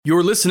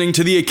You're listening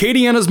to the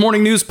Acadiana's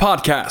Morning News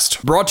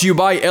Podcast, brought to you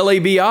by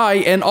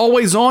LABI and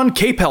always on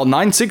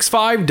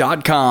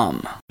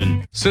KPEL965.com.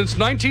 Since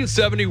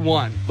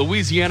 1971,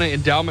 Louisiana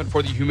Endowment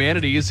for the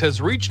Humanities has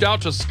reached out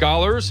to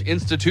scholars,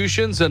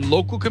 institutions, and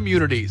local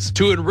communities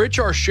to enrich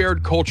our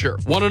shared culture.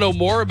 Want to know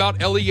more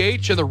about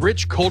LEH and the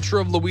rich culture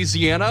of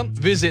Louisiana?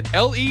 Visit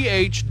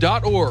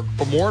leh.org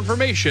for more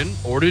information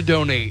or to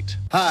donate.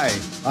 Hi,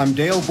 I'm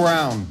Dale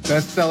Brown,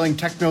 best-selling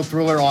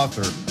techno-thriller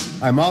author.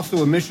 I'm also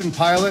a mission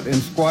pilot and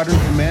squadron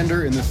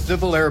commander in the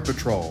Civil Air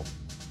Patrol.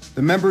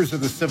 The members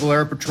of the Civil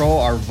Air Patrol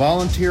are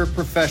volunteer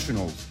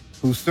professionals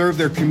who serve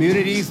their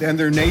communities and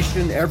their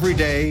nation every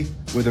day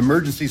with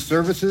emergency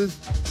services,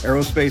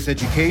 aerospace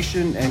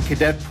education, and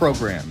cadet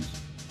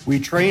programs. We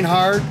train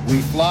hard, we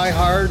fly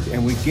hard,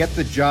 and we get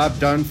the job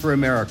done for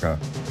America.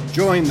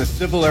 Join the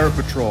Civil Air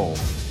Patrol.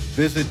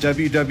 Visit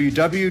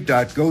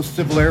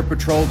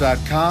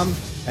www.gocivilairpatrol.com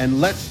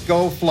and let's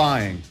go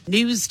flying.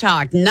 News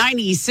Talk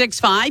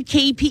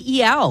 96.5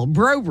 KPEL,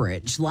 Breaux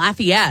Bridge,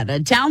 Lafayette,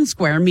 a Town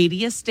Square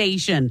media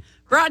station,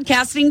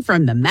 broadcasting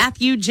from the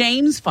Matthew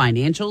James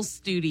Financial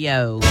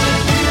Studio.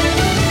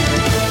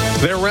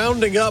 They're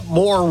rounding up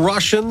more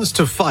Russians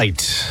to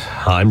fight.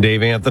 I'm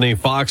Dave Anthony,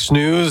 Fox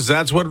News.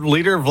 That's what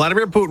leader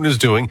Vladimir Putin is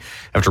doing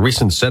after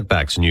recent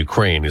setbacks in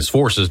Ukraine. His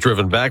forces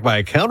driven back by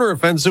a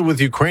counteroffensive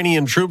with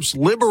Ukrainian troops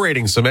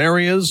liberating some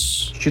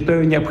areas.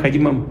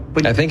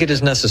 I think it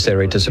is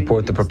necessary to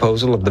support the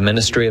proposal of the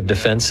Ministry of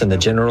Defense and the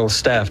General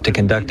Staff to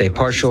conduct a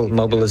partial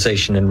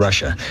mobilization in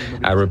Russia.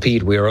 I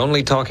repeat, we are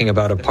only talking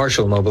about a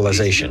partial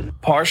mobilization.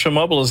 Partial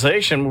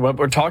mobilization,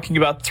 we're talking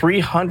about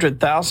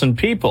 300,000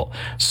 people.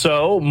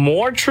 So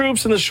more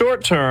troops in the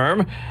short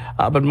term,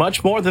 but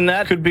much more than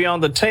that could be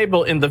on the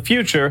table in the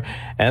future,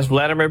 as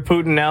Vladimir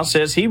Putin now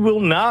says he will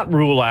not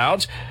rule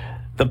out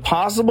the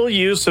possible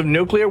use of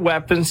nuclear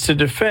weapons to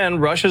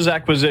defend Russia's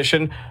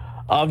acquisition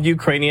of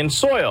Ukrainian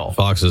soil.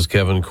 Fox's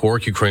Kevin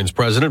Corke. Ukraine's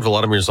President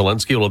Volodymyr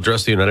Zelensky will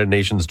address the United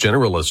Nations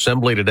General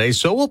Assembly today.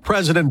 So will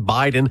President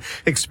Biden,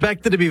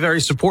 expected to be very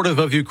supportive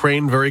of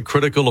Ukraine, very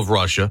critical of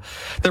Russia.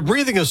 They're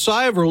breathing a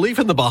sigh of relief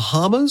in the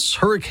Bahamas.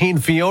 Hurricane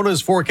Fiona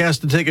is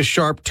forecast to take a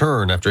sharp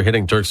turn after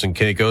hitting Turks and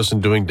Caicos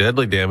and doing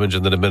deadly damage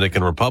in the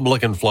Dominican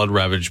Republic and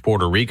flood-ravaged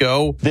Puerto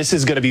Rico. This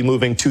is going to be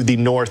moving to the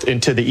north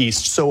and to the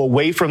east, so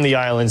away from the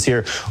islands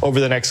here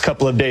over the next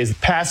couple of days,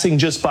 passing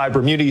just by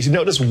Bermuda. You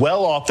notice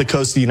well off the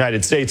coast of the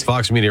United States.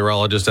 Fox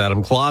meteorologist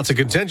Adam Klotz. A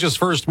contentious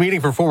first meeting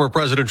for former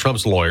President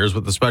Trump's lawyers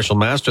with the special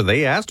master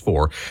they asked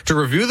for to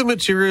review the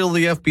material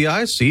the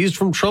FBI seized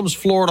from Trump's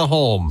Florida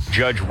home.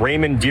 Judge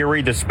Raymond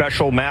Dearie, the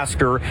special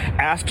master,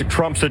 asked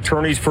Trump's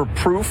attorneys for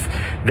proof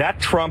that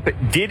Trump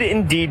did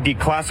indeed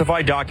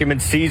declassify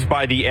documents seized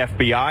by the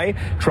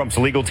FBI. Trump's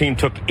legal team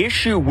took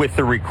issue with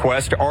the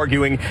request,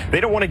 arguing they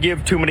don't want to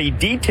give too many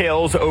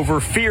details over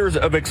fears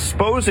of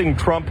exposing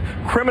Trump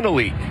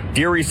criminally.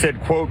 Dearie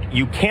said, quote,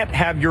 "You can't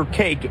have your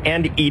cake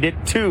and eat it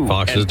too."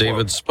 Fox's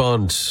David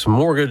Spunt.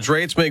 Mortgage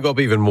rates may go up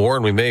even more,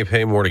 and we may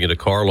pay more to get a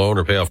car loan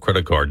or pay off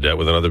credit card debt,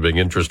 with another big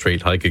interest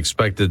rate hike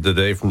expected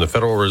today from the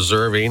Federal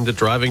Reserve aimed at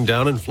driving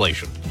down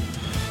inflation.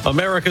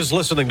 America's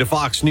listening to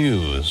Fox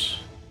News.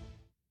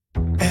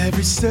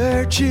 Every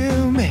search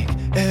you make,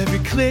 every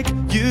click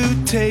you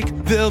take,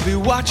 they'll be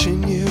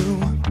watching you.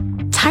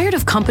 Tired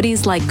of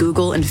companies like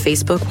Google and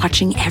Facebook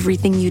watching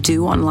everything you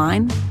do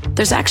online?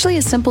 There's actually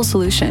a simple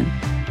solution.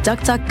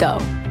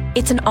 DuckDuckGo.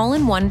 It's an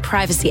all-in-one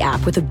privacy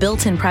app with a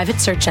built-in private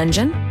search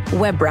engine,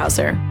 web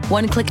browser,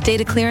 one-click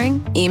data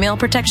clearing, email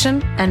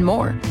protection, and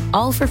more,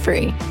 all for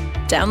free.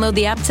 Download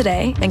the app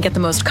today and get the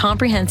most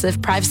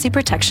comprehensive privacy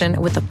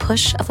protection with the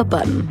push of a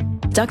button.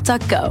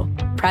 DuckDuckGo.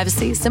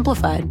 Privacy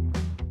simplified.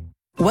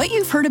 What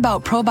you've heard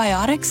about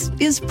probiotics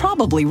is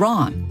probably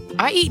wrong.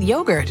 I eat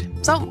yogurt,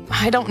 so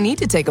I don't need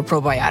to take a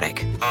probiotic.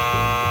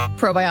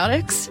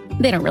 Probiotics?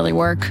 They don't really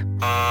work.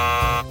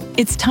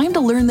 It's time to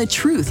learn the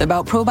truth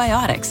about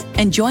probiotics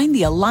and join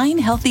the Align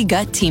Healthy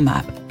Gut Team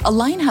Up.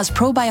 Align has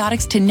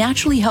probiotics to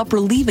naturally help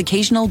relieve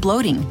occasional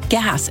bloating,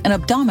 gas, and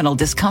abdominal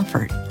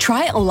discomfort.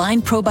 Try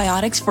Align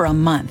probiotics for a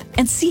month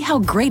and see how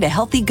great a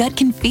healthy gut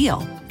can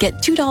feel.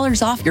 Get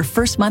 $2 off your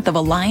first month of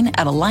Align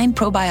at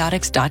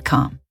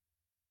alignprobiotics.com.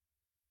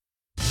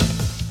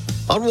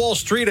 On Wall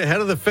Street, ahead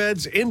of the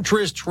Fed's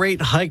interest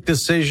rate hike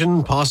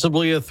decision,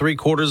 possibly a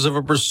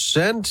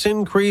 0.75%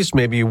 increase,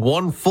 maybe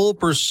 1 full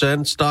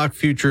percent. Stock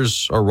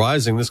futures are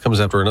rising. This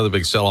comes after another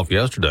big sell-off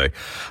yesterday.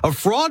 A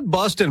fraud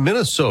bust in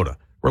Minnesota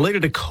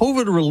related to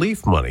COVID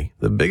relief money,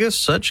 the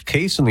biggest such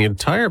case in the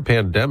entire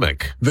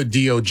pandemic. The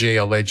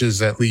DOJ alleges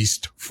at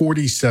least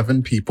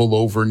 47 people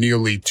over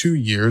nearly 2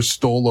 years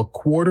stole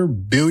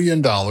 $250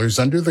 million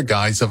under the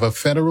guise of a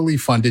federally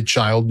funded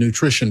child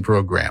nutrition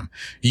program.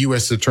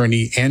 U.S.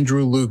 Attorney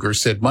Andrew Luger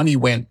said money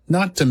went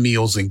not to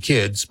meals and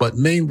kids, but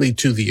mainly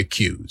to the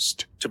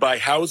accused. To buy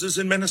houses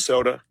in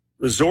Minnesota,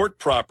 resort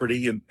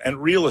property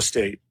and real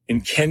estate in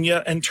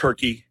Kenya and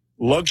Turkey,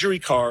 luxury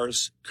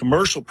cars,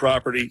 commercial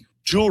property,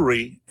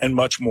 jewelry, and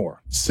much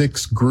more.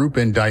 6 group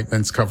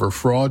indictments cover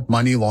fraud,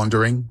 money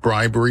laundering,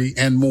 bribery,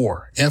 and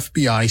more.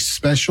 FBI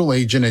special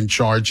agent in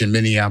charge in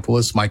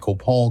Minneapolis, Michael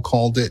Paul,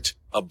 called it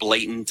a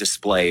blatant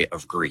display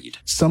of greed.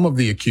 Some of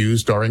the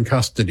accused are in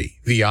custody.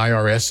 The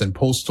IRS and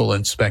postal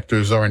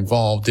inspectors are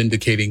involved,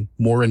 indicating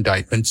more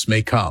indictments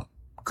may come.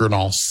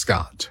 Gernal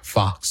Scott,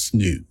 Fox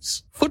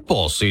News.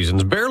 Football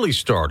season's barely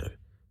started,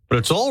 but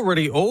it's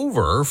already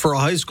over for a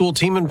high school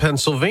team in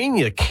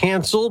Pennsylvania,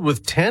 canceled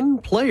with 10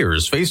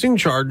 players facing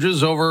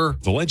charges over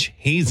alleged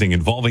hazing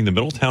involving the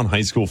Middletown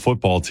High School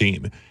football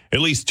team. At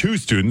least 2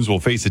 students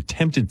will face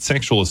attempted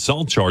sexual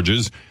assault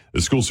charges.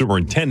 The school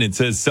superintendent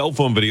says cell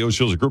phone video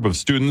shows a group of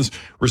students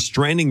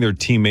restraining their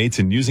teammates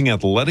and using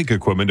athletic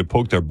equipment to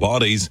poke their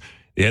bodies.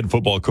 The head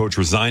football coach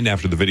resigned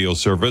after the video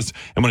surfaced,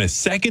 and when a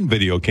second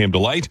video came to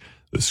light,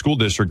 the school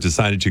district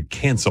decided to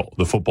cancel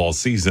the football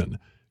season.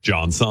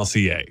 John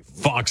Saucier,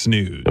 Fox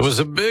News. It was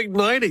a big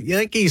night at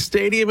Yankee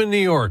Stadium in New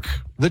York.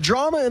 The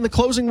drama in the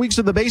closing weeks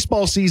of the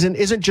baseball season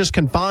isn't just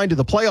confined to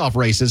the playoff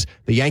races.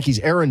 The Yankees'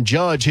 Aaron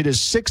Judge hit his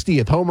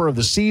 60th homer of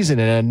the season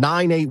in a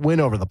 9-8 win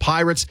over the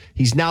Pirates.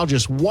 He's now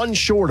just 1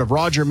 short of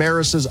Roger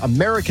Maris's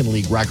American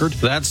League record.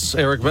 That's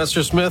Eric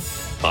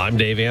Messersmith. I'm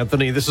Dave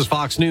Anthony. This is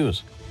Fox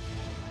News.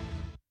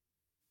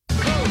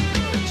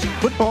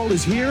 Football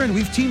is here, and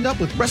we've teamed up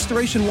with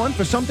Restoration One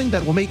for something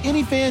that will make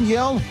any fan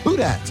yell, "Who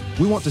dat?"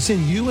 We want to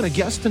send you and a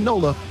guest to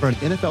NOLA for an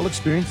NFL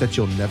experience that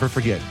you'll never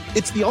forget.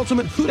 It's the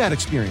ultimate Who Dat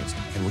experience,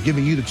 and we're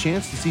giving you the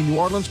chance to see New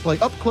Orleans play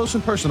up close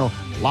and personal,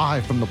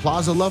 live from the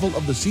plaza level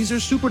of the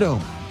Caesars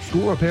Superdome.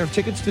 Score a pair of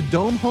tickets to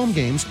Dome home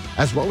games,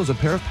 as well as a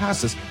pair of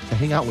passes to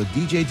hang out with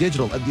DJ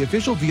Digital at the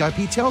official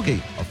VIP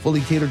tailgate, a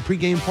fully catered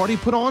pregame party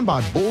put on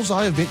by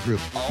Bullseye Event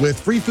Group, with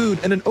free food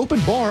and an open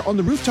bar on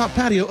the rooftop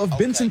patio of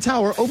Benson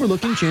Tower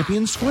overlooking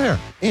Champions Square.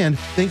 And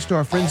thanks to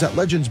our friends at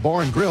Legends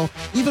Bar and Grill,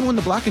 even when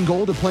the Black and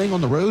Gold are playing on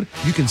the road,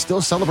 you can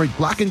still celebrate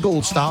Black and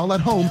Gold style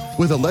at home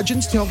with a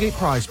Legends tailgate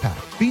prize pack.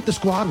 Beat the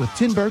squad with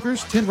 10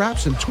 burgers, 10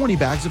 wraps, and 20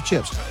 bags of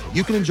chips.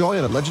 You can enjoy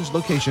at a Legends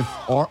location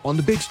or on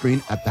the big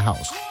screen at the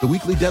house. The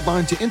weekly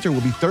deadline to enter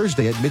will be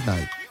Thursday at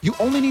midnight. You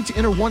only need to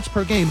enter once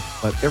per game,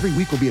 but every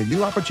week will be a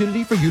new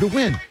opportunity for you to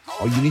win.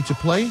 All you need to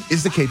play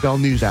is the KPEL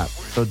News app.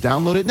 So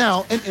download it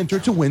now and enter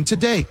to win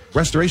today.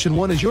 Restoration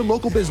One is your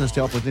local business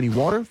to help with any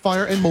water,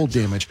 fire, and mold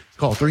damage.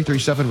 Call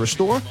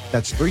 337-RESTORE.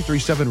 That's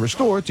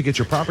 337-RESTORE to get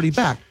your property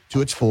back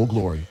to its full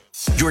glory.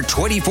 Your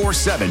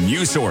 24/7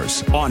 news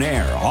source, on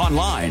air,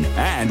 online,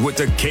 and with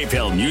the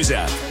KPEL News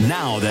app.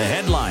 Now the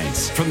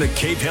headlines from the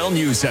KPEL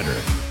News Center.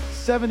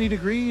 70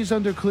 degrees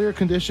under clear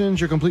conditions.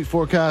 Your complete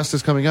forecast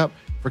is coming up.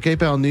 For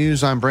KPEL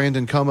News, I'm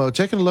Brandon Como.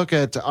 Taking a look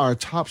at our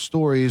top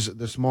stories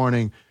this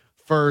morning.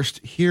 First,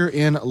 here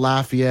in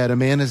Lafayette, a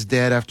man is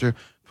dead after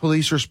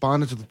police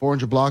responded to the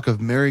 400 block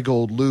of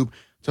Marigold Loop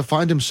to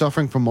find him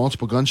suffering from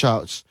multiple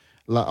gunshots.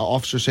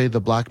 Officers say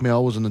the black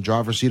male was in the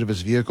driver's seat of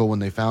his vehicle when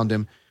they found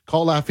him.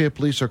 Call Lafayette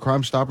Police or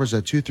Crime Stoppers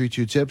at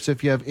 232-TIPS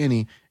if you have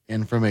any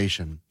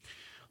information.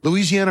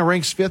 Louisiana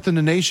ranks 5th in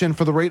the nation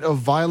for the rate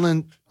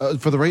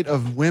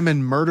of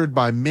women murdered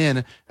by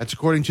men. That's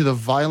according to the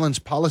Violence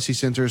Policy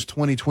Center's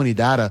 2020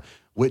 data.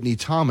 Whitney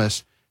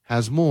Thomas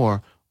has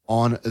more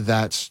on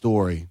that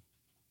story.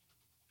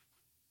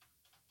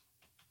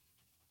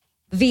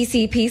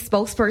 VCP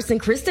spokesperson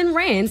Kristen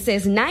Rand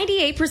says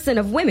 98%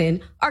 of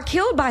women are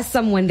killed by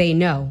someone they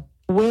know.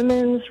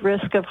 Women's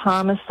risk of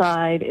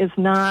homicide is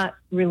not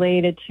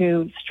related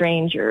to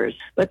strangers,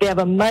 but they have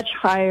a much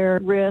higher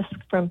risk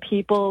from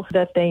people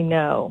that they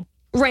know.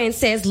 Rand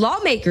says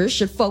lawmakers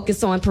should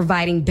focus on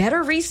providing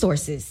better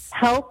resources.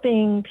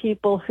 Helping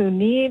people who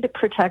need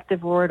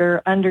protective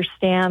order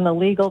understand the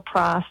legal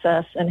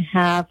process and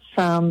have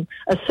some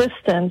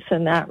assistance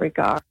in that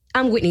regard.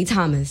 I'm Whitney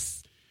Thomas.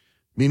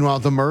 Meanwhile,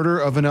 the murder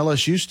of an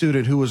LSU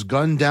student who was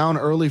gunned down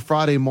early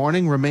Friday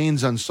morning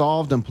remains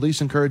unsolved, and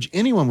police encourage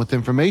anyone with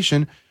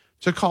information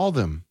to call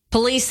them.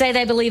 Police say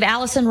they believe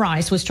Allison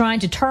Rice was trying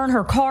to turn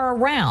her car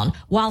around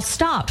while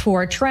stopped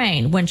for a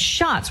train when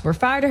shots were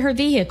fired at her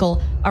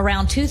vehicle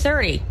around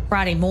 2:30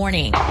 Friday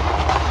morning.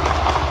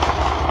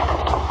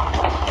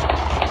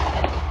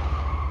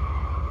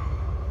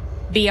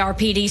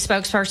 BRPD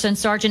spokesperson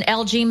Sergeant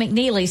L.G.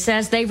 McNeely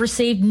says they've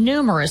received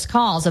numerous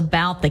calls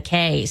about the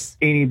case.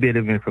 Any bit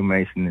of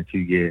information that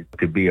you get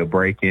could be a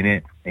break in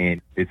it,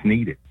 and it's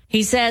needed.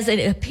 He says it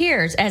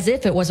appears as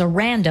if it was a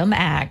random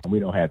act. We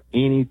don't have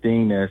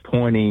anything that's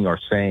pointing or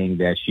saying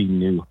that she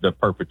knew the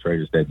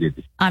perpetrators that did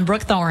this. I'm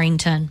Brooke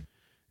Thorington.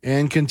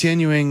 And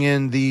continuing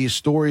in the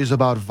stories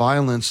about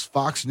violence,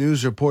 Fox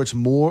News reports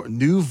more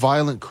new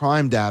violent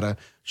crime data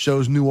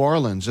shows New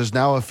Orleans is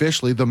now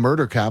officially the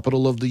murder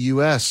capital of the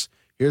U.S.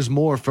 Here's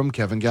more from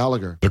Kevin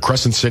Gallagher. The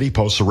Crescent City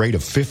posts a rate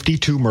of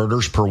 52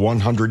 murders per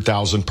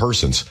 100,000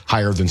 persons,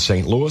 higher than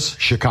St. Louis,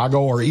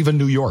 Chicago, or even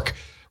New York.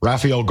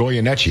 Rafael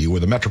Goyeneche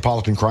with the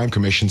Metropolitan Crime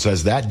Commission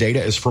says that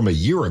data is from a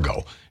year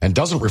ago and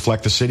doesn't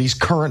reflect the city's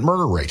current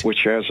murder rate,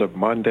 which as of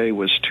Monday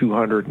was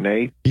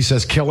 208. He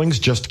says killings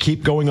just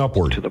keep going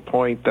upward, to the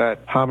point that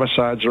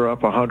homicides are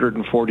up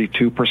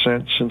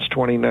 142% since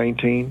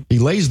 2019. He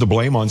lays the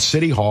blame on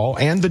City Hall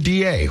and the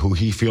DA, who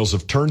he feels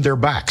have turned their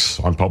backs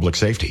on public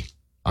safety.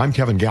 I'm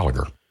Kevin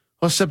Gallagher.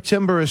 Well,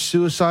 September is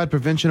Suicide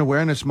Prevention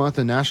Awareness Month,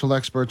 and national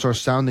experts are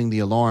sounding the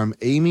alarm.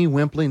 Amy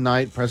Wimpley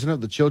Knight, president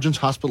of the Children's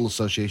Hospital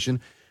Association,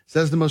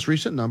 says the most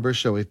recent numbers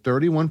show a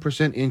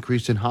 31%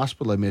 increase in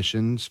hospital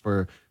admissions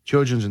for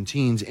children and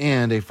teens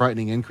and a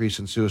frightening increase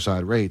in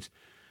suicide rates.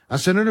 Now,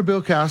 Senator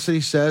Bill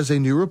Cassidy says a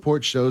new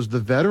report shows the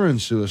veteran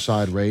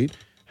suicide rate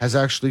has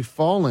actually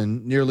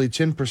fallen nearly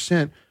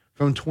 10%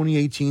 from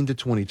 2018 to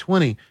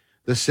 2020.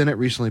 The Senate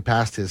recently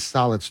passed his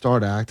Solid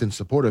Start Act in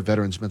support of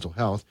veterans' mental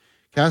health.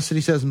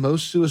 Cassidy says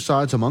most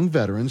suicides among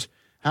veterans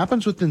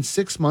happens within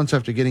 6 months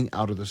after getting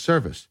out of the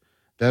service.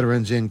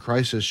 Veterans in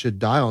crisis should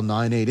dial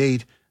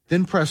 988,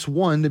 then press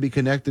 1 to be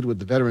connected with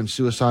the Veteran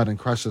Suicide and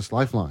Crisis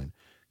Lifeline.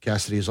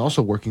 Cassidy is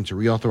also working to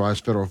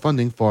reauthorize federal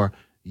funding for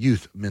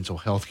youth mental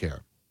health care.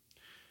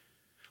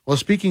 Well,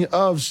 speaking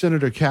of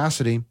Senator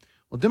Cassidy,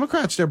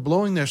 Democrats, they're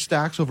blowing their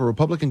stacks over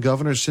Republican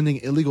governors sending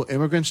illegal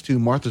immigrants to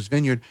Martha's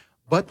Vineyard,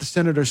 but the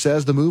senator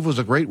says the move was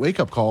a great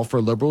wake-up call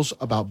for liberals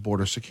about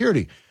border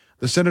security.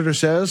 The senator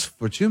says,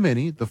 for too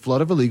many, the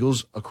flood of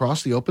illegals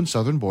across the open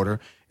southern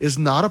border is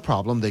not a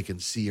problem they can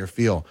see or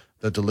feel.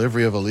 The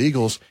delivery of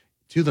illegals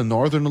to the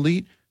northern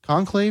elite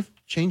conclave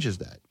changes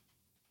that.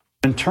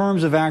 In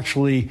terms of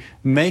actually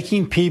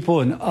making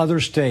people in other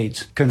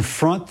states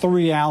confront the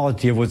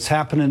reality of what's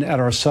happening at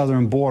our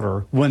southern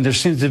border, when there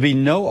seems to be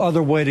no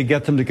other way to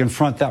get them to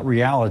confront that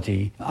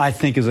reality, I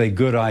think is a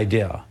good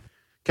idea.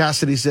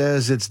 Cassidy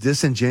says it's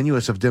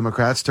disingenuous of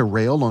Democrats to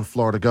rail on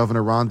Florida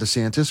Governor Ron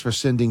DeSantis for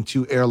sending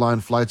 2 airline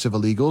flights of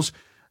illegals,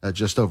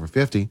 just over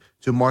 50,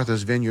 to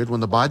Martha's Vineyard when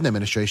the Biden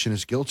administration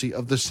is guilty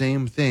of the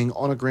same thing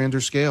on a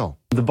grander scale.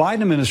 The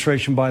Biden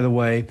administration, by the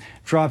way,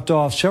 dropped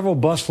off several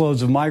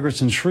busloads of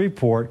migrants in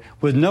Shreveport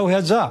with no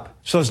heads up.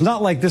 So it's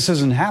not like this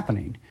isn't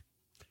happening.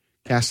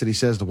 Cassidy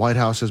says the White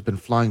House has been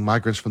flying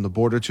migrants from the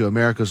border to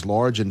America's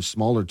large and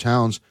smaller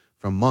towns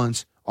for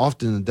months,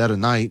 often in the dead of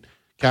night.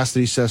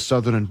 Cassidy says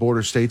southern and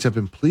border states have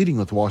been pleading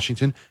with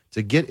Washington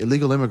to get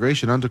illegal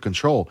immigration under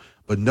control,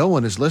 but no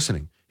one is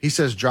listening. He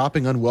says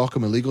dropping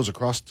unwelcome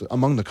illegals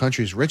among the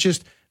country's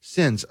richest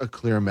sends a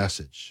clear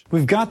message.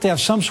 We've got to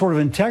have some sort of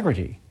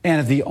integrity. And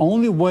if the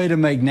only way to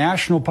make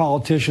national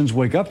politicians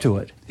wake up to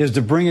it is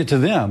to bring it to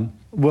them,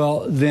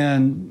 well,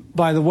 then,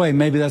 by the way,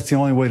 maybe that's the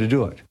only way to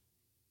do it.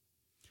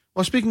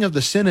 Well, speaking of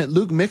the Senate,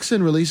 Luke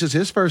Mixon releases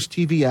his first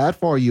TV ad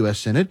for our U.S.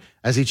 Senate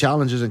as he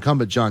challenges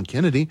incumbent John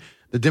Kennedy.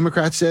 The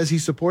Democrat says he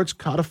supports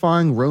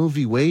codifying Roe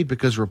v. Wade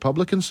because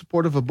Republican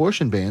support of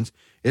abortion bans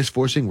is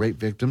forcing rape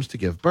victims to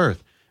give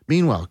birth.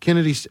 Meanwhile,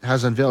 Kennedy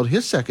has unveiled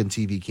his second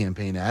TV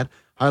campaign ad,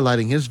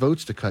 highlighting his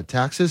votes to cut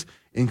taxes,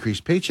 increase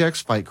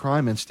paychecks, fight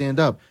crime, and stand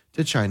up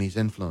to Chinese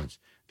influence.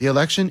 The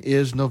election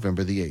is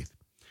November the 8th.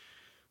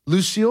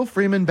 Lucille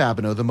Freeman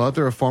Babineau, the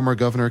mother of former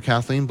Governor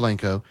Kathleen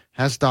Blanco,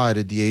 has died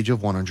at the age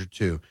of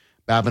 102.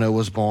 Babineau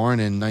was born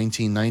in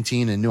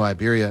 1919 in New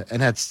Iberia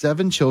and had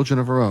 7 children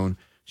of her own.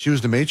 She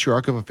was the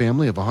matriarch of a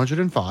family of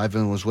 105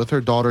 and was with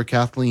her daughter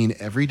Kathleen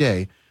every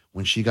day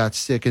when she got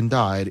sick and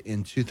died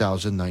in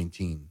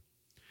 2019.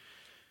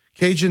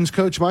 Cajuns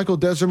coach Michael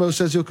Desormeaux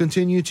says he'll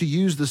continue to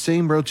use the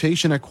same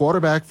rotation at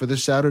quarterback for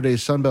this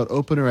Saturday's Sunbelt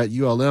opener at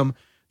ULM.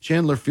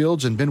 Chandler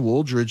Fields and Ben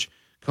Wooldridge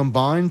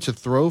combined to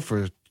throw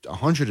for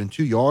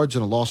 102 yards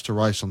and a loss to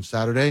Rice on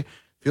Saturday.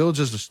 Fields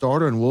is the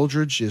starter and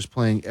Wooldridge is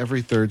playing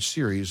every third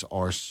series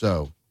or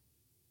so.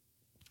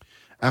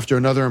 After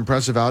another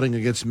impressive outing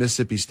against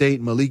Mississippi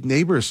State, Malik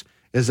Neighbors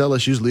is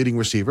LSU's leading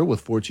receiver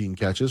with 14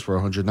 catches for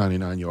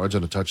 199 yards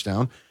and a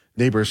touchdown.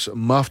 Neighbors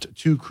muffed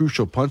 2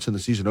 crucial punts in the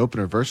season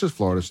opener versus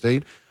Florida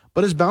State,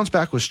 but has bounced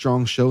back with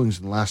strong showings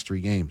in the last 3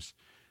 games,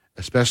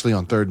 especially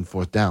on 3rd and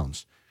 4th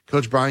downs.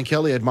 Coach Brian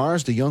Kelly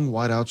admires the young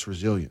wideout's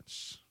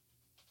resilience.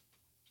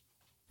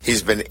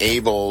 He's been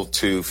able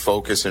to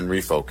focus and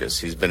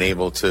refocus. He's been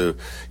able to,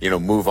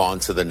 move on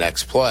to the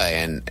next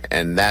play.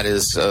 And that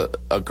is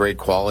a great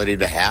quality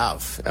to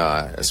have,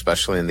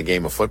 especially in the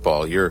game of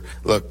football. You're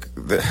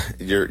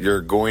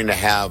going to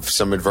have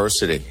some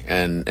adversity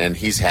and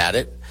he's had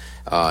it.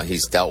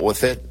 He's dealt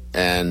with it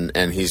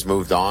and he's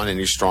moved on and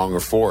he's stronger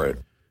for it.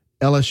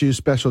 LSU's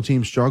special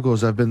team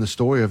struggles have been the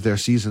story of their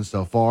season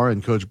so far,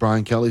 and Coach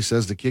Brian Kelly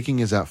says the kicking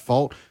is at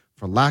fault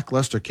for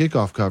lackluster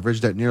kickoff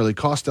coverage that nearly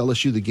cost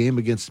LSU the game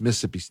against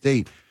Mississippi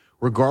State.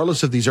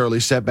 Regardless of these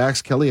early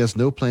setbacks, Kelly has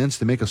no plans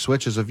to make a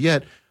switch as of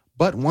yet,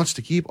 but wants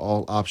to keep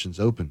all options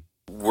open.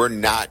 We're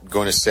not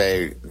going to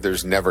say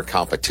there's never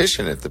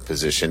competition at the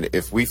position.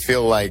 If we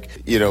feel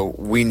like,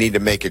 we need to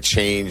make a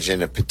change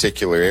in a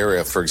particular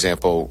area, for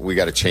example, we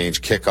got to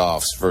change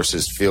kickoffs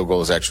versus field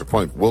goals, extra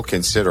point, we'll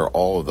consider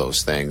all of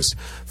those things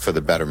for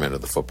the betterment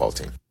of the football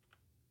team.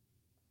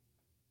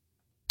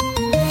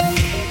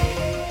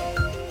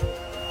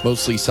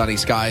 Mostly sunny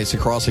skies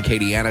across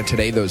Acadiana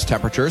today. Those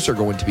temperatures are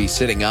going to be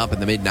sitting up in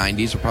the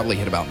mid-90s. We'll probably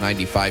hit about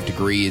 95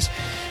 degrees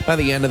by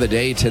the end of the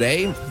day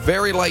today.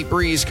 Very light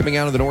breeze coming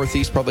out of the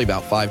northeast, probably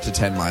about 5 to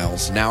 10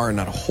 miles an hour.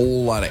 Not a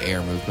whole lot of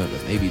air movement,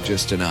 but maybe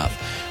just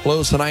enough.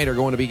 Lows tonight are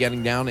going to be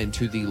getting down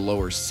into the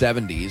lower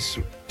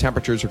 70s.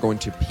 Temperatures are going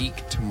to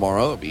peak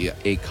tomorrow. It'll be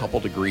a couple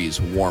degrees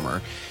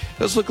warmer.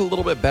 Does look a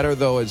little bit better,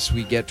 though, as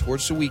we get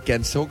towards the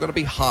weekend. Still going to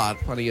be hot,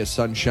 plenty of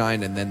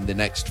sunshine, and then the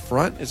next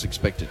front is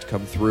expected to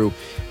come through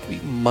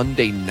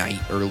Monday night,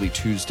 early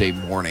Tuesday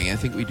morning. I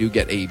think we do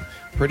get a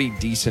pretty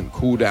decent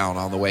cool down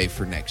on the way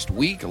for next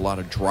week. A lot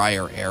of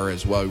drier air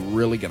as well. We're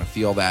really going to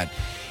feel that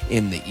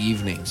in the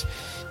evenings.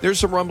 There's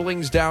some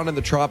rumblings down in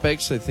the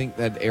tropics. I think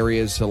that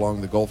areas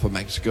along the Gulf of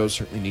Mexico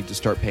certainly need to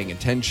start paying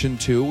attention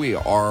to. We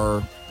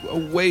are a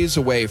ways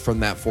away from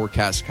that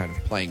forecast kind of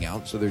playing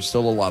out, so there's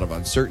still a lot of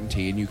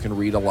uncertainty, and you can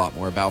read a lot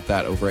more about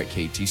that over at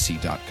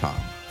ktc.com.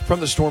 From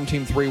the Storm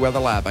Team 3 Weather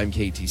Lab, I'm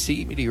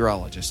KTC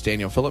meteorologist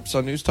Daniel Phillips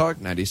on News Talk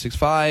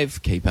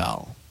 96.5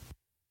 KPEL.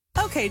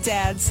 Okay,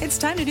 dads, it's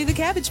time to do the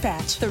Cabbage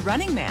Patch, the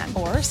Running Man,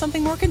 or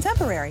something more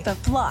contemporary, the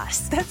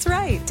Floss. That's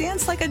right.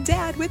 Dance like a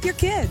dad with your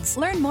kids.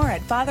 Learn more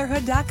at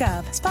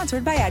fatherhood.gov.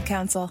 Sponsored by Ad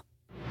Council.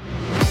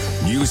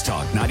 News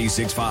Talk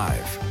 96.5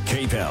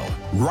 KPEL.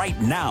 Right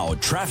now,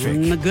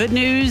 traffic. The good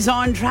news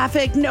on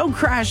traffic, no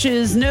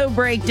crashes, no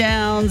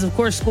breakdowns. Of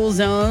course, school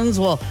zones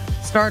will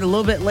start a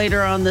little bit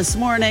later on this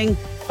morning,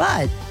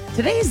 but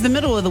today is the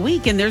middle of the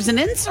week and there's an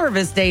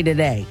in-service day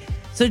today.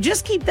 So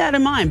just keep that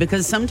in mind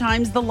because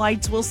sometimes the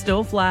lights will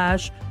still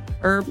flash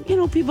or,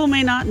 people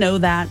may not know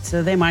that,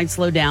 so they might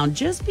slow down.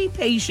 Just be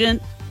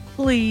patient,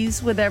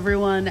 please, with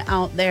everyone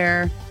out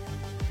there.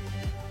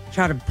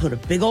 Try to put a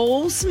big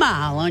old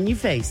smile on your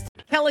face.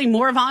 Kelly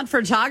Morvant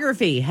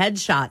Photography,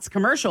 headshots,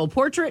 commercial,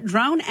 portrait,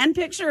 drone, and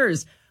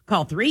pictures.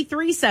 Call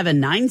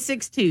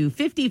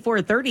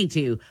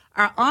 337-962-5432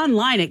 or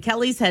online at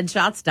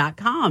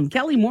kellysheadshots.com.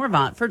 Kelly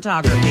Morvant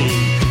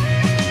Photography.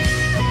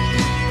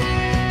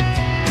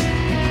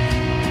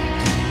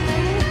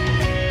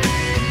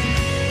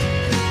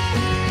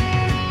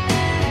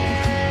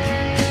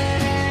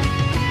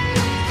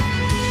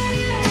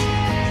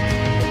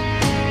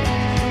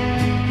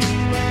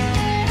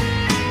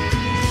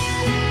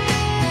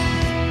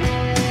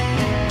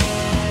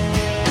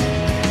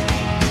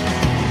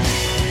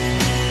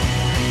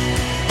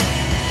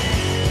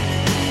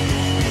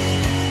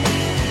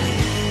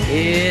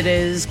 It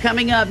is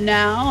coming up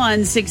now on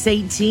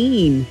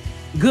 6:18.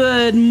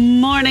 Good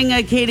morning,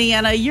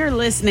 Acadiana. You're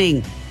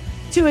listening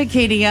to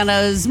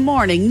Acadiana's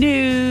Morning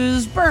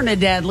News.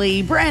 Bernadette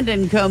Lee,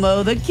 Brandon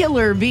Como, the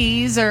Killer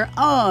Bees are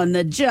on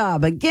the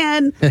job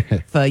again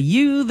for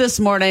you this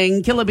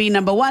morning. Killer Bee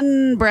number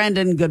one,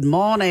 Brandon, good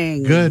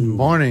morning. Good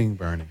morning,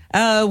 Bernie.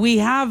 We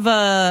have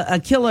a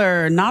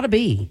killer, not a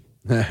bee.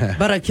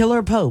 But a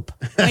killer pope.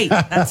 Wait,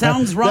 that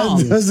sounds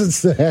wrong. That doesn't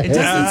say. It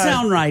doesn't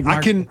sound right,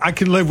 Mark. I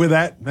can live with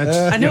that.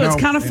 I know it's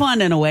kind of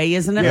fun in a way,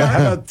 isn't it? Yeah,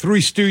 how about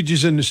Three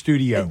Stooges in the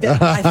studio?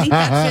 I think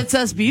that fits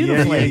us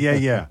beautifully.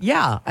 Yeah.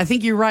 Yeah, I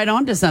think you're right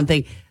on to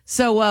something.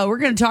 So we're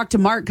going to talk to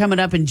Mark coming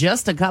up in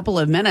just a couple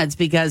of minutes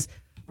because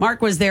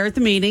Mark was there at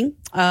the meeting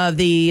of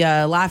the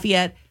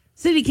Lafayette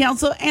City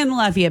Council and the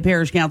Lafayette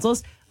Parish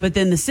Councils, but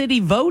then the city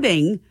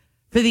voting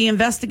for the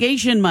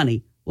investigation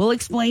money. We'll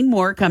explain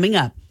more coming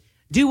up.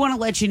 Do want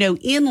to let you know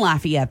in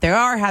Lafayette, they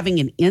are having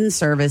an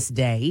in-service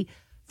day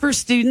for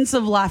students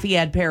of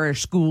Lafayette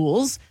Parish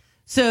schools.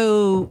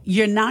 So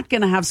you're not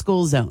going to have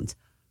school zones.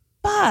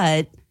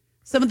 But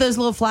some of those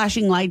little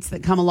flashing lights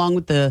that come along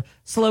with the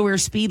slower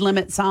speed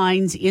limit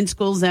signs in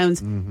school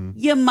zones,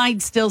 you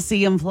might still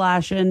see them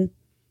flashing.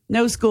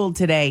 No school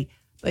today,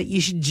 but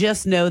you should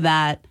just know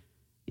that,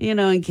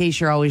 in case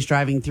you're always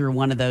driving through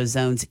one of those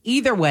zones.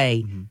 Either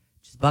way,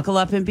 just buckle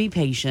up and be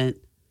patient.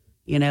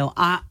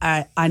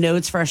 I know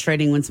it's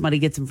frustrating when somebody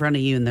gets in front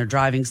of you and they're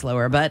driving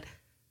slower, but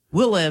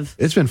we'll live.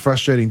 It's been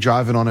frustrating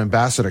driving on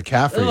Ambassador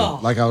Caffrey,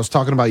 like I was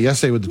talking about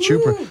yesterday with the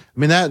trooper. I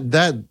mean,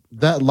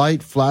 that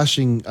light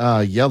flashing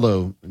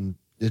yellow, and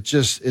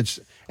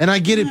and I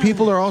get it.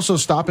 People are also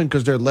stopping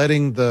because they're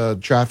letting the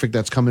traffic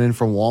that's coming in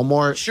from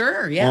Walmart,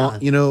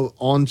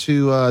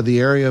 onto the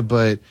area.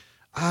 But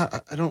I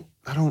don't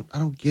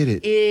get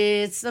it.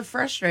 It's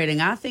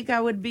frustrating. I think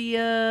I would be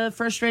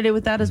frustrated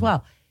with that as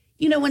well.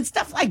 When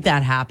stuff like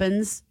that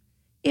happens,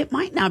 it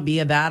might not be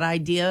a bad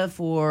idea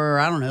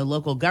for,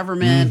 local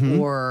government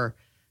or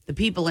the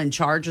people in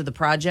charge of the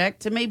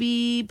project to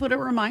maybe put a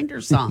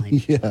reminder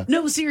sign.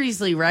 No,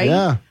 seriously, right?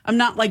 Yeah. I'm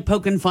not like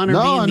poking fun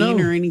or being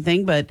mean or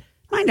anything, but it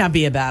might not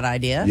be a bad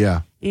idea.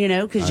 Yeah.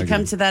 Because you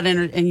come to that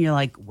and you're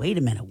like, wait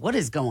a minute, what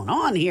is going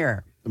on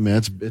here? I mean,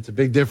 it's a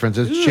big difference.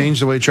 It's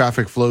changed the way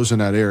traffic flows in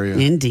that area.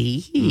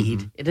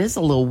 Indeed. It is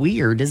a little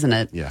weird, isn't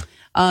it? Yeah.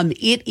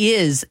 It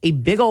is a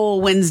big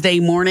old Wednesday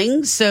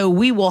morning. So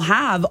we will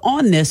have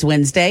on this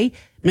Wednesday,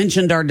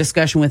 mentioned our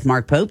discussion with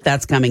Mark Pope.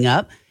 That's coming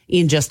up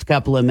in just a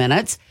couple of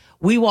minutes.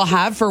 We will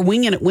have for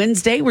Winging It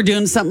Wednesday. We're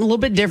doing something a little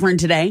bit different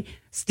today.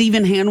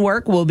 Stephen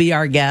Handwork will be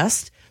our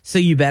guest. So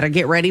you better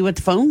get ready with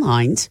the phone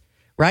lines.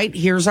 right?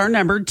 Here's our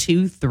number,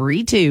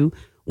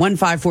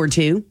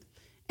 232-1542.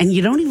 And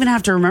you don't even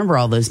have to remember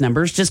all those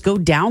numbers. Just go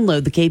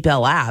download the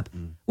KPEL app,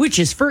 which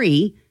is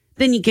free.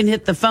 Then you can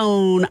hit the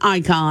phone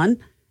icon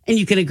and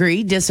you can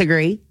agree,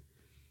 disagree.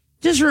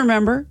 Just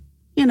remember,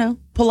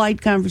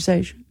 polite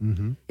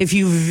conversation. If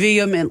you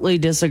vehemently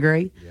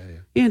disagree,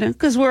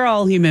 because we're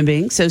all human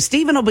beings. So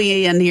Stephen will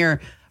be in here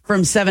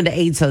from 7 to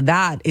 8. So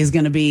that is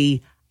going to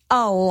be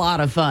a lot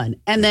of fun.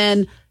 And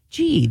then,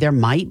 there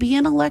might be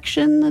an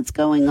election that's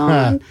going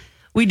on.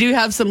 We do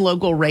have some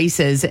local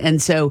races.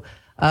 And so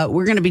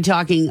we're going to be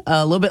talking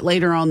a little bit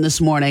later on this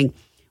morning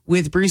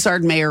with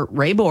Broussard Mayor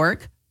Ray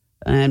Bork.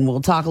 And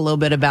we'll talk a little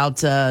bit about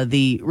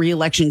the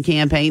reelection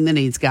campaign that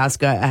he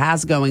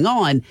has going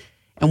on.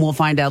 And we'll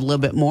find out a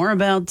little bit more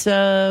about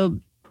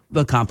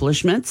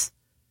accomplishments,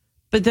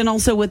 but then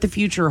also what the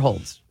future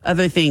holds,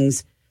 other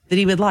things that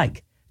he would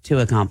like to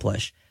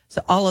accomplish.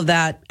 So all of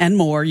that and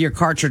more, your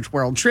Cartridge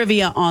World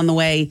Trivia on the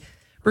way.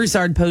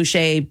 Broussard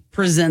Poche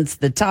presents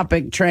the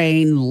topic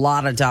train. A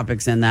lot of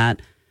topics in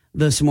that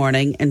this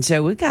morning. And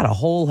so we've got a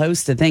whole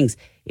host of things.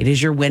 It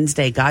is your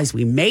Wednesday, guys.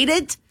 We made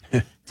it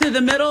to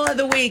the middle of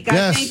the week.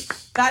 Yes. I think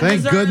that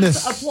Thank deserves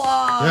goodness.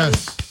 applause.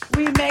 Yes.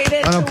 We made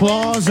it. An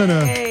applause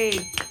Wednesday.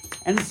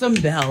 And some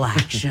bell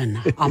action.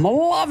 I'm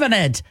loving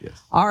it. Yes.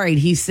 All right.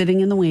 He's sitting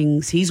in the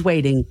wings. He's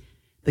waiting.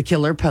 The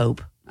Killer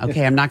Pope.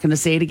 Okay. I'm not going to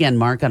say it again,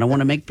 Mark. I don't want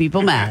to make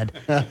people mad.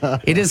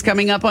 It is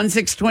coming up on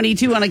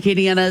 622 on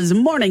Acadiana's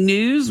Morning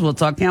News. We'll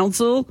talk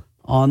council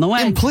on the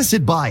way.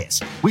 Implicit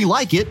bias. We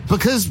like it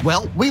because,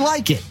 well, we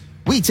like it.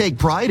 We take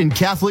pride in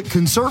Catholic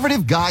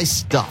conservative guy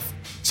stuff.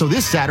 So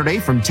this Saturday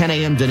from 10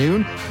 a.m. to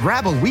noon,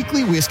 grab a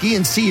weekly whiskey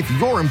and see if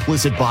your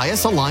implicit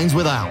bias aligns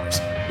with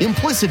ours.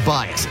 Implicit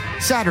Bias,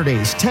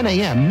 Saturdays, 10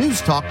 a.m., News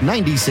Talk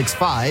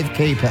 96.5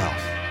 KPEL.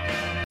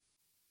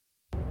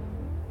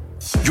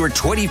 Your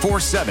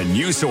 24/7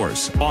 news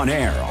source, on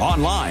air,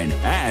 online,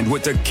 and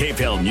with the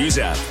KPEL News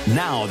app.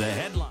 Now the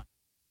headline.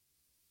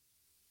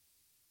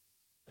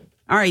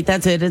 All right,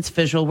 that's it. It's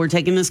official. We're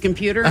taking this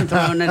computer and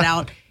throwing it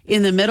out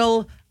in the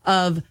middle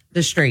of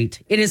the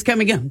street. It is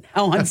coming up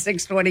now on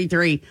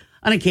 623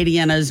 on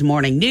Acadiana's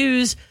Morning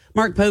News.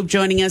 Mark Pope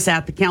joining us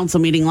at the council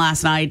meeting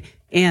last night.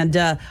 And,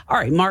 all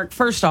right, Mark,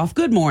 first off,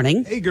 good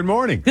morning. Hey, good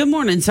morning. Good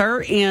morning,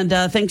 sir. And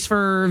thanks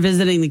for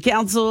visiting the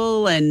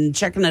council and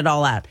checking it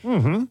all out.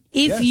 Mm-hmm.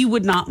 If you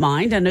would not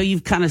mind, I know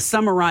you've kind of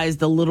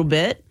summarized a little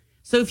bit.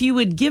 So if you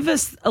would give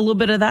us a little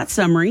bit of that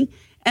summary,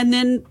 and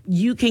then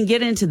you can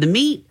get into the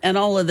meat and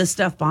all of the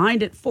stuff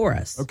behind it for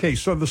us. Okay,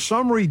 so the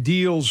summary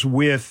deals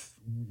with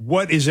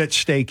what is at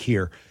stake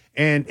here.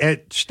 And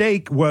at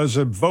stake was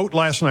a vote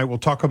last night. We'll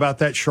talk about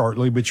that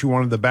shortly, but you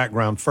wanted the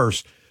background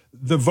first.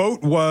 The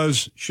vote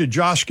was, should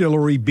Josh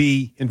Guillory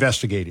be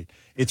investigated?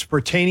 It's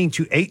pertaining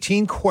to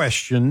 18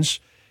 questions,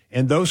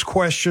 and those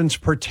questions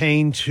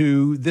pertain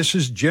to, this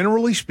is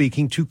generally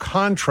speaking, to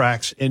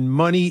contracts and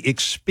money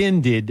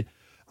expended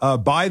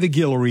by the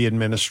Guillory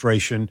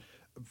administration,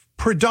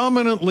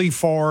 predominantly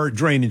for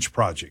drainage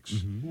projects.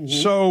 Mm-hmm.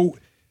 So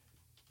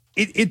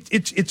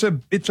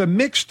it's a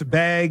mixed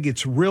bag.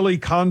 It's really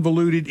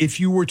convoluted. If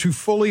you were to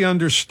fully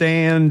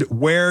understand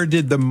where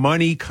did the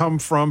money come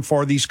from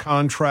for these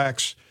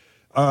contracts,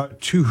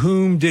 to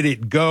whom did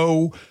it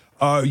go?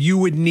 You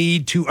would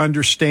need to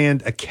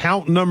understand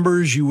account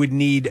numbers. You would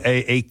need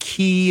a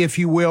key, if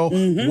you will.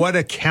 Mm-hmm. What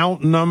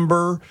account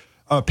number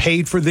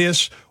paid for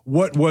this?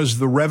 What was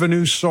the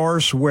revenue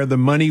source where the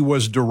money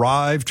was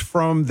derived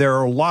from? There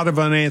are a lot of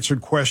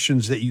unanswered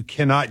questions that you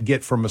cannot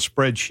get from a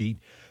spreadsheet.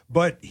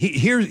 But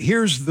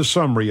here's the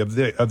summary of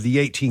the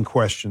 18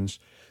 questions.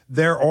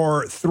 There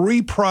are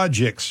 3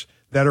 projects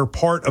that are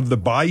part of the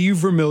Bayou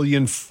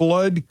Vermilion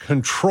Flood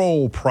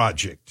Control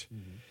Project.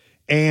 Mm-hmm.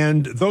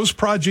 And those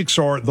projects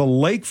are the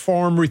Lake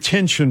Farm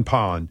Retention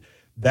Pond.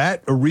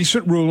 That, a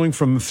recent ruling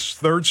from the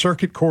Third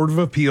Circuit Court of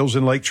Appeals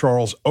in Lake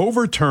Charles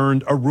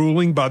overturned a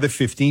ruling by the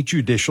 15th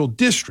Judicial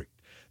District.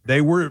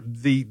 They were,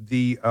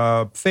 the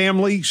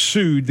family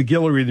sued the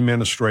Guillory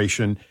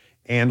administration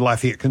and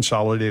Lafayette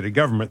Consolidated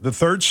Government. The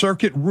Third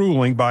Circuit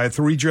ruling by a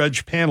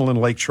 3-judge panel in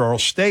Lake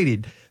Charles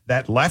stated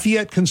that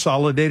Lafayette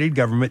Consolidated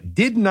Government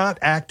did not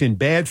act in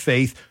bad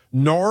faith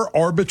nor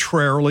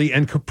arbitrarily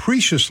and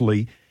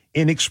capriciously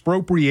in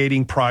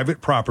expropriating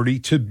private property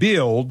to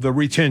build the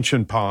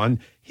retention pond,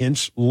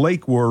 hence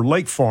Lake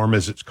Farm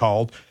as it's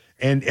called,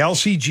 and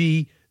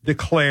LCG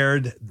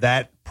declared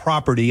that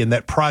property and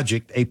that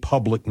project a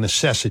public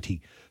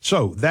necessity.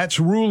 So that's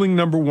ruling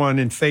number 1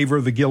 in favor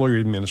of the Guillory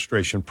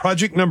administration.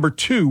 Project number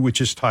 2,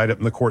 which is tied up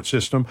in the court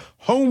system,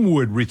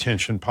 Homewood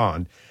Retention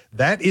Pond.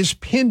 That is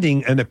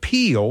pending an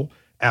appeal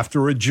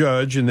after a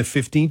judge in the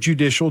 15th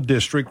Judicial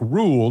District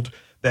ruled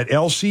that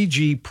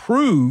LCG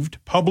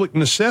proved public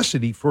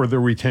necessity for the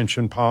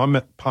retention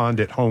pond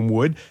at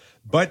Homewood,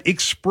 but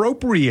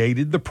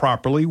expropriated the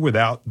property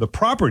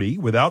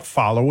without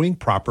following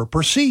proper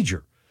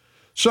procedure.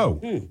 So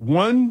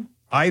one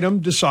item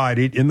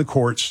decided in the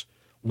courts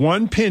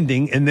one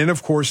pending, and then,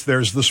 of course,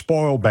 there's the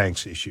spoil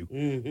banks issue.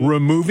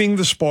 Removing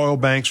the spoil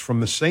banks from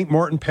the St.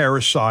 Martin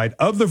Parish side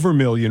of the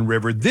Vermilion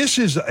River. This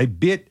is a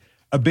bit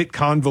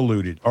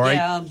convoluted, all right?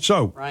 Yeah,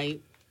 so,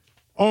 right.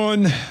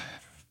 on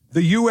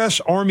the U.S.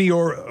 Army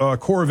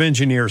Corps of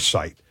Engineers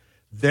site,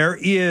 there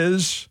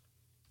is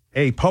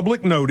a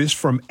public notice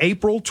from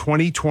April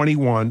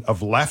 2021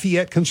 of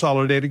Lafayette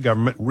Consolidated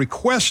Government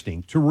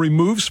requesting to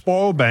remove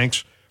spoil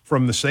banks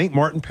from the St.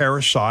 Martin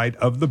Parish side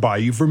of the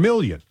Bayou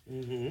Vermilion.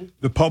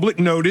 The public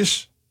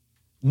notice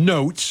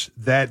notes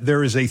that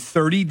there is a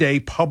 30-day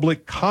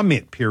public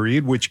comment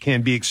period, which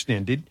can be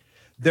extended.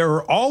 There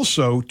are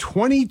also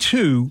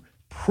 22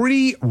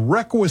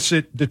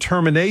 prerequisite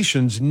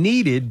determinations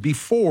needed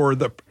before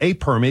a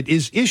permit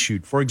is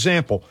issued. For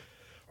example,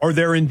 are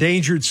there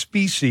endangered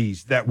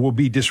species that will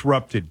be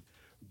disrupted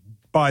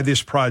by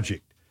this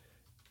project?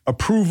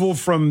 Approval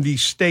from the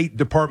State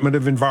Department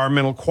of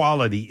Environmental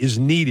Quality is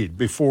needed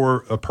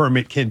before a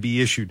permit can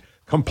be issued.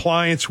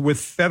 Compliance with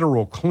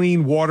Federal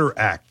Clean Water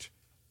Act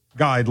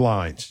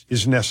guidelines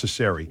is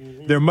necessary.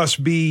 It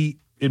must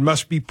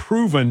be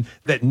proven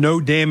that no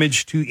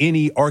damage to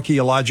any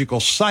archaeological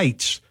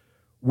sites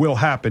will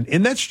happen.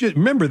 And that's just,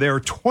 remember, there are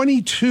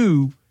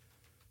 22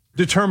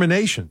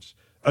 determinations.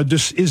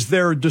 Is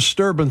there a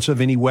disturbance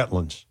of any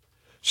wetlands?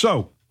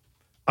 So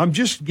I'm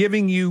just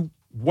giving you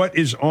what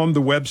is on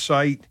the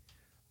website.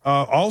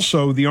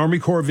 Also, the Army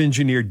Corps of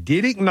Engineers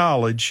did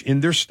acknowledge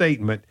in their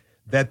statement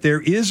that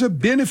there is a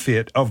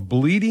benefit of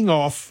bleeding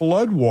off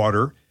flood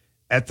water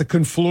at the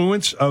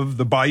confluence of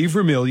the Bayou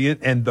Vermilion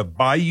and the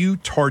Bayou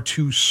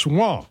Tartu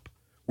Swamp,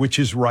 which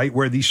is right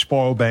where these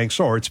spoil banks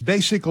are. It's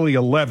basically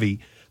a levee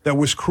that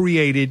was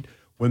created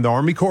when the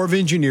Army Corps of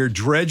Engineers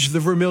dredged the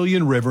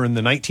Vermilion River in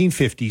the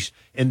 1950s,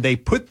 and they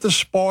put the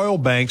spoil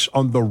banks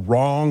on the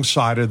wrong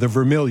side of the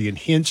Vermilion.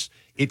 Hence,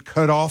 it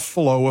cut off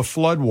flow of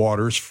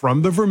floodwaters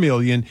from the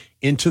Vermilion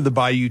into the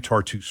Bayou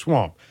Tartu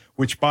Swamp,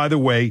 which, by the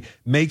way,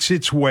 makes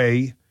its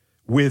way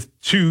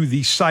to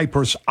the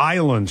Cypress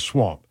Island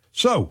Swamp.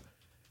 So,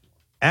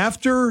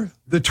 after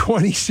the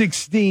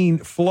 2016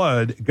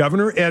 flood,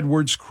 Governor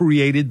Edwards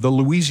created the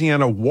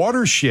Louisiana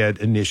Watershed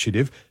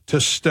Initiative to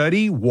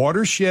study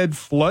watershed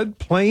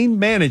floodplain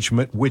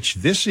management, which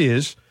this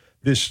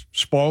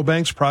spoil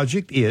banks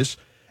project is,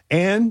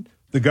 and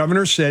the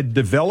governor said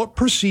develop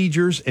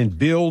procedures and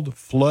build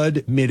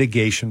flood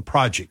mitigation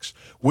projects,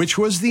 which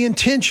was the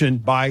intention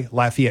by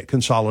Lafayette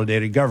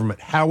Consolidated Government.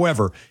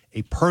 However,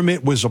 a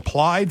permit was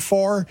applied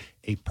for,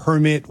 a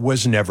permit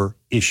was never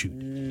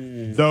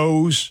issued.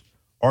 Those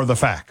are the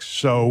facts.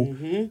 So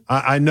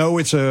I know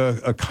it's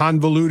a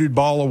convoluted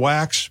ball of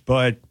wax,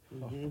 but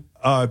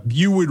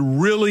you would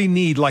really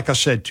need, like I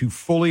said, to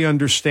fully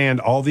understand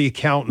all the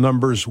account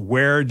numbers.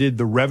 Where did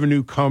the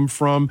revenue come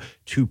from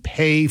to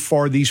pay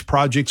for these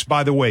projects?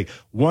 By the way,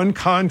 one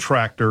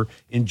contractor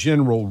in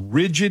general,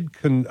 Rigid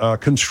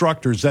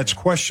Constructors, that's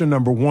question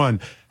number one.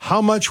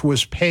 How much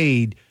was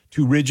paid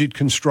to Rigid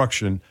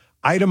Construction?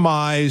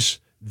 Itemize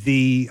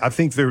I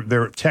think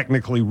they're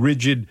technically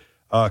Rigid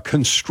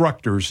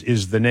Constructors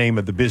is the name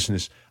of the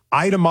business.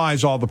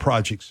 Itemize all the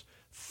projects.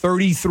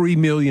 $33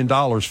 million,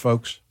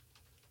 folks.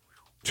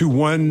 To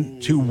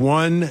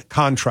one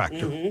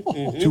contractor.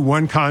 To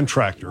one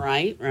contractor.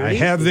 Right. I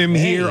have them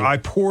here. I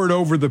poured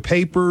over the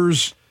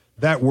papers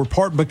that were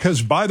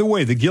because, by the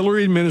way, the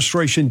Guillory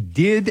administration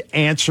did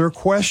answer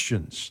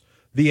questions.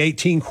 The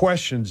 18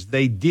 questions,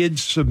 they did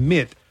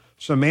submit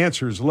some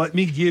answers. Let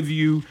me give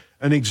you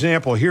an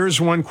example.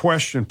 Here's one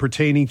question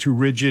pertaining to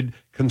Rigid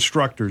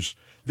Constructors.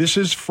 This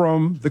is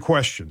from the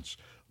questions.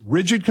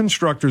 Rigid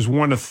Constructors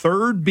won a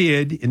third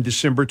bid in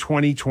December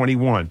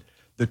 2021.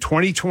 The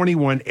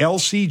 2021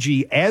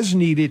 LCG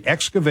as-needed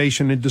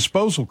excavation and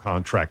disposal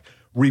contract,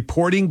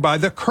 reporting by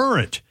The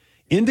Current,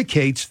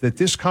 indicates that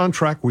this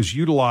contract was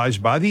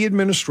utilized by the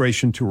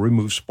administration to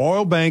remove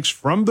spoil banks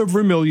from the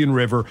Vermilion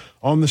River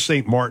on the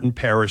St. Martin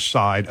Parish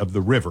side of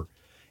the river.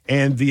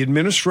 And the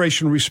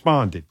administration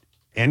responded,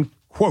 and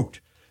quote,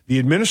 the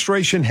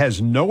administration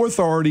has no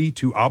authority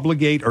to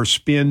obligate or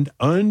spend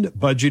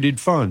unbudgeted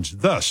funds.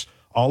 Thus,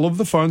 all of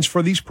the funds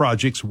for these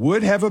projects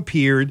would have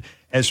appeared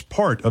as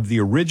part of the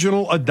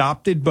original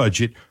adopted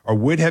budget or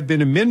would have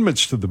been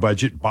amendments to the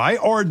budget by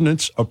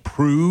ordinance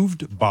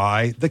approved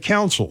by the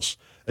councils.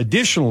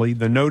 Additionally,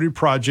 the noted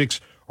projects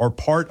are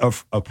part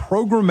of a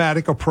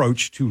programmatic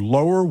approach to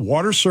lower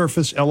water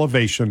surface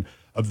elevation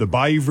of the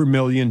Bayou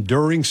Vermilion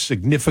during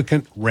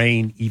significant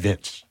rain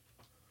events.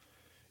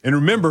 And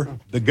remember,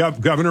 the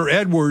Governor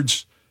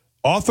Edwards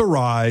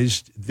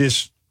authorized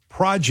this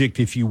project,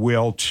 if you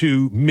will,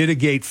 to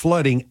mitigate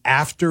flooding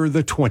after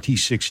the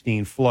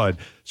 2016 flood.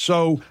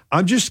 So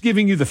I'm just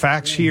giving you the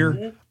facts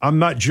here. I'm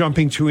not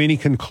jumping to any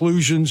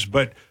conclusions,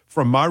 but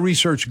from my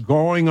research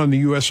going on the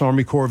U.S.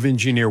 Army Corps of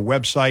Engineers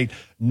website,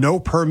 no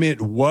permit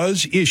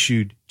was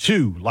issued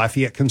to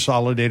Lafayette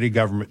Consolidated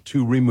Government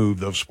to remove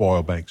those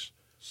spoil banks.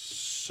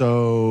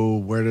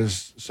 So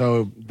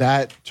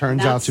that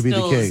turns out to be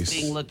the case.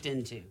 Being looked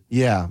into.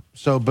 Yeah.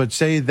 So, but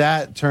say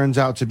that turns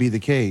out to be the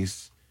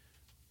case.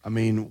 I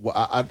mean,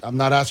 I'm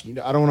not asking.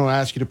 I don't want to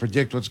ask you to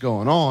predict what's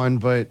going on,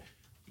 but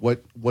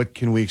what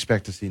can we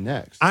expect to see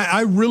next?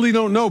 I really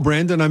don't know,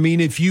 Brandon. I mean,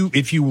 if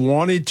you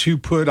wanted to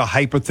put a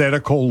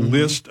hypothetical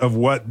list of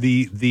what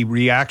the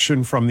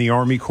reaction from the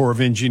Army Corps of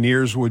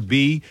Engineers would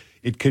be,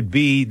 it could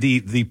be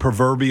the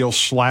proverbial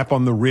slap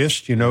on the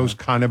wrist, it's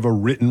kind of a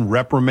written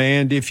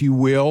reprimand, if you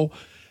will.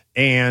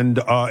 And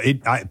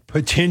it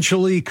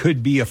potentially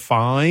could be a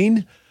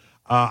fine.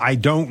 I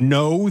don't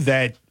know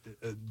that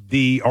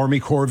the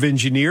Army Corps of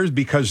Engineers,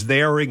 because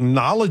they are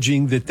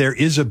acknowledging that there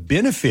is a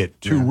benefit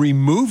to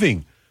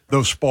removing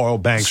those spoil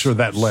banks or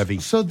that levee.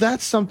 So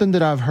that's something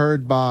that I've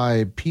heard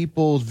by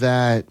people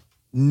that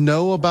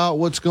know about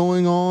what's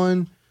going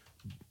on.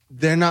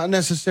 They're not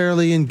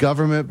necessarily in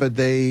government, but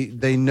they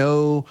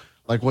know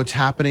like what's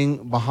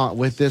happening behind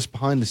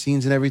the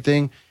scenes and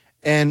everything.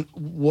 And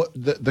what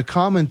the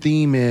common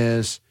theme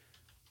is,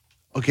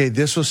 okay,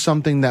 this was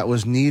something that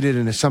was needed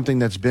and it's something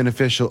that's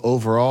beneficial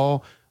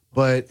overall,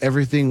 but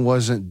everything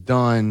wasn't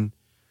done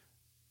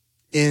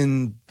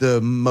in the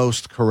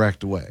most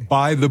correct way.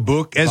 By the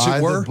book, as it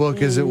were? By the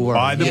book, as it were.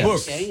 By the book.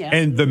 Okay, yeah.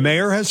 And the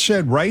mayor has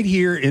said right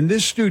here in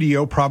this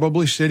studio,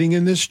 probably sitting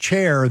in this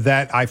chair,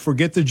 that I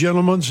forget the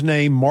gentleman's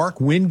name,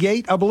 Mark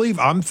Wingate, I believe.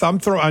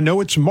 I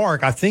know it's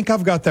Mark. I think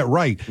I've got that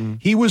right.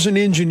 He was an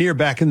engineer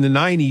back in the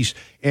 90s,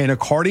 and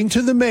according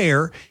to the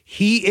mayor,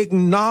 he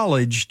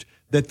acknowledged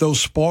that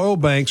those spoil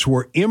banks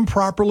were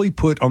improperly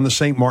put on the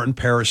St. Martin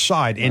Parish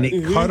side, and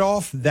it cut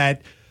off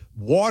that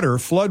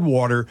flood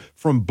water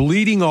from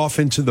bleeding off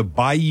into the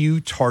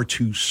Bayou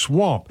Tartu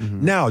swamp.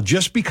 Now,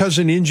 just because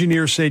an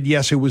engineer said,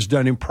 yes, it was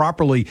done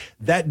improperly,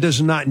 that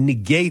does not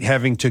negate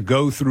having to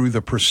go through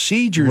the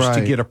procedures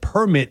to get a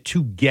permit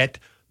to get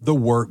the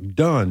work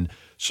done.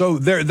 So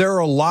there are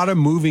a lot of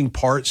moving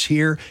parts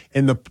here.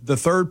 And the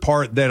third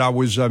part that I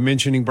was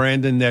mentioning,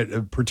 Brandon,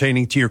 that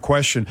pertaining to your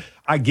question,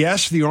 I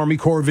guess the Army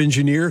Corps of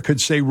Engineers could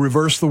say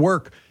reverse the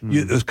work,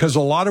 because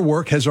a lot of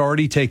work has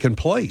already taken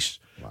place.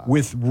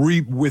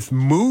 With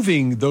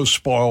moving those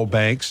spoil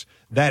banks,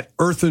 that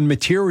earthen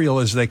material,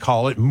 as they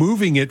call it,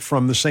 moving it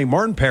from the St.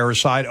 Martin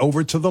Parish side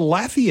over to the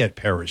Lafayette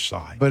Parish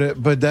side.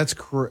 But that's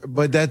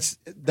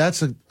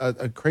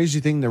a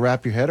crazy thing to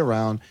wrap your head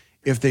around.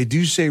 If they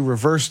do say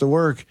reverse the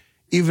work,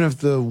 even if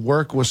the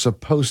work was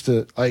supposed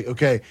to,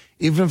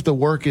 even if the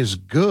work is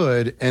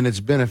good and it's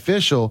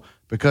beneficial,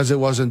 because it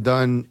wasn't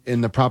done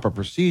in the proper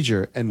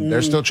procedure, and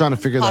they're still trying to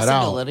figure that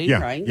out.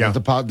 Right? Yeah.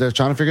 They're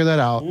trying to figure that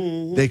out.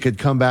 They could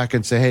come back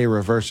and say, "Hey,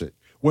 reverse it."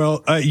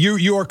 Well,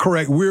 you are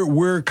correct.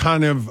 We're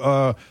kind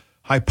of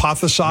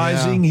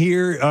hypothesizing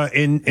here,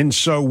 and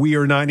so we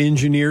are not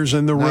engineers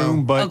in the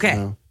room. But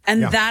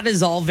and that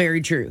is all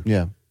very true.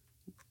 Yeah,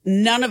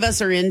 none of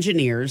us are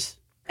engineers,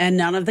 and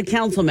none of the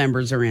council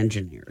members are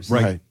engineers.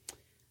 Right.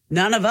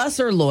 None of us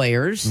are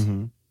lawyers,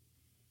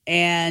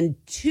 and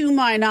to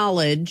my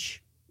knowledge.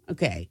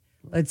 Okay,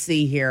 let's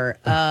see here.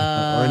 Or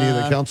any of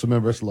the council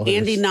members. Lawyers.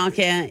 Andy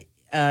Naka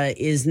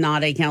is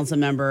not a council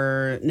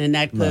member.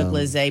 Nanette Cook,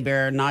 Liz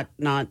Zaber,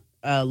 not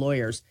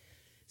lawyers.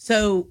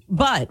 So,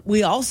 but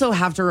we also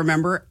have to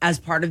remember,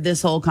 as part of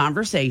this whole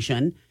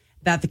conversation,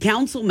 that the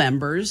council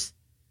members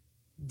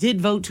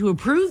did vote to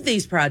approve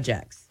these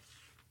projects.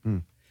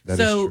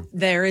 So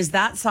there is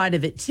that side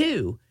of it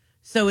too.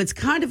 So it's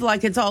kind of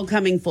like it's all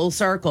coming full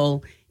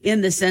circle in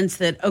the sense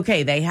that,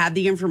 okay, they had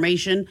the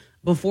information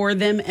before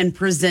them and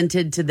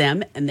presented to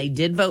them, and they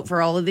did vote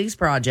for all of these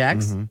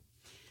projects.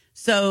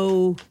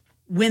 So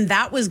when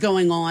that was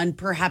going on,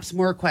 perhaps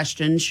more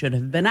questions should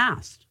have been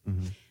asked.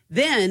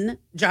 Then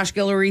Josh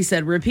Guillory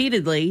said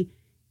repeatedly,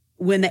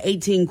 when the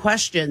 18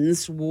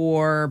 questions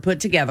were put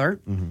together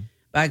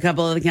by a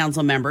couple of the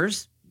council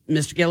members,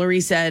 Mr.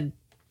 Guillory said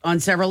on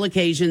several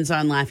occasions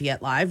on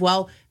Lafayette Live,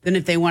 well, then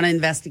if they want to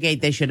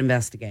investigate, they should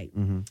investigate.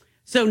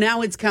 So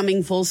now it's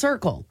coming full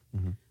circle.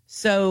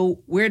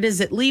 So where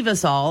does it leave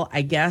us all?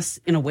 I guess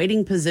in a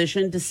waiting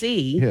position to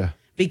see,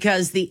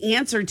 because the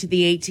answer to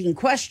the 18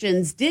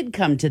 questions did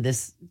come to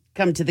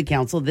the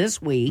council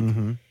this week.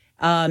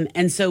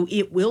 And so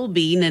it will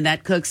be,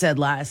 Nanette Cook said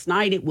last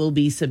night, it will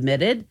be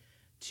submitted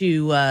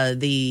to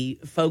the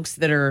folks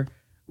that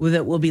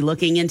will be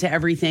looking into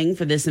everything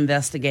for this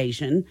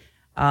investigation.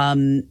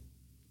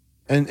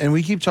 And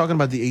we keep talking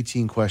about the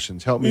 18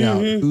 questions. Help me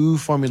out. Who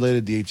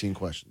formulated the 18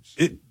 questions?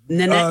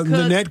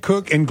 Nanette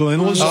Cook and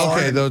Glenn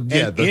Lazard.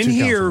 Okay, in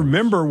here,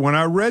 remember when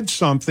I read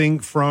something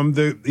from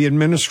the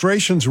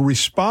administration's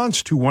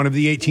response to one of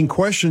the 18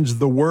 questions,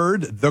 the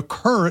word "the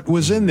current"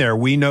 was in there.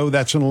 We know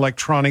that's an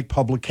electronic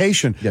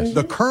publication. Yes.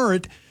 The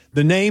current,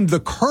 the name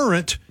 "the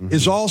current"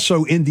 is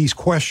also in these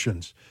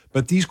questions.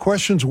 But these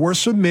questions were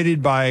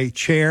submitted by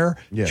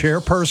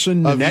Chairperson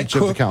Nanette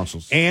Cook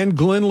and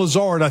Glenn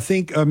Lazard. I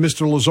think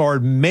Mr.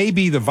 Lazard may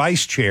be the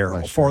vice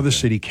chair for the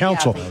city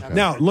council.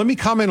 Now, let me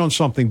comment on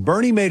something.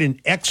 Bernie made an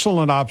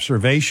excellent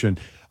observation,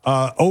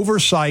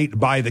 oversight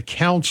by the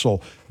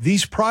council.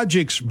 These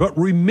projects, but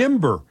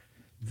remember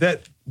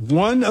that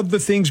one of the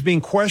things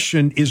being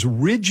questioned is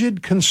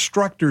Rigid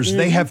Constructors.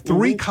 They have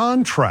three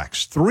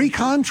contracts.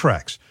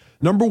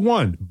 Number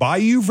one,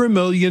 Bayou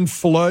Vermilion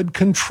flood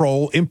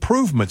control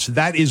improvements.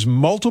 That is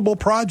multiple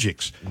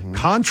projects.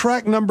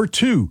 Contract number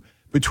two,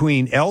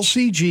 between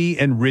LCG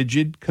and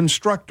Rigid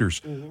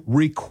Constructors.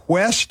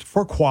 Request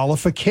for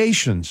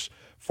qualifications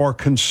for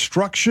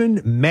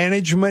construction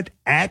management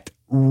at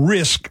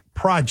risk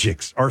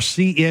projects, or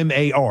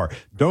CMAR.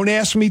 Don't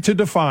ask me to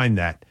define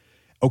that.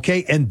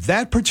 Okay, and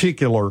that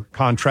particular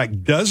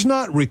contract does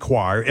not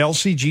require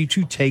LCG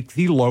to take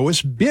the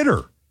lowest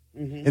bidder.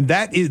 And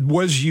that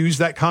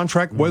that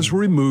contract was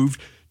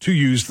removed to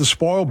use the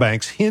spoil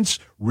banks. Hence,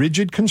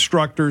 Rigid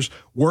Constructors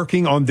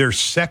working on their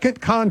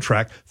third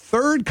contract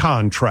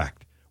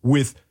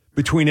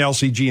between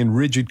LCG and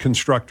Rigid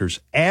Constructors,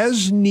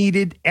 as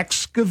needed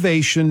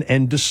excavation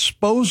and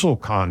disposal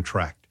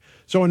contract.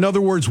 So in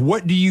other words,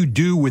 what do you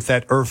do with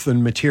that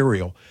earthen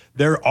material?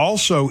 There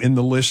also in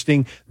the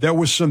listing, there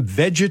was some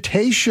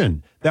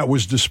vegetation that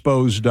was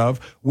disposed of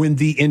when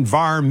the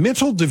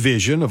environmental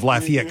division of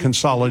Lafayette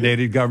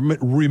Consolidated Government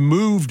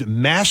removed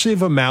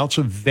massive amounts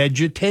of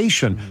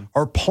vegetation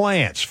or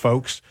plants,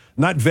 folks,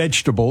 not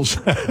vegetables,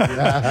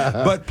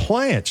 but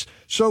plants.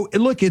 So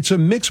look, it's a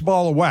mixed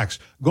ball of wax.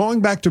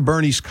 Going back to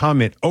Bernie's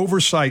comment,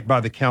 oversight by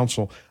the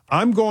council,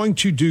 I'm going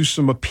to do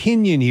some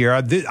opinion here.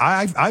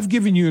 I've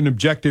given you an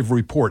objective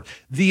report.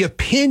 The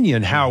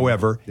opinion,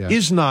 however,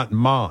 is not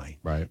mine.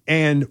 Right.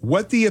 And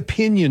what the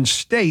opinions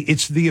state,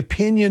 it's the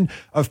opinion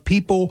of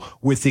people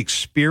with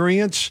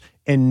experience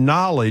and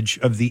knowledge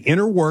of the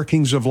inner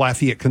workings of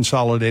Lafayette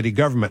Consolidated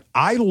Government.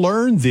 I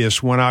learned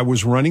this when I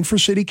was running for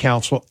city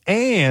council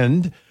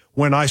and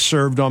when I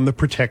served on the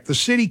Protect the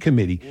City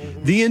Committee.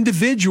 The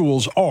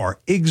individuals are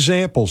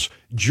examples: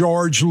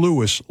 George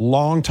Lewis,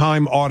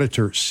 longtime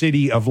auditor,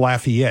 City of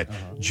Lafayette;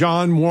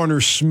 John Warner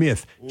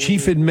Smith,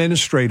 Chief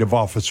Administrative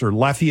Officer,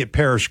 Lafayette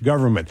Parish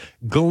Government;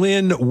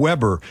 Glenn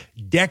Weber,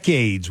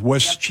 decades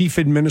was Chief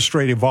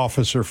Administrative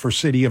Officer for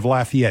City of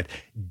Lafayette,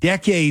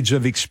 decades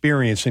of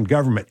experience in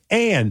government,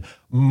 and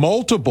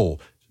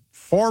multiple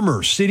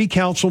former city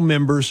council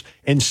members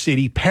and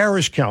city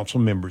parish council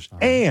members.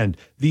 And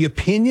the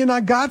opinion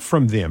I got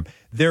from them,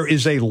 there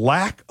is a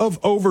lack of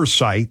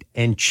oversight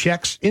and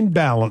checks and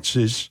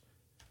balances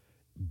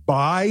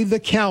by the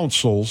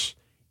councils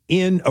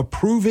in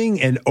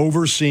approving and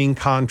overseeing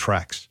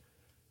contracts.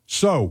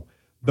 So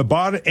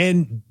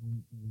and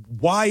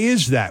why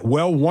is that?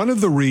 Well, one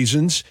of the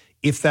reasons,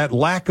 if that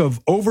lack of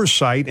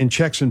oversight and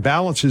checks and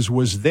balances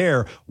was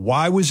there,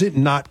 why was it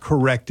not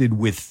corrected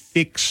with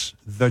Fix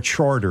the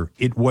Charter?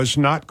 It was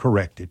not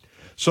corrected.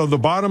 So the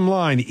bottom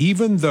line,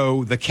 even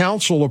though the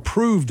council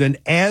approved an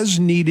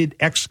as-needed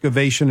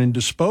excavation and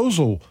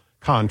disposal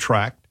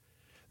contract,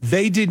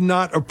 they did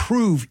not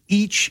approve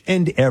each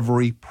and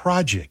every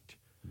project.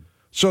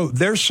 So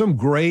there's some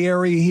gray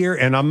area here,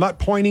 and I'm not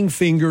pointing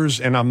fingers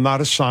and I'm not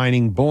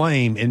assigning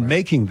blame in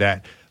making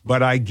that,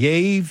 but I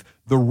gave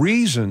the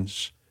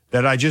reasons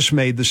that I just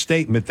made the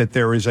statement that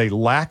there is a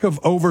lack of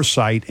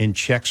oversight and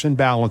checks and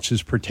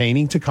balances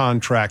pertaining to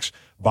contracts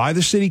by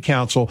the city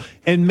council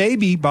and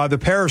maybe by the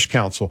parish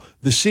council.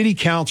 The city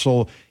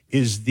council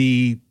is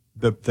the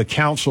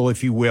council,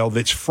 if you will,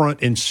 that's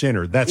front and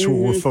center. That's what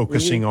we're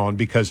focusing on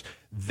because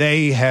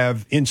they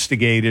have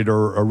instigated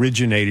or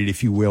originated,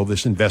 if you will,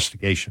 this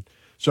investigation.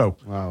 So,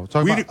 wow.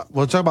 Talk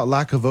about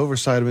lack of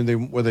oversight. I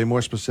mean, were they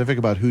more specific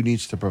about who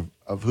needs to provide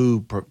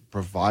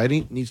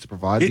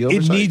the oversight?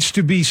 It needs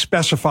to be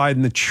specified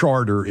in the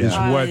charter, is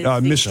what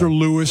Mr.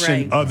 Lewis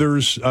and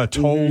others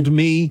told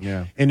me.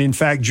 Yeah. And in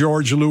fact,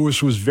 George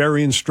Lewis was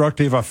very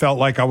instructive. I felt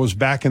like I was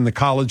back in the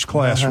college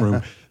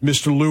classroom.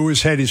 Mr.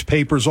 Lewis had his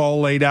papers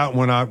all laid out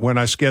when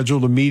I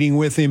scheduled a meeting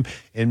with him,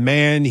 and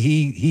man,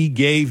 he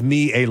gave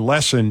me a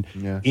lesson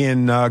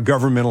in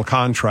governmental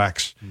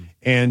contracts.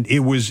 And it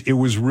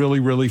was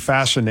really, really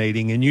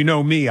fascinating. And you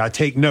know me, I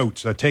take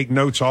notes. I take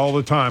notes all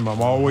the time.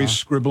 I'm always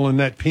scribbling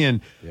that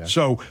pen. Yeah.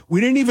 So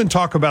we didn't even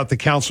talk about the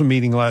council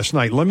meeting last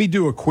night. Let me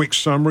do a quick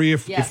summary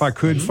if I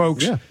could,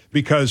 folks. Yeah.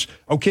 Because,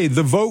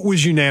 the vote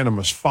was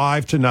unanimous,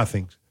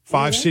 5-0.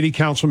 5 city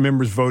council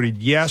members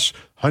voted yes,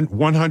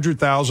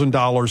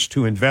 $100,000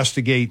 to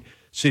investigate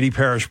City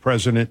Parish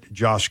President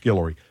Josh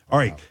Guillory. All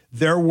right. Wow.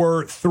 There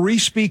were 3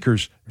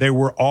 speakers. They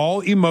were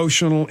all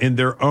emotional in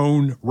their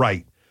own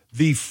right.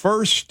 The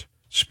first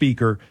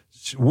speaker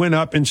went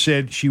up and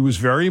said she was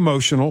very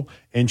emotional,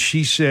 and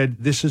she said,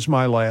 "This is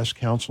my last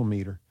council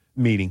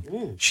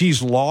meeting."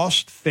 She's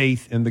lost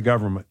faith in the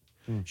government.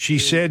 She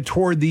said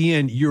toward the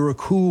end, "You're a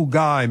cool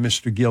guy,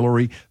 Mr.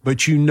 Guillory, but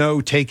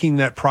taking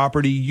that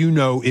property,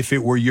 if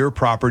it were your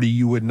property,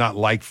 you would not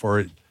like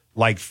for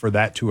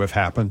that to have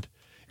happened."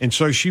 And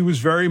so she was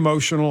very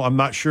emotional. I'm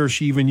not sure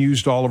she even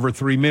used all of her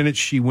 3 minutes.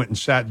 She went and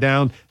sat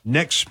down.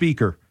 Next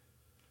speaker,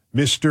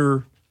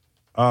 Mr.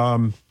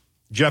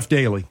 Jeff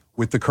Daly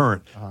with the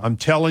Current. I'm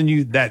telling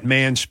you, that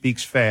man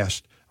speaks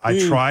fast. I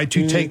tried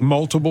to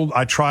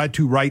I tried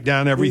to write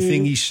down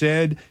everything he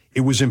said.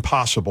 It was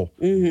impossible.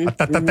 I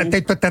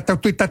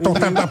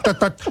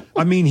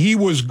mean, he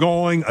was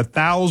going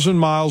 1,000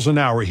 miles an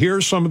hour.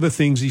 Here's some of the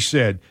things he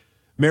said.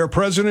 Mayor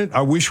President,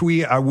 I wish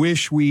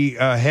we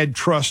had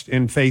trust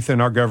and faith in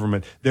our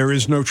government. There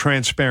is no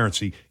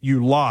transparency.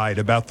 You lied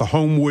about the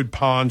Homewood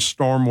Pond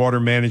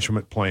stormwater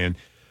management plan.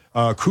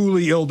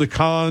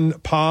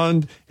 Cooley-Ildecan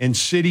Pond and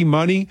city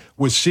money.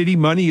 Was city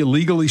money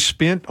illegally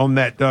spent on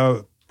that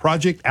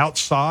project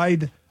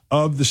outside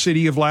of the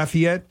city of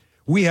Lafayette?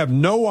 We have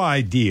no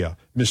idea,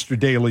 Mr.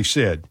 Daley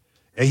said.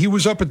 He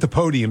was up at the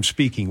podium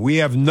speaking. We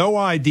have no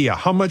idea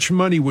how much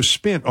money was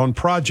spent on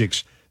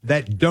projects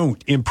that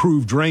don't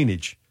improve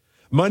drainage.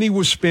 Money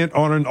was spent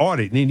on an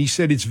audit. And he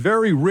said, it's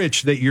very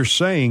rich that you're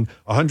saying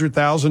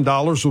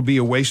 $100,000 will be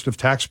a waste of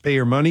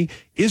taxpayer money.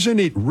 Isn't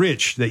it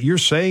rich that you're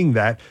saying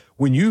that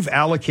when you've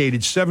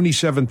allocated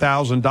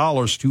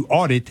 $77,000 to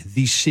audit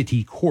the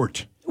city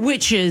court?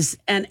 Which is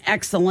an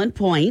excellent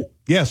point.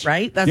 Yes.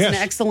 Right? That's an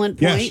excellent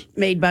point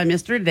made by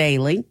Mr.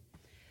 Daley.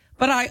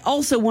 But I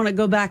also want to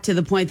go back to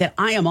the point that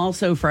I am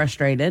also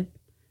frustrated,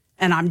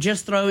 and I'm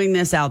just throwing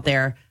this out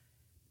there.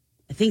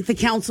 I think the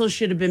council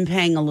should have been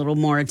paying a little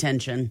more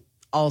attention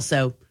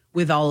also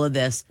with all of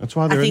this. That's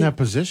why they're in that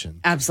position.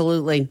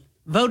 Absolutely.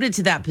 Voted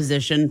to that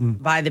position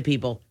by the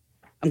people.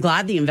 I'm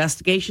glad the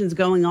investigation's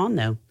going on,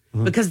 though,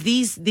 because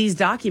these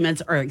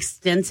documents are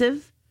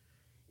extensive.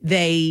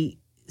 They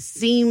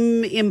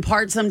seem in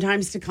part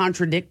sometimes to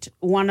contradict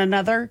one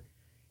another,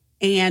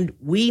 and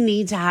we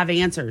need to have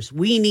answers.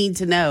 We need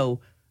to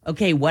know,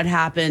 okay, what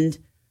happened,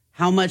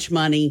 how much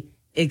money,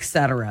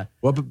 etc.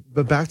 Well,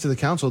 but back to the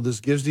council, this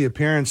gives the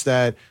appearance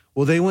that,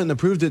 well, they went and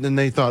approved it, and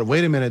they thought,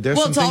 wait a minute,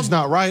 there's some things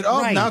not right.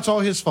 Oh, now it's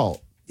all his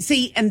fault.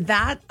 See, and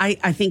that,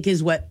 I think,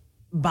 is what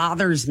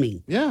bothers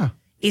me. Yeah.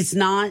 It's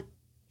not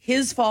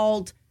his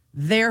fault,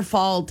 their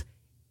fault.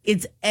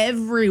 It's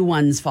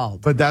everyone's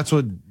fault. But that's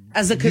what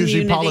as a community,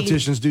 usually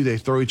politicians do. They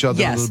throw each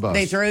other under the bus.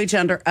 They throw each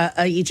other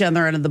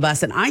under the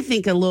bus. And I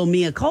think a little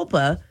mea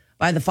culpa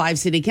by the 5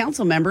 city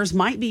council members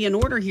might be in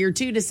order here,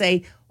 too, to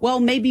say, well,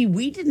 maybe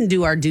we didn't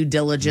do our due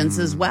diligence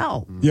as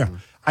well. Yeah,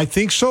 I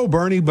think so,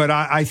 Bernie, but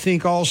I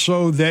think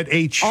also that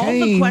a change. All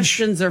the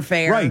questions are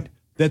fair. Right.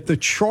 That the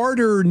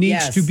charter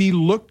needs to be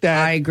looked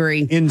at. I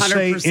agree.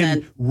 100%.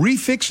 In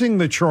refixing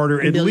the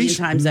charter, at least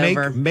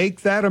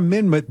make that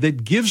amendment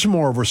that gives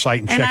more oversight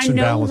and checks and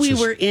balances. And I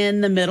know we were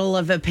in the middle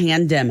of a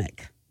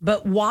pandemic,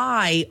 but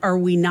why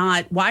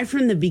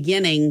from the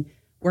beginning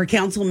were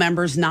council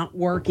members not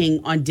working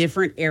on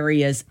different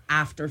areas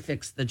after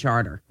Fix the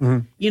Charter?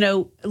 You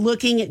know,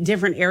 looking at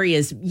different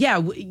areas. Yeah,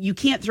 you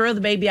can't throw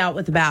the baby out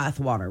with the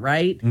bathwater,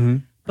 right?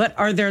 But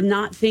are there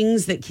not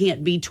things that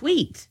can't be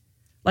tweaked?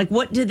 Like,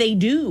 what do they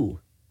do?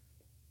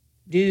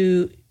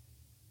 I'm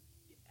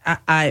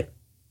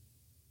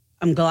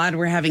glad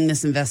we're having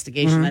this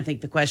investigation. I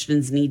think the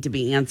questions need to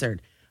be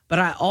answered. But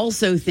I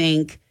also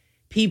think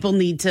people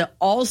need to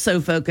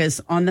also focus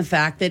on the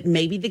fact that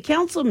maybe the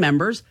council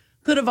members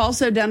could have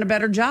also done a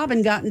better job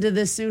and gotten to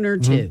this sooner,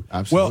 too.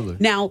 Absolutely. Well,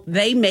 now,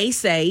 they may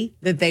say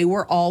that they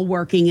were all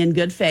working in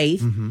good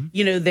faith.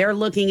 You know, they're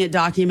looking at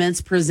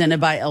documents presented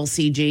by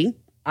LCG.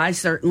 I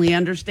certainly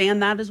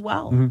understand that as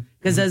well.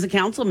 Because as a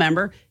council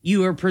member,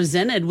 you are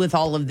presented with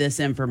all of this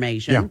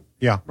information.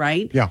 Yeah.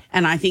 Right? Yeah.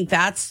 And I think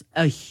that's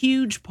a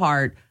huge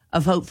part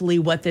of hopefully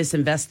what this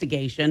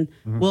investigation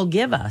will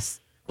give us.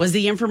 Was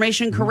the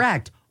information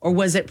correct? Or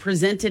was it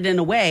presented in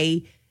a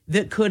way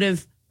that could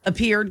have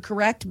appeared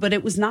correct, but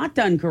it was not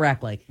done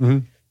correctly?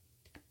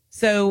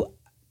 So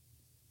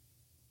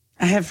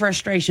I have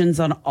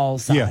frustrations on all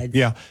sides.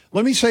 Yeah.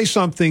 Let me say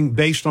something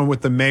based on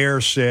what the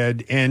mayor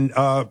said. And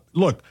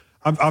look,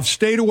 I've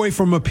stayed away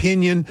from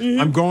opinion.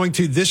 I'm going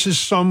to, this is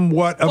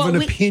somewhat of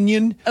an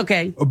opinion.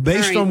 Okay.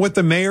 Based on what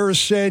the mayor has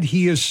said,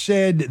 he has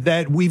said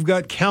that we've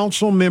got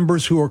council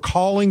members who are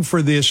calling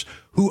for this,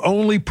 who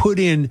only put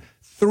in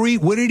 3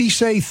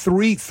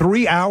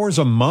 hours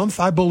a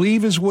month, I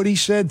believe is what he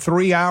said,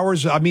 3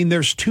 hours. I mean,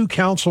 there's 2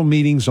 council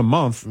meetings a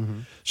month.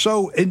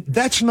 So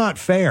that's not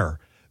fair.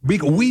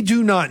 We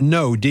do not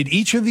know. Did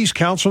each of these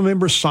council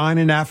members sign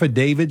an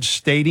affidavit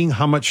stating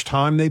how much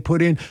time they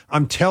put in?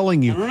 I'm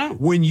telling you,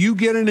 when you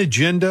get an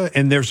agenda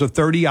and there's a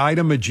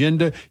 30-item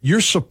agenda,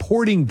 you're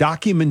supporting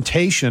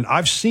documentation.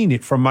 I've seen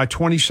it from my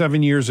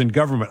 27 years in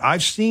government.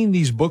 I've seen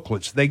these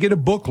booklets. They get a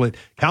booklet.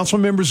 Council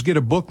members get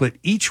a booklet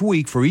each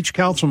week for each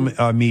council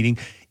meeting.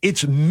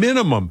 It's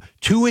minimum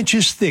 2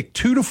 inches thick,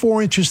 2 to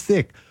 4 inches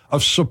thick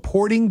of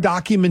supporting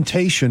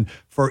documentation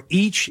for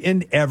each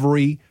and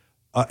every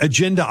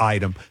agenda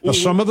item. Now,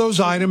 some of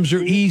those items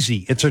are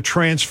easy. It's a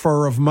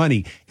transfer of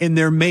money. And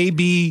there may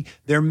be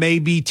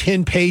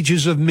 10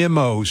 pages of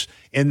memos,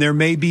 and there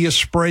may be a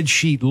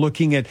spreadsheet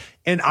looking at,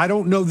 and I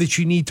don't know that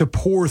you need to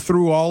pour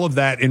through all of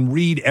that and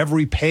read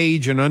every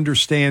page and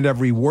understand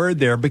every word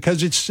there,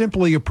 because it's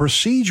simply a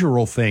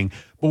procedural thing.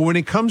 But when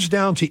it comes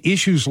down to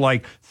issues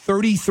like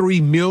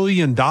 $33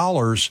 million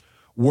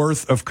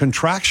worth of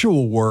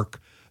contractual work,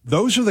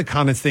 those are the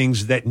kind of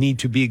things that need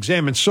to be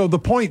examined. So the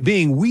point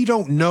being, we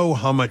don't know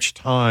how much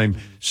time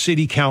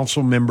city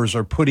council members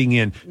are putting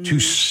in to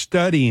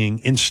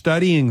studying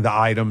the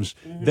items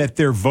that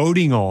they're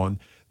voting on.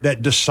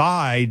 that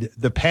decide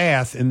the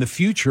path and the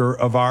future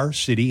of our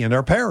city and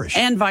our parish.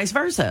 And vice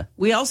versa.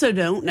 We also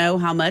don't know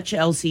how much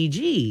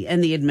LCG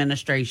and the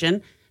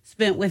administration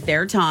spent with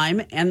their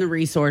time and the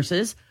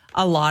resources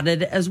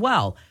allotted as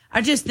well.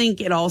 I just think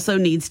it also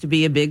needs to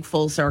be a big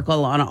full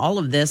circle on all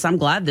of this. I'm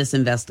glad this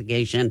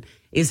investigation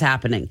is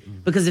happening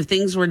because if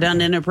things were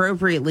done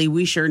inappropriately,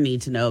 we sure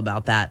need to know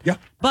about that. Yeah.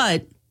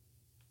 But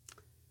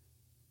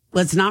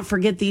let's not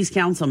forget these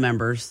council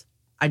members.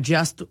 I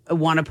just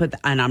want to put,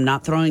 and I'm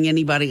not throwing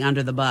anybody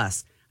under the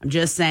bus. I'm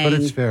just saying. But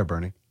it's fair,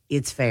 Bernie.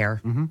 It's fair.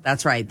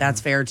 That's right.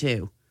 That's fair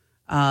too.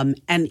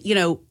 And, you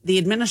know, the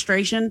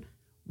administration,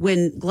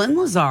 when Glenn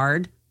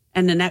Lazard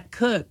and Nanette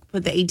Cook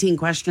put the 18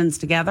 questions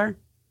together,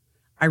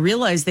 I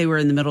realized they were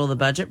in the middle of the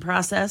budget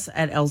process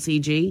at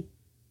LCG.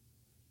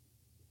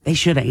 They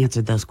should have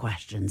answered those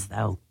questions,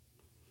 though.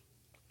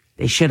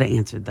 They should have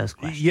answered those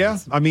questions. Yeah,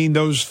 I mean,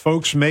 those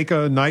folks make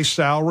a nice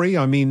salary.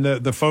 I mean,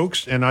 the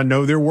folks, and I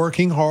know they're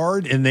working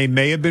hard, and they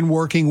may have been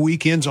working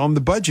weekends on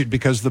the budget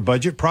because the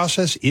budget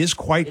process is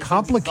quite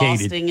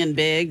complicated. Exhausting and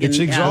big. It's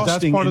and,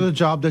 exhausting. That's part of the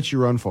job that you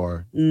run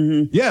for.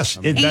 Yes,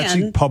 that's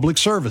a public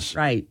service.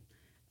 Right.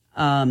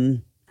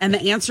 And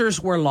the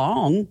answers were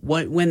long.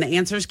 When the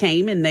answers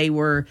came and they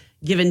were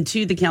given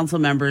to the council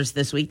members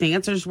this week, the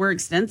answers were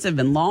extensive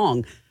and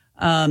long.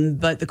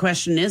 But the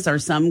question is, are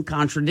some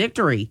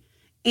contradictory?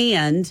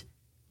 And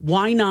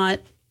why not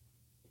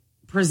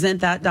present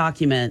that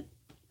document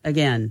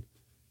again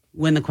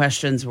when the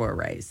questions were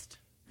raised?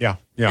 Yeah,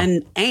 yeah.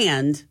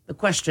 And the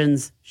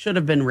questions should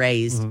have been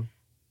raised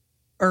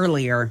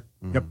earlier,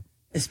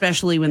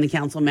 especially when the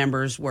council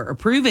members were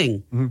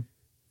approving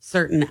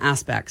certain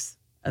aspects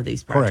of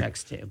these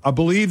projects too. I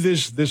believe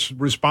this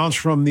response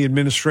from the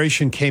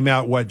administration came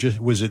out,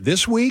 was it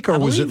this week or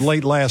was it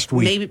late last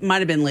week? Maybe it might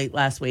have been late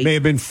last week. May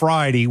have been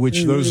Friday,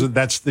 which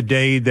that's the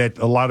day that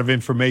a lot of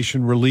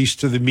information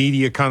released to the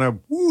media kind of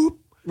whoop.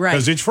 Right.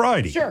 Because it's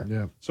Friday. Sure.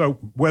 Yeah. So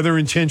whether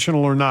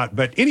intentional or not.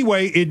 But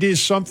anyway, it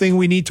is something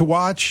we need to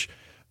watch.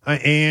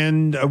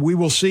 And we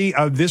will see.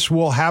 This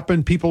will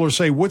happen. People are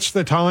saying, what's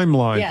the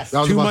timeline? Yes.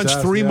 2 months,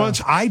 3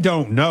 months? I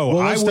don't know. Well,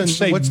 I would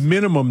say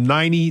minimum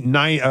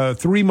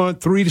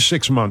 3 to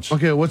 6 months.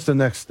 Okay, what's the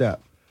next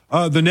step?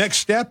 The next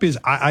step is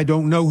I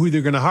don't know who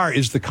they're going to hire.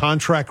 Is the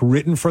contract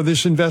written for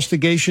this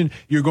investigation?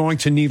 You're going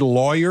to need a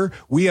lawyer.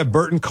 We have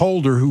Burton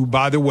Colder, who,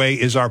 by the way,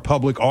 is our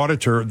public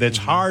auditor that's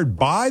hired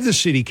by the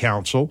city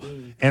council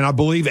and I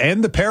believe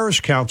and the parish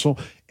council.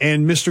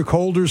 And Mr.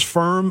 Colder's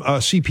firm,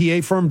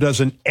 CPA firm,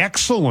 does an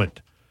excellent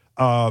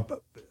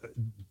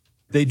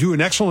they do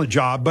an excellent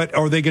job, but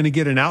are they going to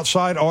get an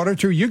outside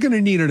auditor? You're going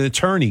to need an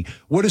attorney.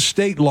 What does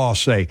state law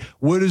say?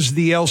 What does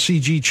the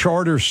LCG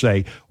charter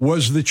say?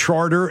 Was the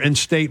charter and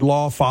state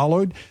law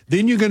followed?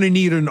 Then you're going to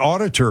need an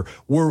auditor.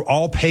 Were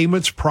all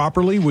payments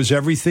properly? Was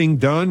everything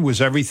done?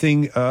 Was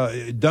everything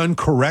done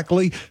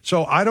correctly?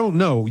 So I don't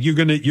know. You're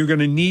going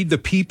to need the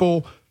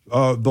people,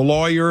 the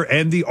lawyer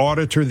and the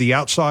auditor, the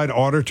outside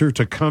auditor,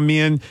 to come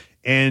in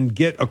and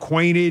get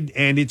acquainted,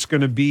 and it's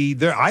going to be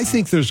there. I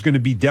think there's going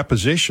to be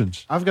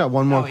depositions. I've got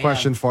one more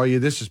question for you.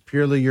 This is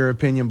purely your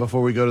opinion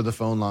before we go to the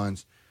phone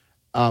lines.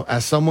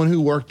 As someone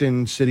who worked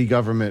in city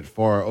government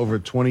for over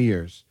 20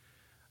 years,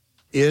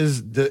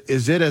 is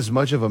it as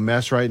much of a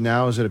mess right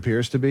now as it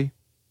appears to be?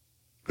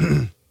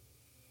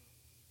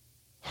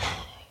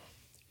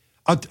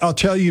 I'll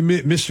tell you,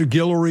 Mr.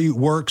 Guillory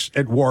works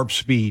at warp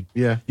speed.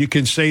 Yeah. You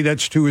can say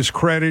that's to his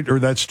credit or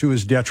that's to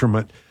his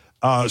detriment.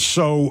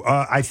 So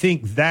I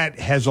think that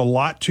has a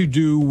lot to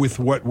do with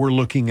what we're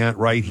looking at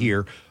right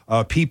here.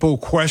 People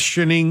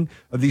questioning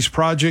these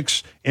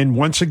projects. And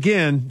once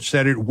again,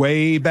 said it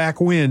way back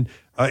when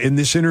in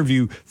this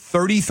interview,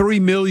 $33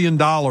 million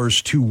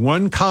to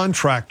one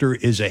contractor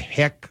is a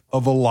heck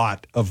of a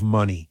lot of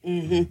money.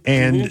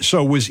 And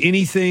so was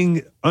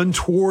anything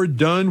untoward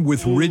done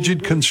with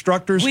rigid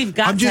constructors?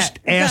 I'm just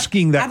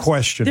asking that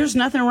question. There's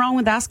nothing wrong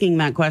with asking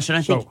that question.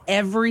 I think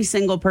every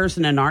single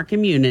person in our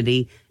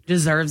community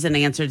deserves an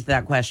answer to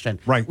that question.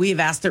 Right. We've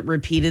asked it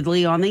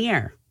repeatedly on the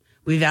air.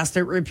 We've asked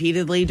it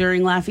repeatedly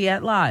during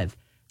Lafayette Live.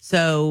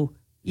 So,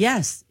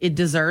 yes, it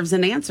deserves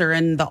an answer,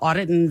 and the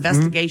audit and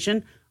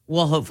investigation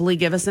will hopefully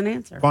give us an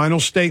answer. Final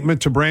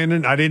statement to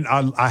Brandon.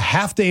 I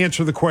have to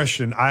answer the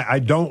question. I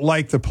don't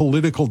like the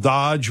political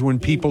dodge when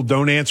people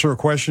don't answer a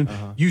question.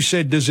 You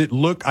said,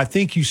 I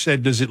think you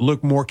said, does it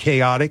look more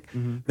chaotic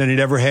than it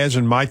ever has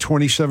in my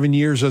 27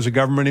 years as a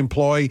government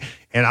employee?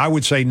 And I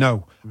would say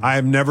no. I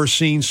have never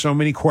seen so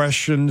many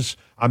questions.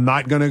 I'm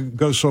not going to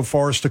go so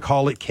far as to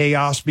call it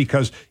chaos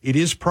because it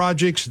is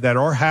projects that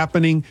are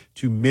happening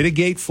to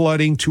mitigate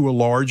flooding to a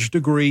large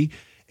degree.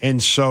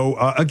 And so,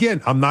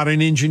 again, I'm not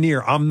an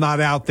engineer. I'm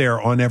not out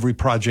there on every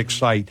project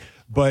site.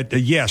 But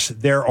yes,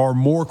 there are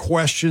more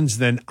questions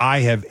than I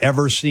have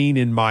ever seen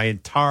in my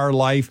entire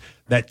life,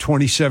 that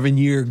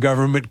 27-year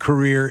government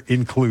career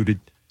included.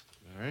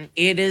 All right.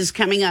 It is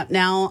coming up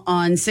now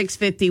on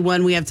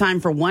 6:51. We have time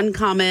for one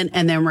comment,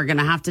 and then we're going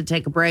to have to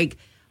take a break.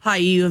 Hi,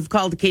 you have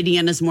called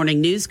KDNS Morning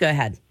News. Go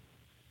ahead.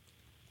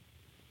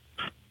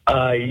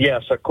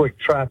 Yes, a quick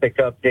traffic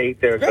update.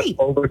 There's an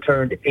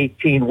overturned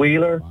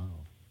 18-wheeler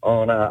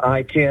on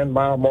I-10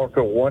 mile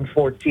marker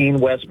 114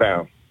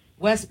 westbound.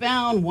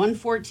 Westbound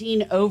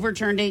 114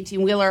 overturned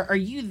 18-wheeler. Are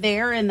you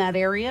there in that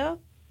area?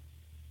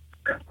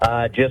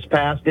 Just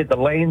passed it. The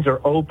lanes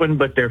are open,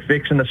 but they're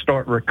fixing to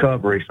start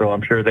recovery, so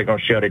I'm sure they're going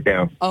to shut it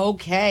down.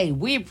 Okay.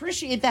 We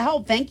appreciate the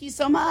help. Thank you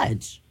so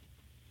much.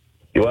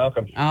 You're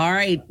welcome. All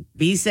right.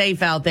 Be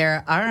safe out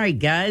there. All right,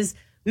 guys.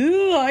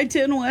 Ooh,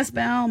 I-10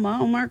 westbound,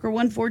 mile marker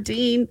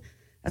 114.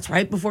 That's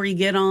right before you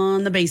get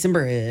on the Basin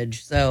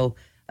Bridge. So,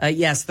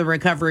 yes, the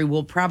recovery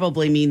will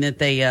probably mean that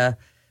they are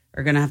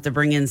going to have to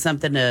bring in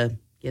something to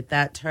get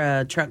that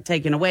truck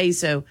taken away.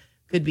 So,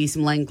 could be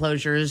some lane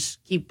closures.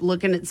 Keep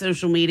looking at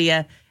social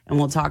media, and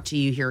we'll talk to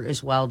you here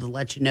as well to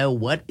let you know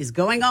what is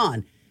going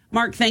on.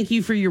 Mark, thank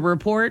you for your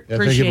report. Yeah,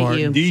 Appreciate thank you, Mark.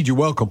 you. Indeed, you're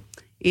welcome.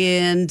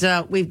 And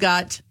we've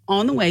got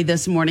on the way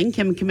this morning,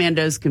 Kim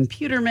Commando's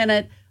Computer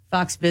Minute,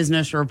 Fox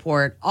Business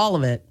Report, all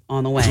of it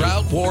on the way.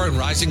 Drought, war, and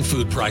rising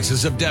food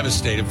prices have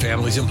devastated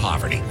families in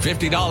poverty.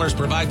 $50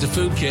 provides a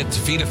food kit to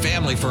feed a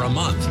family for a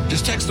month.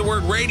 Just text the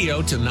word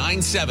radio to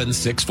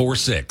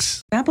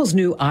 97646. Apple's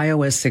new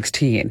iOS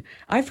 16.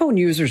 iPhone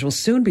users will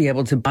soon be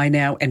able to buy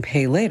now and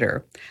pay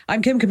later.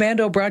 I'm Kim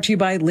Commando, brought to you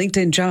by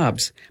LinkedIn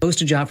Jobs. Post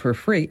a job for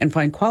free and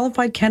find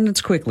qualified candidates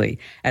quickly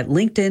at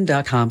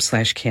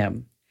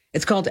linkedin.com/Kim.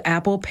 It's called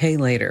Apple Pay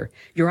Later.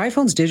 Your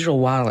iPhone's digital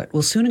wallet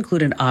will soon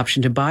include an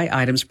option to buy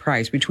items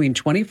priced between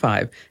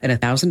 $25 and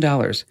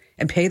 $1,000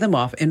 and pay them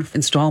off in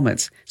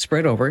installments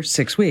spread over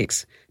 6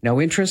 weeks.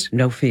 No interest,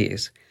 no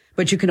fees.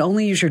 But you can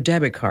only use your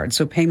debit card,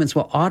 so payments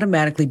will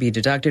automatically be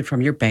deducted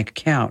from your bank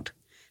account.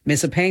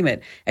 Miss a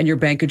payment, and your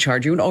bank could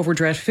charge you an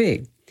overdraft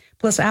fee.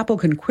 Plus, Apple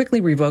can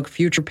quickly revoke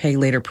future Pay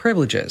Later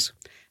privileges.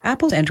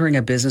 Apple's entering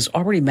a business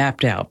already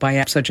mapped out by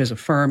apps such as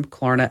Affirm,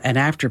 Klarna, and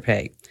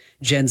Afterpay.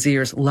 Gen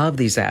Zers love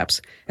these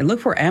apps and look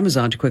for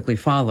Amazon to quickly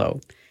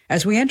follow.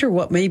 As we enter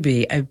what may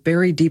be a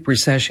very deep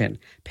recession,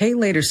 pay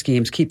later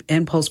schemes keep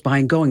impulse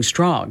buying going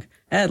strong,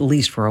 at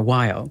least for a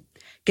while.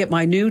 Get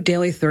my new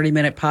daily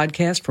 30-minute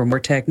podcast for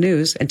more tech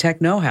news and tech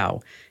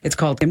know-how. It's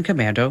called Kim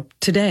Commando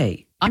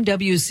Today. I'm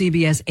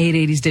WCBS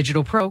 880's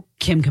Digital Pro,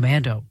 Kim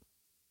Commando.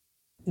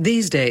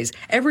 These days,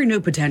 every new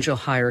potential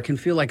hire can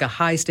feel like a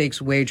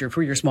high-stakes wager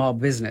for your small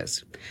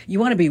business. You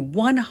want to be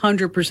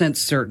 100%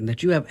 certain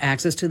that you have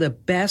access to the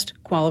best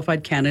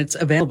qualified candidates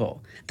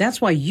available.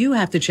 That's why you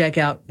have to check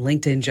out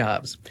LinkedIn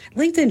Jobs.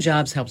 LinkedIn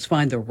Jobs helps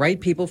find the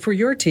right people for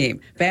your team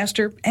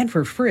faster and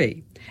for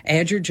free.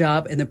 Add your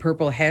job and the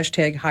purple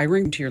hashtag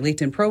hiring to your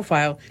LinkedIn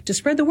profile to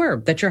spread the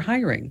word that you're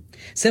hiring.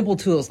 Simple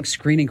tools like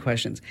screening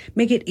questions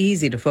make it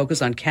easy to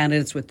focus on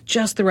candidates with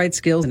just the right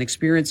skills and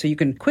experience so you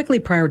can quickly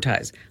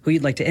prioritize who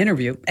you'd like to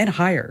interview and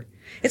hire.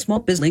 It's small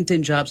business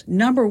LinkedIn Jobs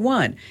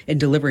 #1 in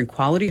delivering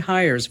quality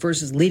hires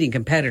versus leading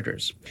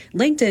competitors.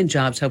 LinkedIn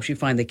Jobs helps you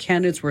find the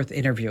candidates worth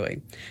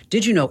interviewing.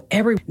 Did you know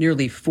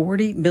nearly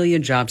 40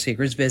 million job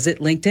seekers visit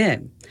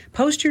LinkedIn?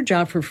 Post your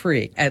job for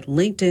free at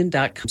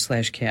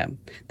linkedin.com/Kim.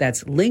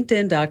 That's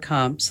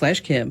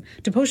linkedin.com/Kim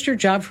to post your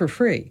job for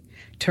free.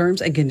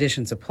 Terms and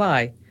conditions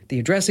apply. The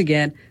address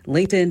again,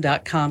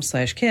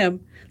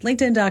 linkedin.com/Kim,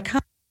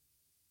 linkedin.com.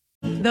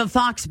 The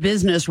Fox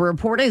Business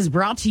Report is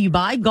brought to you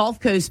by Gulf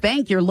Coast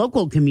Bank, your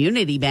local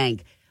community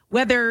bank.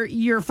 Whether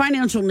your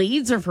financial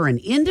needs are for an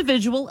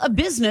individual, a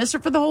business, or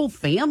for the whole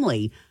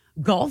family,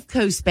 Gulf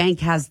Coast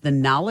Bank has the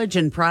knowledge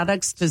and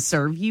products to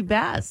serve you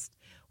best.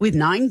 With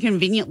 9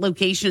 convenient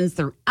locations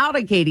throughout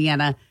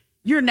Acadiana,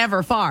 you're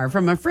never far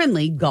from a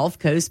friendly Gulf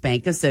Coast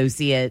Bank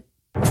associate.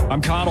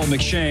 I'm Connell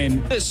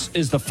McShane. This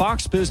is the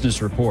Fox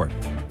Business Report.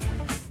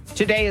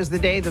 Today is the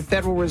day the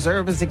Federal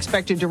Reserve is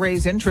expected to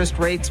raise interest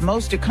rates.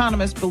 Most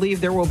economists believe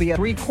there will be a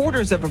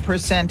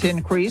 0.75%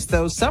 increase,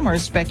 though some are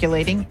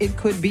speculating it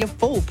could be a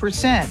full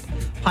percent.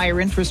 Higher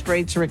interest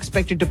rates are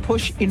expected to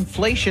push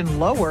inflation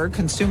lower.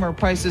 Consumer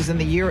prices in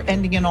the year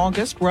ending in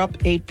August were up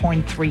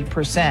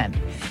 8.3%.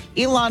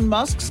 Elon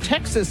Musk's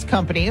Texas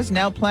company is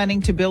now planning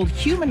to build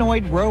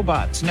humanoid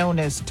robots known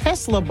as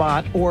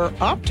TeslaBot or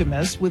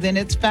Optimus within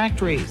its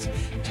factories.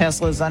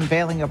 Tesla is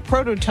unveiling a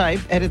prototype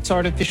at its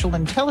Artificial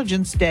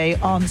Intelligence Day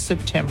on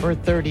September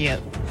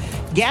 30th.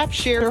 Gap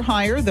share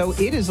higher, though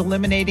it is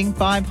eliminating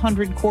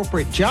 500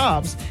 corporate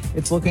jobs.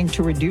 It's looking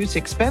to reduce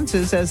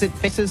expenses as it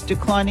faces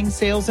declining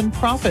sales and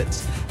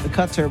profits. The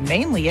cuts are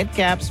mainly at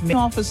Gap's main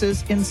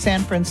offices in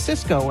San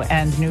Francisco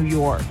and New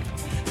York.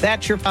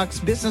 That's your Fox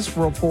Business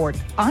Report.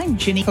 I'm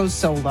Ginny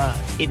Cosola,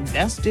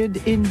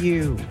 invested in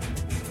you.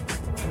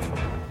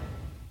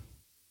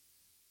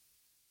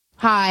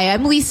 Hi,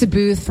 I'm Lisa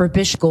Booth for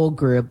Bishop Gold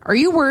Group. Are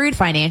you worried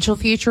financial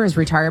future as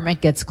retirement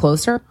gets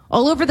closer?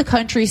 All over the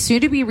country,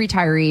 soon-to-be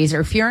retirees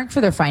are fearing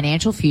for their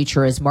financial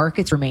future as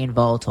markets remain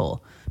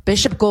volatile.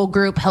 Bishop Gold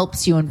Group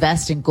helps you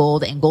invest in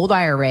gold and gold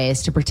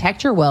IRAs to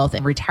protect your wealth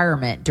in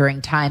retirement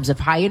during times of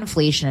high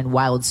inflation and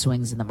wild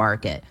swings in the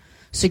market.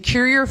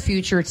 Secure your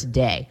future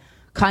today.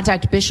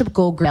 Contact Bishop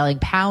Gold Group, dialing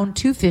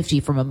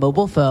 #250 from a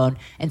mobile phone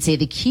and say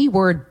the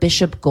keyword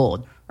Bishop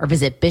Gold. or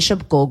visit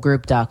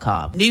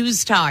bishopgoldgroup.com.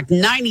 News Talk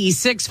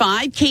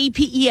 96.5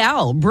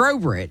 KPEL,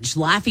 Brobridge,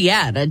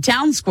 Lafayette, a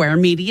Town Square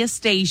media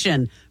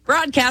station.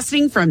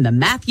 Broadcasting from the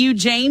Matthew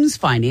James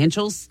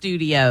Financial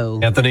Studio.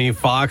 Anthony,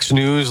 Fox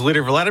News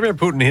leader Vladimir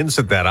Putin hints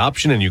at that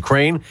option in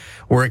Ukraine,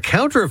 where a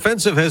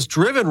counteroffensive has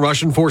driven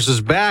Russian forces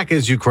back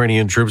as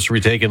Ukrainian troops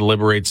retake and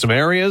liberate some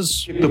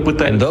areas.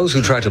 And those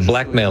who try to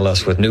blackmail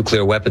us with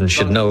nuclear weapons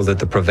should know that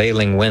the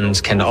prevailing winds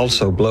can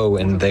also blow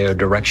in their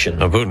direction.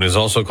 Now, Putin has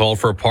also called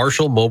for a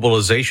partial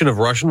mobilization of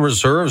Russian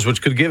reserves,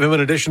 which could give him an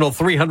additional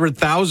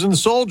 300,000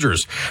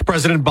 soldiers.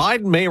 President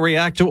Biden may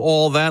react to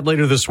all that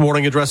later this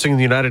morning, addressing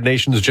the United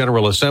Nations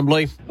General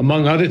Assembly.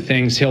 Among other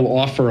things, he'll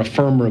offer a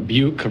firm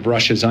rebuke of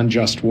Russia's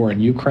unjust war in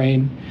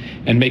Ukraine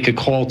and make a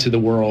call to the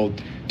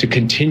world to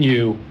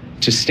continue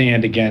to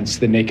stand against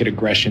the naked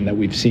aggression that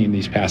we've seen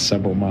these past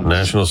several months.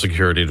 National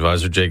Security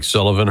Advisor Jake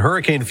Sullivan.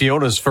 Hurricane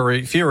Fiona's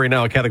fury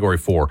now a Category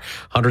 4,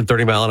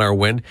 130-mile-an-hour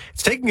wind.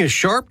 It's taking a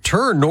sharp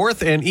turn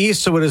north and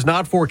east, so it is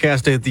not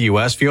forecast to hit the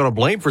U.S. Fiona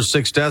blamed for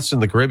 6 deaths in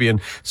the Caribbean,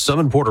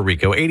 some in Puerto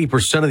Rico.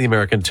 80% of the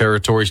American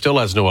territory still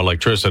has no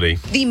electricity.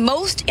 The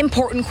most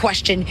important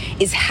question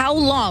is how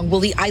long will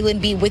the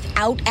island be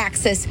without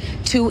access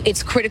to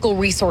its critical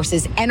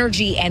resources,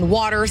 energy and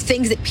water,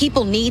 things that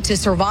people need to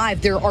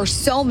survive. There are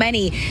so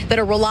many that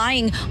are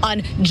relying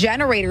on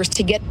generators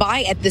to get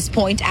by at this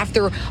point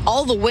after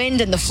all the wind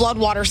and the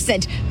floodwaters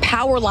sent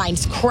power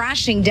lines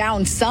crashing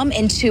down, some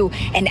into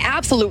an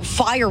absolute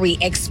fiery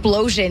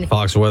explosion.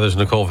 Fox Weather's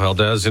Nicole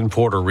Valdez in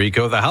Puerto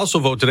Rico. The House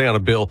will vote today on a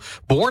bill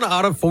born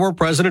out of former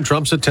President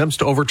Trump's attempts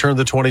to overturn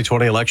the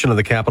 2020 election and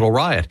the Capitol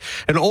riot.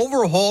 An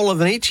overhaul of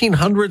an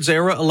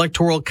 1800s-era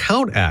Electoral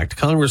Count Act.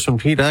 Congressman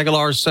Pete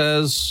Aguilar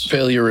says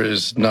failure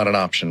is not an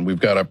option. We've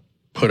got to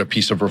put a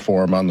piece of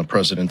reform on the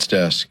president's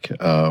desk.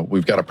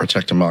 We've got to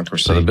protect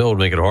democracy. So the bill would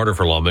make it harder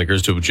for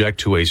lawmakers to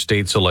object to a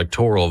state's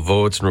electoral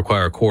votes and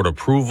require court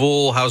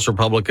approval. House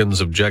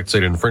Republicans object, say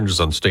it infringes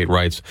on state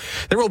rights.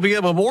 There will be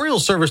a memorial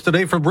service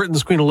today for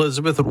Britain's Queen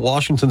Elizabeth at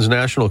Washington's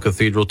National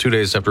Cathedral 2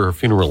 days after her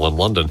funeral in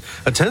London,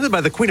 attended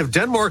by the Queen of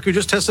Denmark, who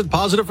just tested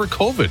positive for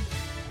COVID.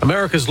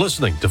 America's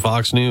listening to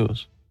Fox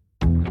News.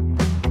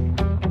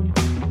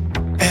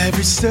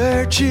 Every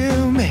search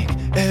you make,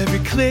 every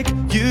click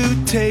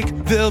you take,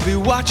 they'll be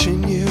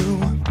watching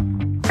you.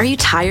 Are you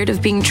tired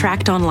of being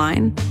tracked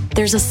online?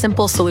 There's a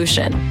simple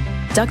solution.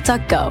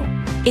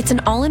 DuckDuckGo. It's an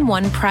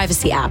all-in-one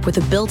privacy app with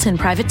a built-in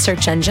private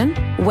search engine,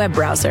 web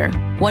browser,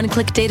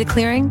 one-click data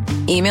clearing,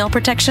 email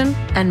protection,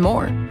 and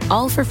more,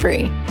 all for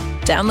free.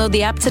 Download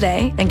the app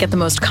today and get the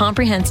most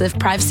comprehensive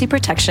privacy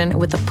protection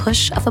with the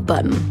push of a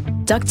button.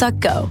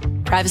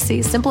 DuckDuckGo.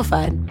 Privacy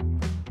simplified.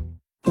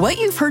 What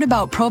you've heard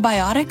about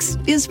probiotics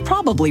is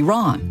probably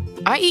wrong.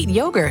 I eat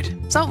yogurt,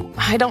 so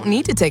I don't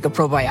need to take a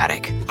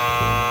probiotic.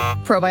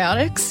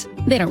 Probiotics?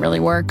 They don't really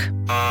work.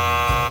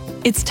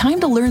 It's time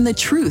to learn the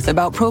truth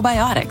about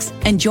probiotics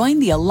and join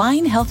the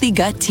Align Healthy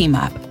Gut Team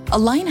Up.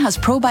 Align has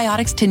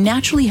probiotics to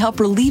naturally help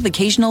relieve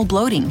occasional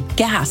bloating,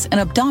 gas, and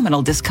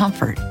abdominal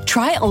discomfort.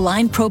 Try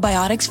Align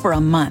probiotics for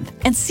a month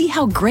and see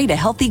how great a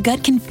healthy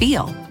gut can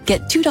feel.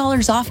 Get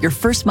 $2 off your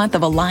first month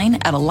of Align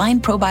at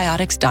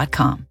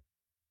alignprobiotics.com.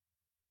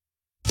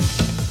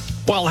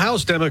 While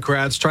House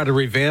Democrats try to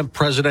revamp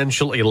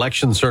presidential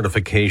election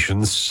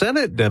certifications,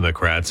 Senate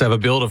Democrats have a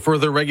bill to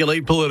further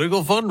regulate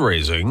political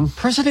fundraising.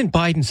 President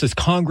Biden says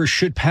Congress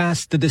should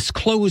pass the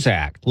Disclose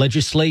Act,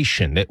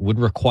 legislation that would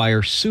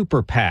require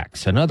super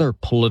PACs and other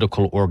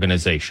political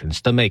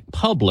organizations to make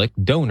public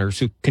donors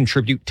who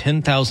contribute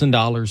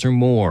 $10,000 or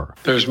more.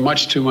 There's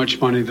much too much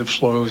money that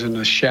flows in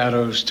the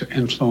shadows to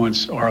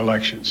influence our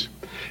elections.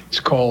 It's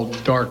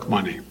called dark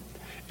money.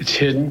 It's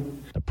hidden.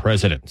 The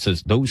president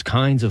says those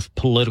kinds of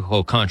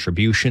political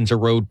contributions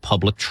erode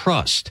public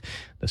trust.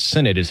 The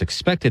Senate is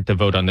expected to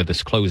vote on the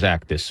Disclose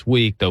Act this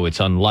week, though it's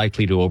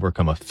unlikely to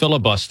overcome a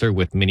filibuster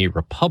with many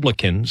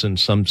Republicans and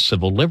some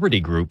civil liberty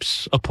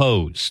groups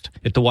opposed.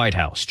 At the White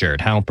House,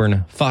 Jared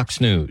Halpern, Fox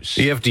News.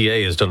 The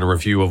FDA has done a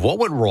review of what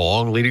went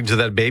wrong, leading to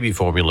that baby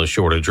formula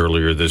shortage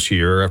earlier this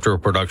year after a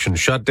production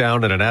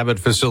shutdown at an Abbott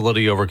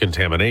facility over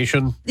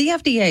contamination. The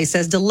FDA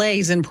says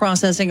delays in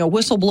processing a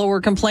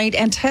whistleblower complaint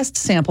and test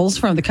samples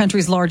from the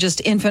country's largest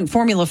infant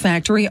formula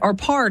factory are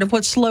part of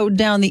what slowed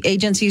down the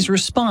agency's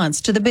response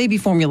to the baby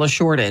formula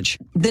shortage.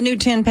 The new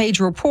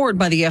 10-page report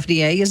by the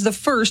FDA is the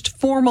first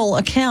formal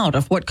account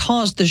of what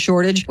caused the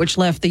shortage, which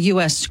left the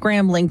U.S.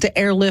 scrambling to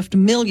airlift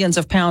millions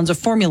of pounds of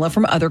formula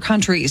from other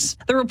countries.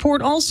 The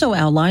report also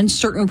outlines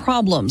certain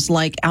problems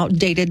like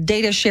outdated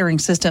data sharing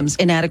systems,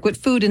 inadequate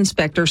food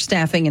inspector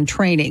staffing and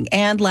training,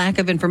 and lack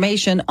of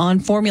information on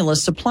formula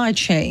supply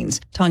chains.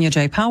 Tanya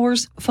J.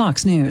 Powers,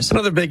 Fox News.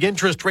 Another big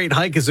interest rate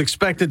hike is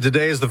expected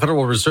today as the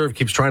Federal Reserve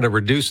keeps trying to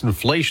reduce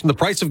inflation. The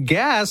price of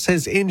gas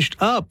has inched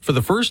up for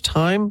the first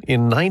time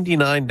in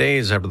 99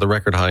 days after the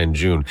record high in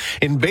June.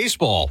 In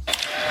baseball,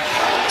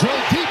 drill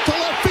deep to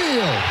left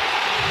field.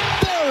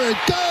 There it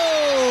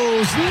goes.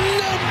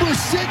 Royals, number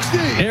 60.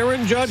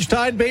 Aaron Judge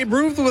tied Babe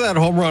Ruth with that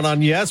home run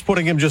on Yes,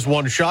 putting him just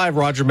one shy of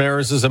Roger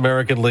Maris's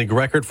American League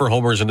record for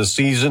homers in a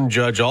season.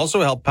 Judge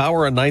also helped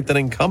power a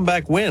ninth-inning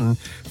comeback win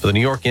for the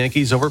New York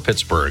Yankees over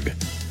Pittsburgh.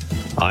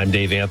 I'm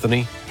Dave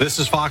Anthony. This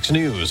is Fox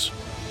News.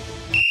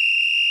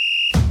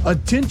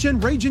 Attention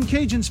Ragin'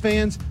 Cajuns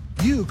fans,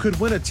 you could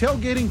win a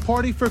tailgating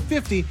party for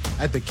 50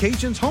 at the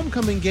Cajuns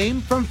homecoming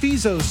game from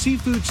Fizo's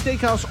Seafood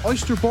Steakhouse,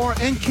 Oyster Bar,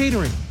 and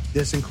Catering.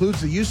 This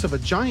includes the use of a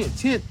giant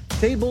tent,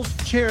 tables,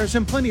 chairs,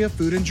 and plenty of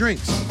food and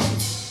drinks.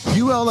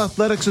 UL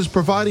Athletics is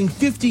providing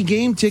 50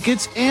 game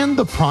tickets and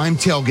the prime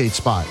tailgate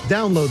spot.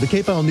 Download the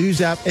KPEL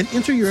News app and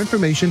enter your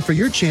information for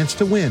your chance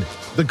to win.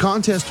 The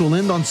contest will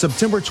end on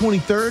September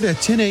 23rd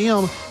at 10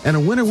 a.m., and a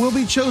winner will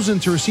be chosen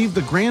to receive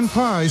the grand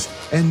prize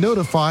and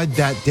notified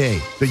that day.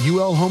 The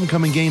UL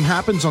homecoming game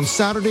happens on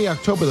Saturday,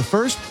 October the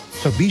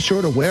 1st, so be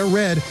sure to wear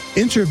red,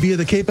 enter via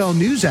the KPEL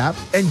News app,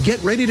 and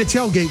get ready to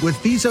tailgate with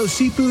Fizo's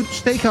Seafood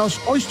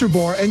Steakhouse, Oyster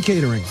Bar, and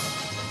Catering.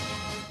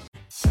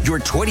 Your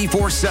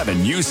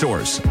 24/7 news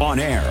source, on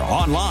air,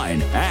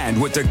 online, and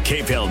with the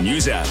KPEL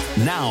News app.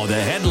 Now the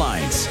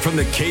headlines from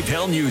the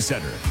KPEL News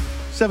Center.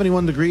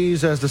 71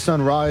 degrees as the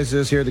sun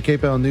rises here at the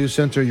KPEL News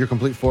Center. Your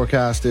complete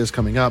forecast is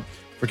coming up.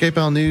 For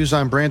KPEL News,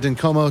 I'm Brandon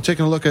Como,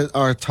 taking a look at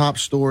our top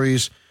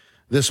stories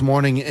this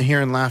morning.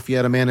 Here in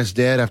Lafayette, a man is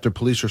dead after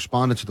police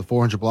responded to the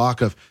 400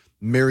 block of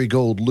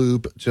Marigold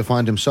Loop to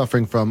find him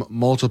suffering from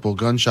multiple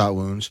gunshot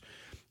wounds.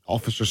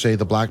 Officers say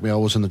the black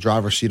male was in the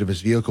driver's seat of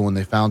his vehicle when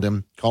they found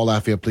him. Call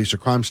Lafayette Police or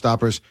Crime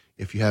Stoppers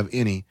if you have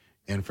any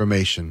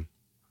information.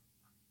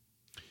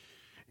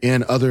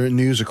 In other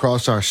news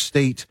across our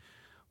state,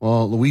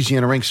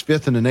 Louisiana ranks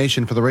 5th in the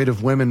nation for the rate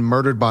of women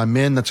murdered by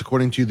men. That's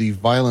according to the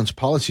Violence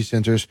Policy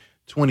Center's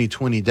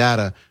 2020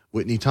 data.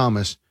 Whitney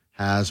Thomas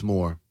has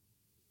more.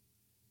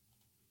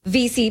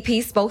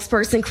 VCP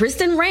spokesperson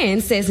Kristen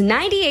Rand says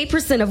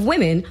 98% of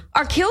women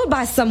are killed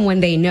by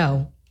someone they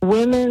know.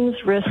 Women's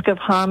risk of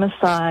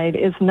homicide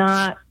is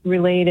not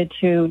related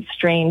to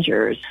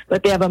strangers,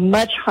 but they have a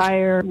much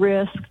higher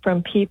risk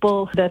from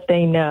people that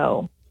they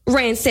know.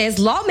 Rand says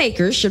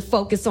lawmakers should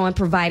focus on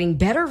providing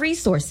better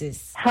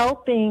resources.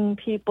 Helping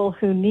people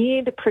who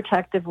need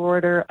protective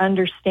order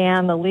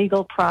understand the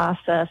legal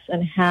process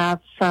and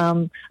have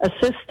some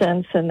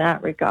assistance in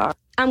that regard.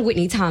 I'm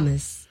Whitney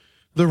Thomas.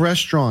 The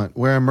restaurant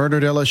where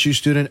murdered LSU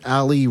student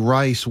Allie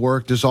Rice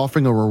worked is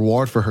offering a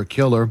reward for her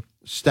killer.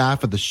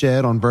 Staff at the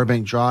Shed on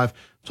Burbank Drive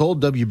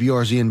told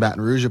WBRZ in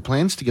Baton Rouge it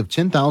plans to give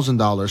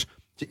 $10,000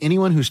 to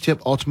anyone whose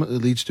tip ultimately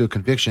leads to a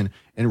conviction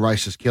in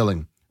Rice's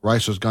killing.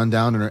 Rice was gunned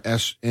down in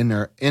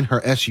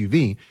her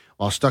SUV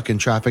while stuck in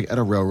traffic at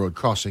a railroad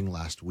crossing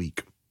last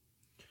week.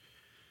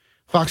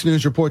 Fox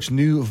News reports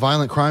new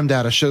violent crime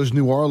data shows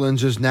New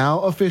Orleans is now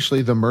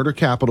officially the murder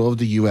capital of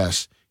the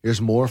U.S. Here's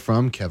more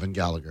from Kevin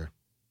Gallagher.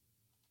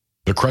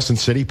 The Crescent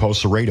City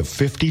posts a rate of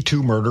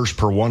 52 murders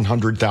per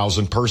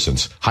 100,000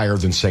 persons, higher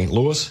than St.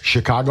 Louis,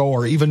 Chicago,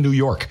 or even New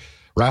York.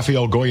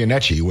 Rafael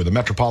Goyeneche with the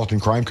Metropolitan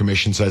Crime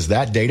Commission says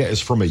that data is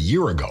from a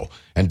year ago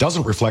and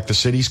doesn't reflect the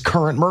city's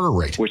current murder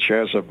rate, which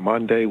as of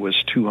Monday was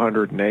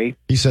 208.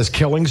 He says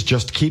killings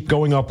just keep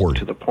going upward,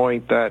 to the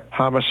point that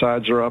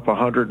homicides are up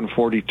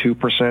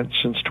 142%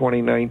 since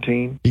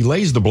 2019. He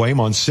lays the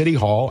blame on City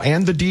Hall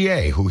and the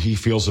DA, who he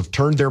feels have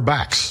turned their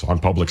backs on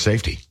public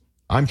safety.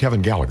 I'm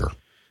Kevin Gallagher.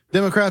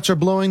 Democrats are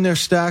blowing their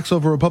stacks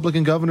over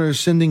Republican governors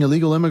sending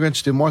illegal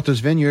immigrants to Martha's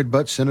Vineyard,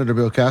 but Senator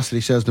Bill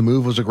Cassidy says the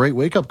move was a great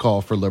wake-up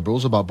call for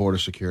liberals about border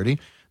security.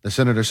 The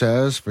senator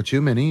says for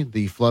too many,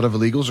 the flood of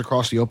illegals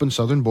across the open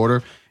southern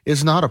border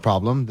is not a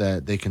problem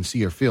that they can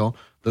see or feel.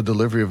 The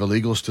delivery of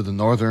illegals to the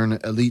northern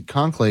elite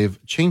conclave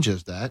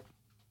changes that.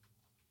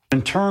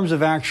 In terms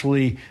of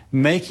actually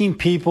making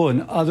people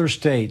in other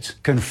states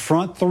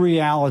confront the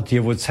reality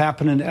of what's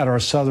happening at our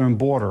southern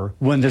border,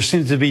 when there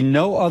seems to be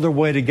no other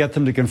way to get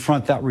them to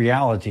confront that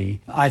reality,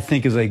 I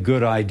think is a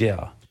good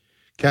idea.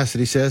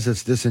 Cassidy says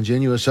it's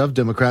disingenuous of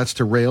Democrats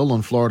to rail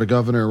on Florida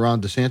Governor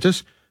Ron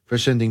DeSantis for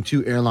sending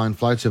 2 airline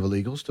flights of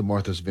illegals to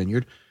Martha's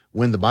Vineyard,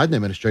 when the Biden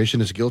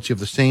administration is guilty of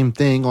the same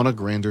thing on a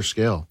grander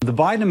scale. The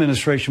Biden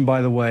administration,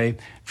 by the way,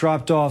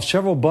 dropped off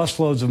several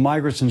busloads of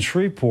migrants in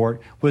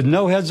Shreveport with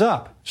no heads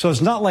up. So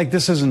it's not like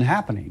this isn't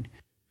happening.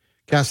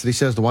 Cassidy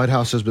says the White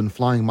House has been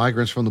flying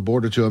migrants from the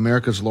border to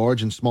America's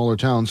large and smaller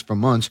towns for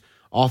months,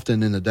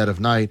 often in the dead of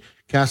night.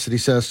 Cassidy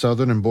says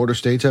southern and border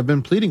states have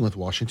been pleading with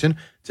Washington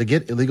to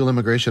get illegal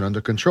immigration under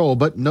control,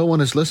 but no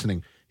one is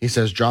listening. He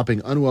says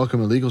dropping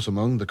unwelcome illegals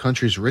among the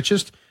country's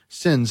richest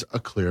sends a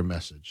clear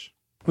message.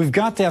 We've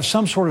got to have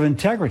some sort of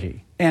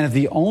integrity. And if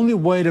the only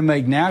way to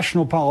make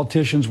national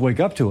politicians wake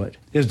up to it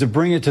is to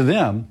bring it to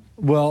them,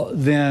 well,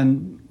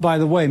 then, by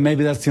the way,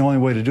 maybe that's the only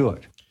way to do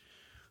it.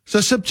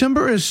 So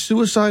September is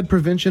Suicide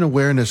Prevention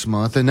Awareness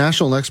Month, and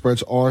national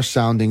experts are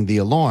sounding the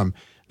alarm.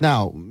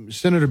 Now,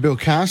 Senator Bill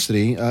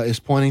Cassidy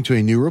is pointing to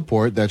a new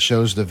report that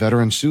shows the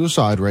veteran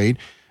suicide rate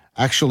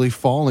actually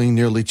falling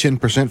nearly 10%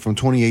 from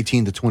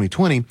 2018 to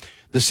 2020.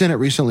 The Senate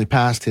recently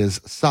passed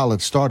his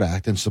Solid Start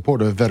Act in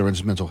support of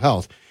veterans' mental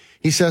health.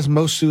 He says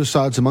most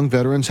suicides among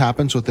veterans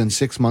happens within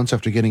 6 months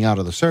after getting out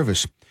of the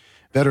service.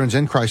 Veterans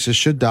in crisis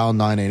should dial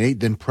 988,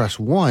 then press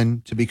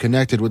 1 to be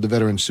connected with the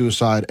Veteran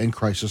Suicide and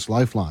Crisis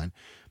Lifeline.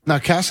 Now,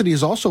 Cassidy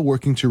is also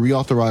working to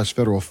reauthorize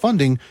federal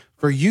funding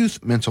for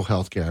youth mental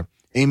health care.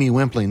 Amy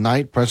Wimpley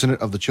Knight,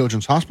 president of the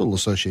Children's Hospital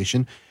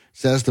Association,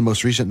 says the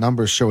most recent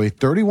numbers show a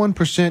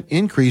 31%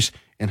 increase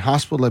in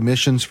hospital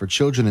admissions for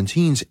children and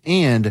teens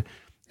and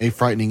a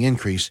frightening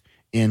increase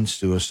in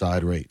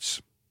suicide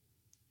rates.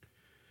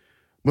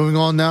 Moving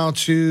on now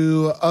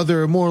to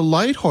other more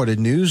lighthearted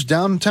news.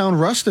 Downtown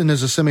Ruston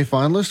is a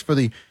semifinalist for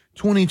the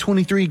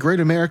 2023 Great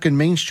American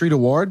Main Street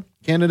Award.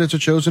 Candidates are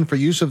chosen for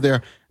use of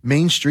their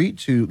Main Street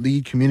to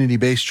lead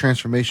community-based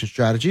transformation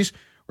strategies,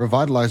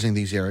 revitalizing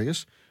these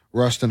areas.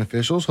 Ruston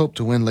officials hope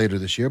to win later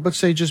this year, but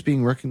say just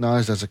being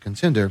recognized as a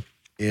contender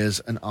is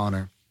an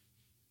honor.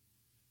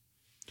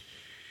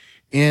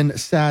 In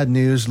sad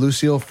news,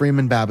 Lucille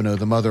Freeman Babineau,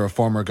 the mother of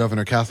former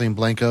Governor Kathleen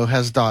Blanco,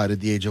 has died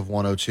at the age of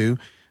 102.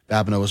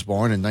 Babineau was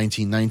born in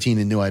 1919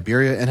 in New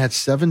Iberia and had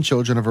 7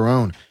 children of her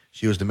own.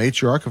 She was the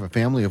matriarch of a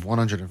family of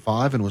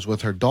 105 and was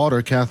with her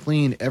daughter,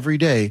 Kathleen, every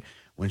day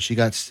when she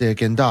got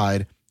sick and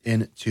died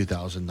in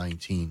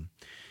 2019.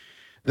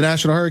 The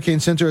National Hurricane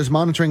Center is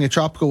monitoring a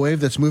tropical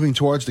wave that's moving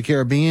towards the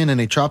Caribbean and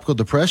a tropical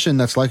depression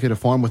that's likely to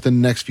form within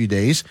the next few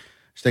days.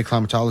 State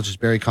climatologist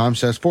Barry Combs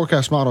says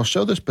forecast models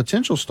show this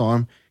potential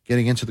storm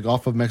getting into the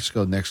Gulf of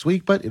Mexico next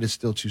week, but it is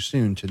still too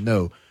soon to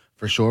know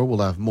for sure. We'll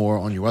have more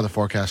on your weather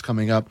forecast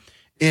coming up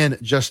in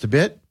just a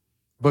bit.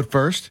 But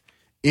first,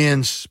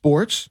 in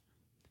sports,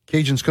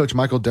 Cajuns coach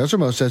Michael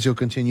Desormeaux says he'll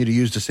continue to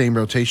use the same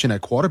rotation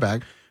at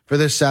quarterback for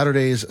this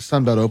Saturday's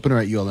Sunbelt opener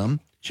at ULM.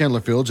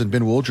 Chandler Fields and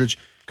Ben Wooldridge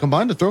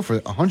combined to throw for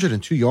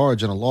 102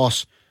 yards in a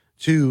loss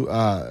to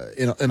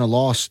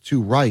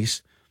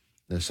Rice.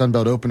 The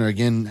Sunbelt opener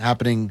again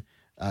happening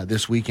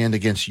this weekend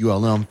against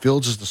ULM.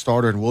 Fields is the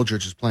starter and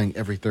Wooldridge is playing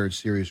every third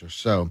series or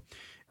so.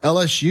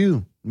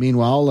 LSU,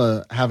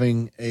 meanwhile,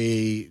 having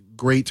a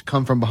great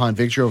come-from-behind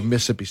victory over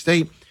Mississippi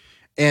State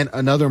and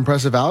another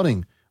impressive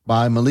outing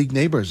by Malik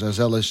Neighbors, as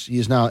he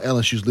is now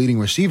LSU's leading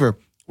receiver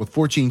with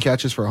 14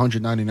 catches for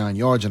 199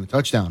 yards and a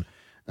touchdown.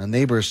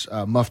 Neighbors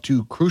muffed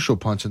 2 crucial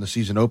punts in the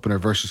season opener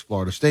versus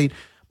Florida State,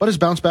 but has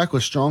bounced back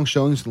with strong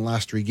showings in the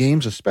last 3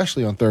 games,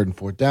 especially on 3rd and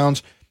 4th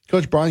downs.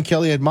 Coach Brian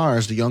Kelly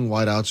admires the young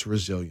wideout's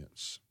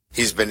resilience.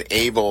 He's been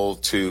able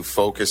to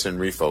focus and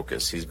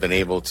refocus. He's been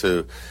able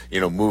to,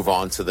 move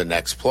on to the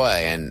next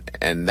play,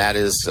 and that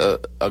is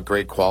a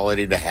great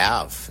quality to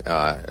have,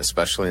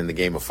 especially in the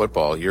game of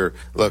football. You're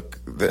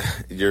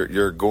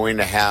going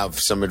to have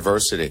some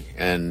adversity,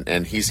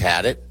 and he's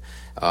had it.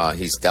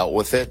 He's dealt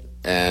with it,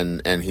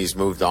 and he's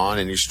moved on,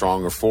 and he's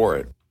stronger for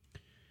it.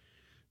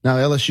 Now,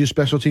 LSU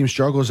special team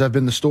struggles have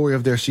been the story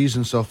of their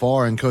season so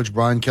far, and Coach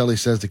Brian Kelly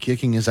says the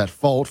kicking is at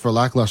fault for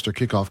lackluster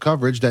kickoff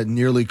coverage that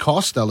nearly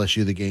cost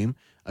LSU the game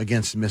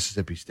against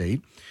Mississippi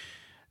State.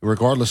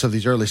 Regardless of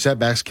these early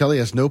setbacks, Kelly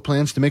has no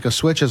plans to make a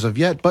switch as of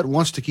yet, but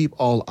wants to keep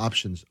all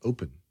options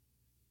open.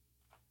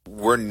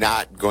 We're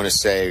not going to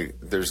say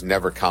there's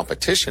never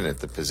competition at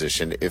the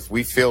position. If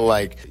we feel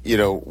like,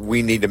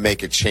 we need to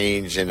make a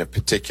change in a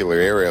particular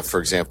area, for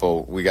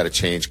example, we got to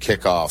change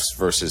kickoffs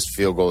versus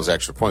field goals,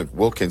 extra point,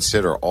 we'll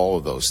consider all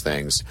of those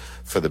things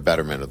for the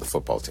betterment of the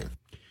football team.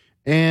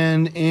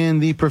 And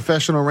in the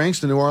professional ranks,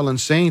 the New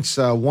Orleans Saints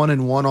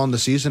 1-1 on the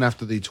season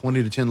after the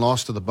 20-10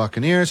 loss to the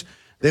Buccaneers.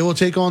 They will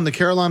take on the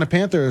Carolina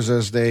Panthers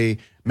as they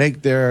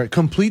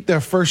complete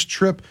their first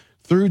trip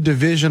through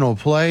divisional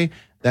play.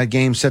 That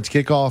game set to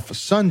kick off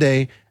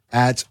Sunday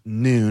at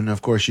noon.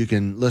 Of course, you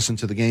can listen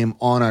to the game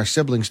on our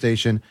sibling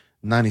station,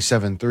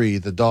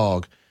 97.3 The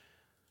Dog.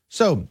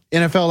 So,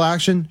 NFL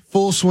action,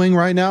 full swing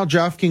right now.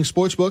 DraftKings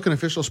Sportsbook, an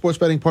official sports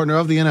betting partner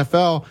of the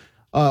NFL,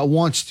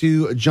 wants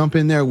to jump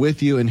in there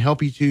with you and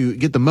help you to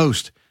get the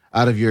most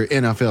out of your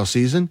NFL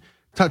season.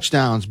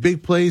 Touchdowns,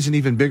 big plays, and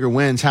even bigger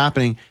wins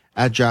happening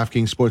at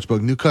DraftKings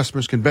Sportsbook. New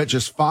customers can bet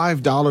just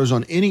 $5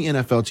 on any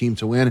NFL team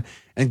to win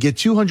and get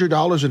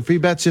 $200 in free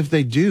bets if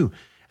they do.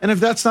 And if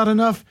that's not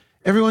enough,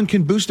 everyone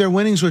can boost their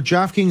winnings with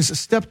DraftKings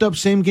stepped-up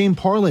same-game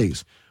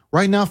parlays.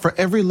 Right now, for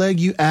every leg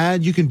you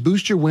add, you can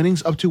boost your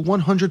winnings up to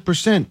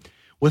 100%.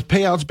 With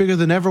payouts bigger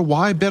than ever,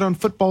 why bet on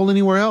football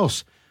anywhere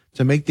else?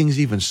 To make things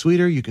even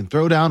sweeter, you can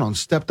throw down on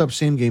stepped-up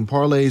same-game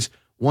parlays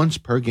once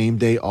per game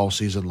day all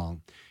season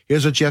long.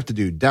 Here's what you have to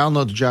do.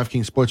 Download the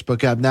DraftKings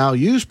Sportsbook app now.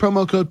 Use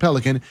promo code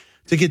Pelican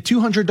to get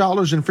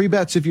 $200 in free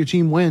bets if your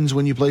team wins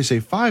when you place a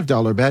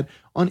 $5 bet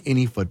on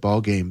any football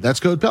game. That's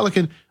code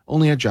Pelican,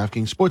 only at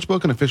DraftKings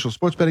Sportsbook, an official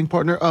sports betting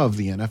partner of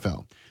the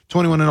NFL.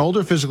 21 and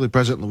older, physically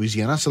present in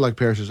Louisiana, select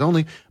parishes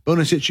only.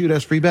 Bonus hit shoot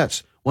has free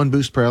bets. 1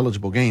 boost per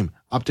eligible game.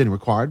 Opt-in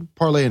required.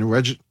 Parlay and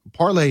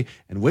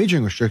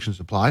wagering restrictions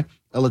apply.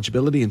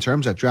 Eligibility and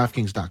terms at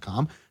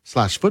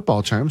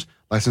DraftKings.com/football terms.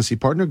 Licensee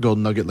partner,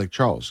 Golden Nugget Lake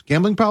Charles.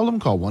 Gambling problem?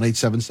 Call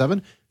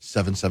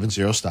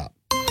 1-877-770-STOP.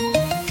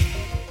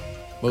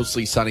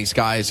 Mostly sunny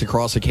skies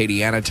across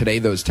Acadiana today.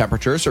 Those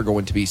temperatures are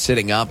going to be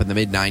sitting up in the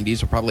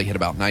mid-90s. We'll probably hit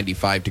about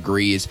 95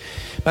 degrees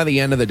by the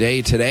end of the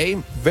day today.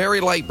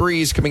 Very light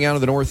breeze coming out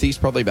of the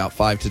northeast, probably about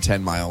 5 to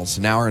 10 miles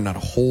an hour. Not a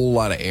whole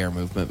lot of air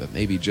movement, but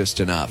maybe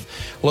just enough.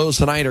 Lows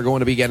tonight are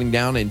going to be getting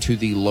down into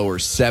the lower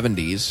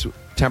 70s.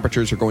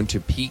 Temperatures are going to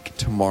peak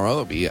tomorrow.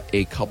 It'll be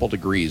a couple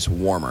degrees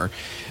warmer.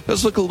 It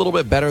does look a little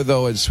bit better,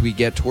 though, as we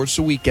get towards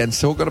the weekend.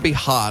 Still going to be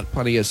hot,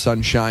 plenty of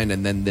sunshine,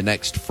 and then the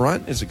next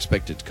front is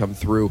expected to come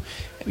through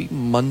maybe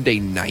Monday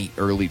night,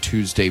 early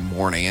Tuesday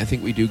morning. I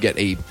think we do get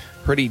a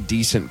pretty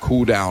decent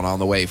cool down on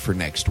the way for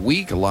next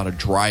week. A lot of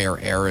drier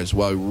air as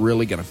well. We're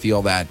really going to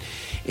feel that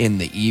in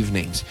the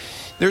evenings.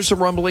 There's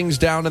some rumblings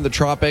down in the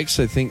tropics.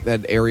 I think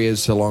that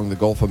areas along the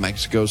Gulf of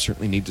Mexico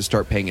certainly need to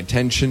start paying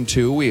attention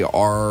to. We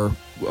are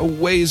a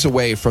ways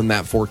away from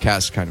that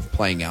forecast kind of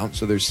playing out,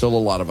 so there's still a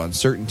lot of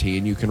uncertainty,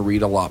 and you can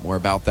read a lot more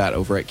about that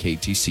over at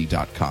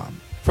ktc.com.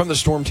 From the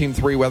Storm Team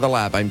 3 Weather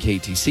Lab, I'm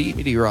KTC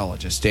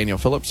meteorologist Daniel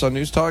Phillips on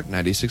News Talk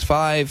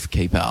 96.5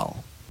 KPEL.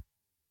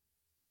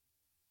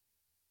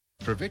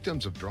 For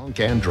victims of drunk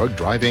and drug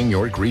driving,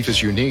 your grief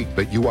is unique,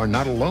 but you are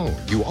not alone.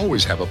 You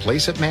always have a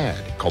place at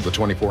MAD. Call the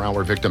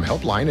 24-hour victim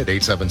helpline at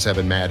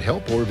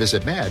 877-MAD-HELP or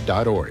visit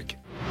mad.org.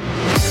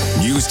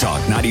 News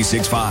Talk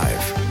 96.5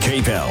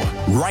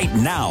 KPEL. Right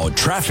now,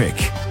 traffic.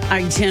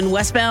 I-10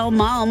 westbound,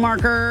 mile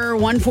marker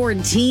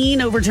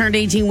 114, overturned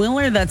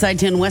 18-wheeler. That's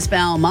I-10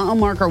 westbound, mile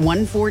marker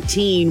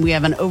 114. We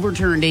have an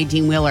overturned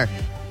 18-wheeler.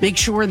 Make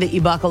sure that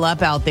you buckle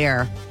up out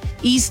there.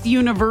 East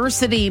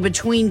University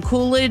between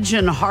Coolidge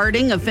and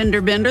Harding, a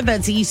fender bender.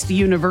 That's East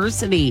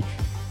University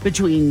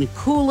between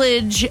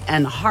Coolidge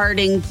and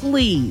Harding.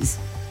 Please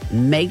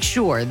make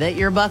sure that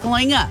you're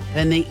buckling up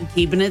and that you're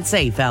keeping it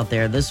safe out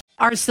there.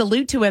 Our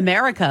Salute to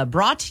America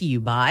brought to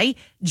you by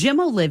Jim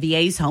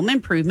Olivier's Home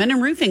Improvement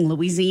and Roofing,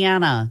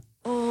 Louisiana.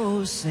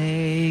 Oh,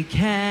 say,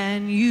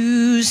 can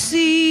you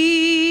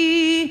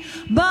see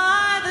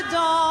by the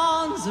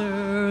dawn's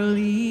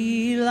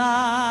early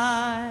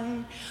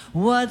light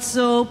what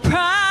so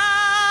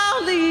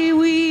proudly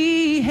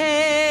we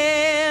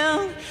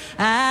hailed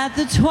at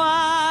the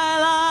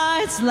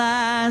twilight's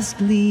last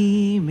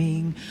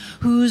gleaming,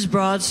 whose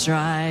broad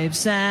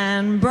stripes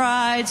and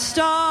bright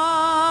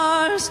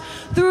stars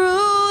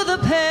through the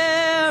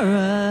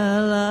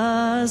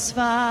perilous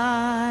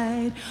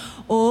fight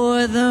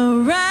o'er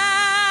the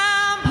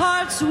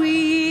ramparts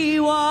we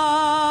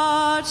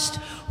watched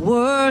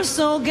were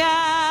so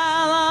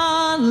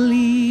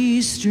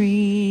gallantly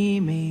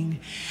streaming,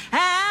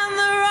 and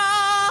the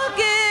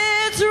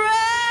rocket's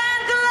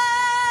red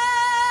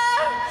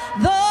glare,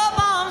 the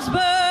bombs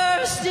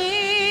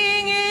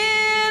bursting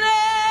in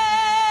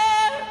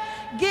air,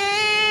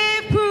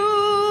 gave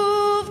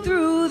proof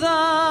through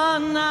the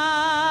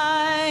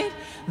night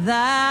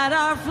that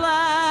our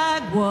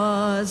flag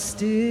was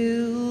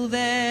still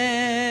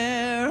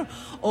there.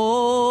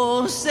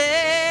 Oh,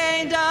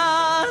 say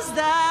does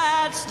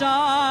that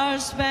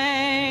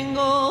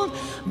star-spangled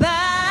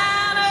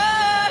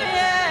banner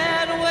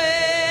yet wave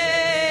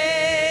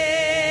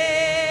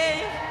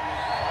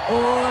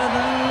o'er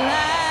the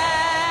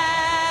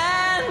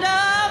land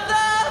of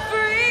the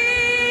free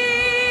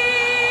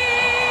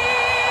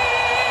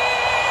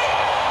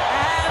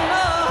and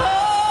the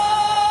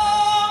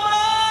home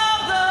of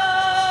the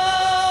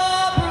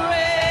brave.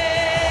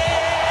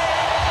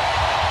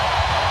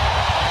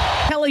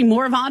 Kelly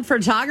Morvant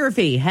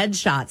Photography,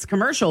 headshots,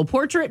 commercial,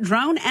 portrait,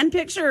 drone, and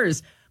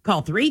pictures.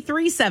 Call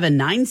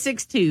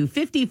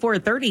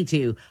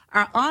 337-962-5432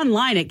 or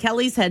online at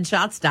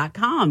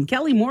kellysheadshots.com.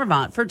 Kelly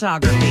Morvant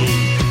Photography.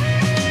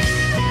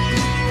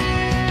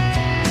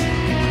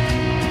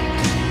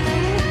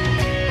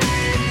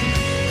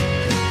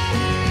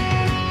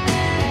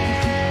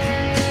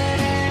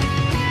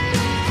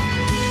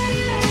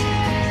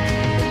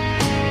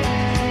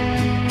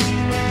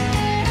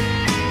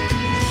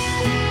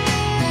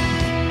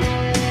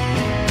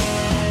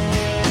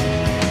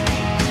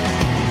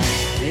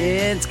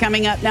 It's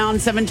coming up now on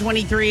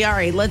 723. All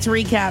right, let's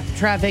recap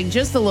traffic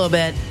just a little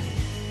bit.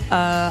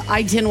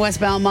 I-10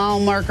 westbound, mile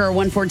marker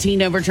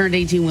 114, overturned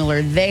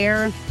 18-wheeler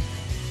there.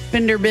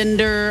 Fender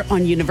bender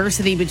on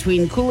University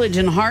between Coolidge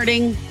and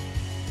Harding.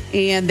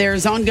 And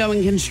there's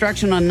ongoing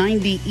construction on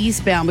 90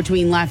 eastbound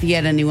between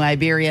Lafayette and New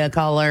Iberia.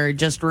 Caller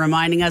just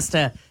reminding us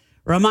to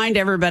remind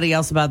everybody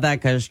else about that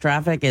because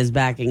traffic is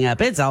backing up.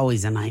 It's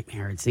always a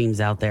nightmare, it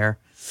seems, out there.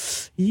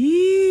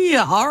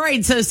 Yeah. All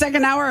right. So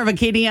second hour of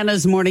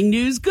Acadiana's Morning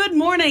News. Good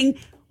morning.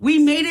 We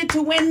made it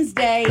to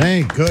Wednesday.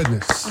 Thank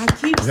goodness. I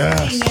keep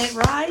saying it,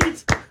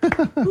 right?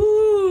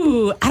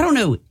 Ooh. I don't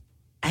know.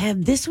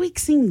 This week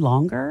seemed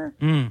longer.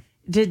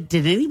 Did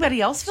anybody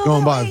else feel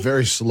going that by way?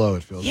 very slow,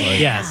 it feels like.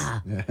 Yes.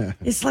 Yeah.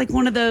 It's like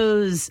one of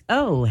those,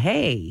 oh,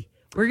 hey,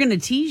 we're going to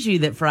tease you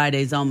that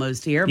Friday's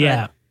almost here.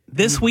 Yeah. But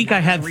This week I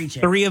had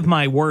 3 of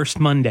my worst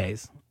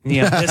Mondays.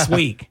 Yeah, this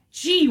week.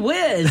 Gee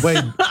whiz.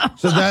 Wait,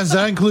 so does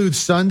that include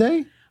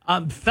Sunday?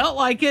 Felt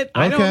like it.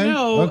 I don't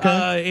know.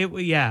 Okay. It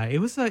was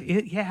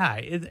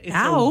it's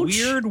Ouch.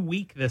 a weird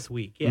week this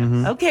week. Yes.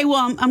 Mm-hmm. Okay,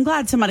 well, I'm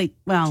glad somebody.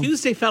 Well,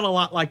 Tuesday felt a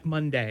lot like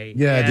Monday.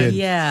 Yeah, it and did.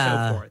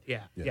 Yeah. So forth.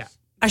 Yeah. Yes. Yeah.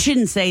 I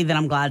shouldn't say that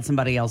I'm glad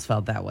somebody else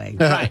felt that way.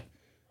 Right.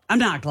 I'm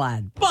not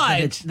glad,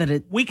 But that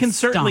it we can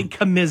certainly stunk.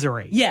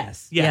 commiserate.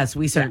 Yes, Yeah. yes,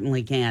 we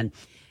certainly can.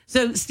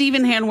 So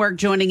Stephen Handwerk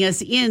joining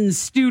us in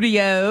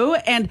studio,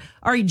 and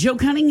all right, Joe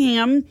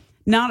Cunningham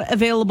not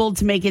available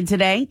to make it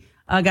today.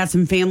 Got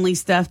some family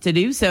stuff to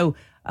do. So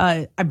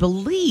I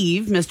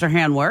believe, Mr.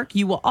 Handwerk,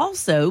 you will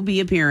also be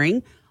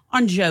appearing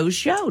on Joe's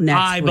show next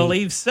week. I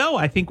believe so.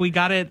 I think we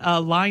got it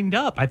lined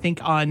up. I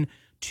think on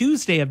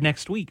Tuesday of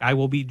next week, I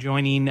will be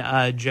joining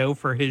Joe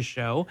for his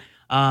show.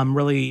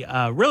 Really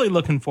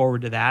looking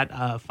forward to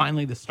that.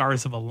 Finally, the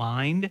stars have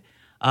aligned.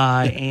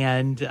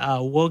 And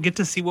we'll get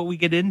to see what we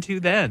get into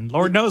then.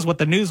 Lord knows what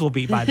the news will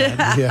be by then.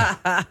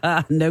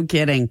 Yeah. No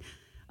kidding.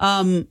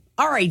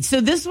 All right, so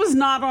this was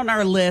not on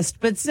our list,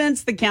 but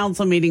since the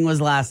council meeting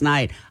was last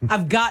night,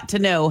 I've got to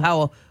know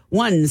how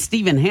one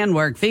Stephen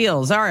Handwerk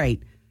feels. All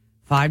right,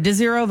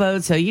 5-0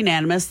 vote, so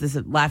unanimous. This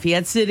is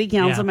Lafayette City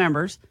Council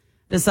members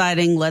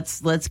deciding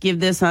let's give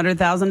this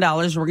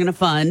 $100,000. We're going to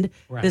fund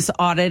this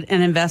audit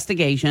and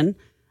investigation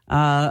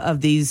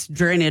of these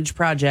drainage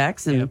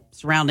projects and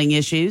surrounding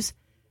issues.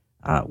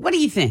 What do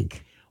you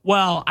think?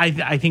 Well,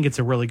 I think it's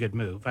a really good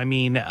move. I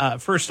mean,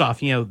 first off,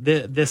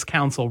 this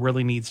council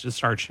really needs to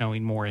start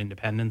showing more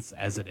independence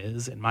as it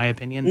is, in my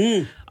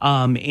opinion.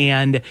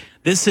 And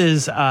this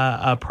is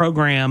a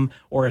program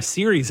or a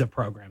series of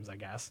programs, I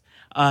guess,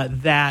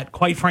 that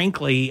quite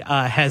frankly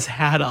has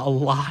had a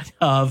lot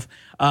of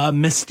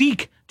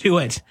mystique to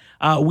it.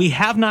 We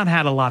have not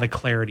had a lot of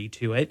clarity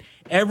to it.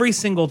 Every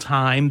single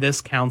time this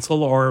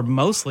council, or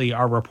mostly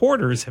our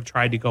reporters, have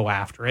tried to go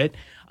after it,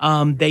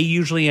 they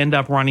usually end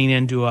up running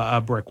into a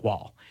brick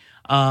wall.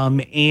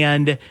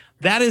 And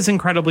that is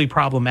incredibly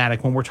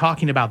problematic when we're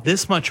talking about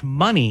this much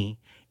money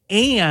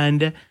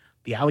and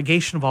the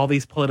allegation of all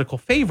these political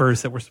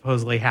favors that were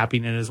supposedly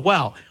happening as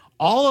well.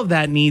 All of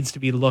that needs to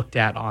be looked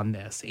at on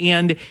this.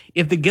 And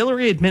if the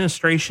Guillory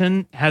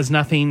administration has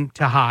nothing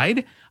to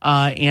hide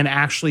and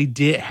actually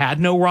had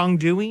no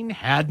wrongdoing,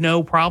 had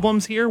no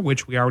problems here,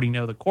 which we already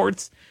know the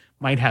courts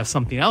might have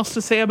something else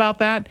to say about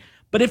that.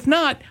 But if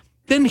not,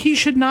 then he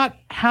should not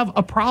have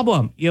a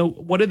problem.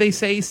 What do they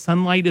say?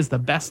 Sunlight is the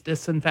best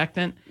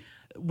disinfectant.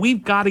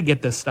 We've got to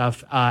get this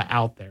stuff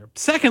out there.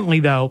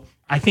 Secondly, though,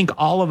 I think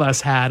all of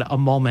us had a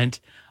moment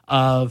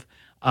of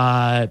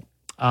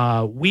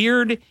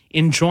weird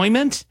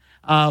enjoyment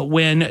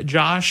when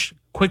Josh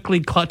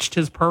quickly clutched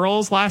his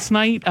pearls last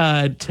night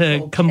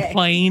to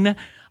complain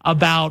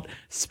about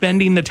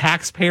spending the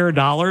taxpayer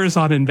dollars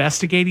on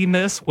investigating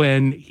this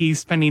when he's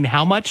spending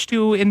how much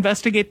to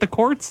investigate the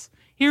courts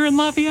here in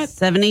Lafayette?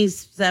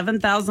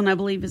 $77,000, I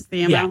believe, is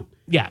the amount.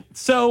 Yeah.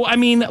 So, I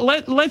mean,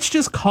 let's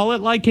just call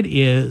it like it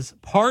is.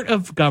 Part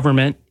of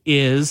government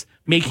is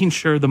making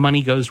sure the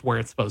money goes where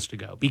it's supposed to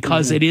go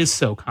because it is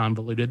so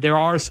convoluted. There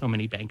are so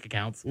many bank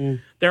accounts.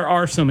 There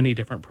are so many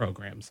different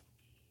programs.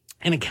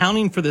 And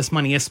accounting for this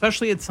money,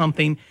 especially it's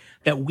something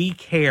that we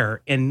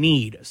care and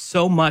need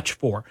so much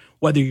for,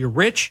 whether you're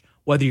rich,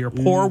 whether you're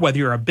poor, whether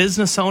you're a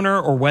business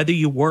owner, or whether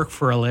you work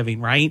for a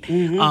living, right?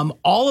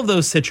 All of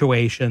those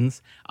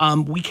situations,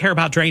 we care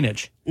about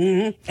drainage.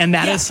 And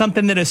that is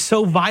something that is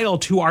so vital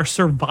to our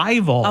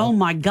survival. Oh,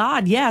 my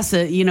God, yes.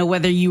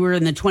 Whether you were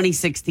in the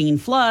 2016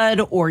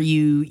 flood or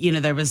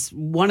there was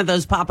one of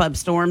those pop-up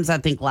storms, I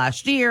think,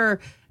 last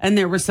year, and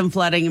there was some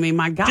flooding. I mean,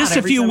 my God. Just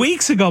a few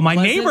weeks ago, my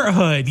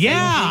neighborhood.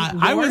 Yeah.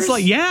 I was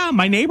like,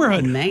 my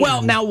neighborhood. Man.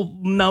 Well,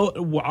 now,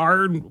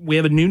 we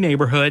have a new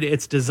neighborhood.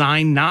 It's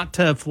designed not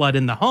to flood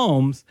in the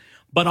homes,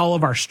 but all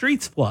of our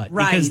streets flood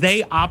because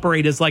they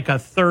operate as like a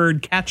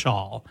third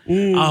catch-all.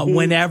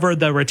 Whenever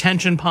the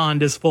retention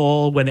pond is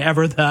full,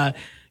 whenever the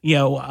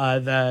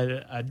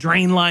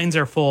drain lines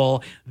are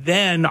full,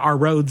 then our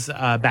roads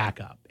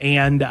back up.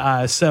 And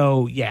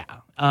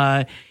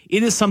it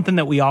is something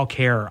that we all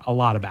care a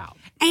lot about.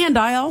 And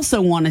I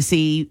also want to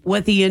see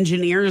what the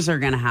engineers are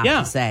going to have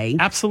to say.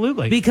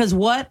 Absolutely. Because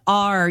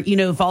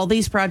if all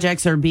these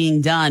projects are being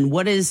done,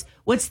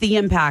 what's the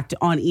impact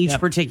on each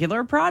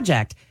particular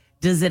project?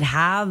 Does it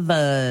have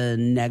a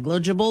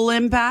negligible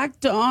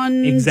impact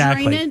on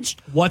drainage?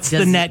 What's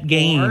the net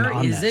gain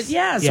on is this?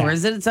 it or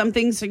is it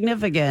something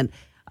significant?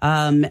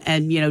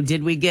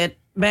 Did we get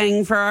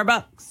bang for our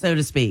buck, so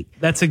to speak?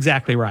 That's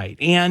exactly right.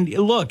 And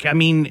look, I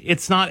mean,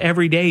 it's not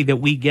every day that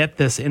we get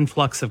this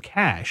influx of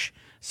cash.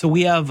 So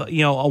we have,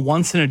 a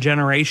once in a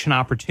generation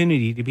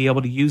opportunity to be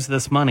able to use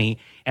this money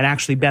and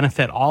actually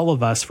benefit all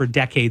of us for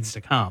decades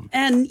to come.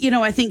 And,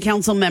 I think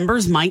council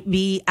members might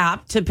be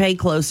apt to pay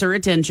closer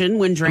attention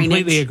when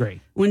Completely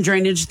agree. When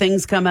drainage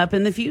things come up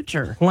in the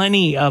future.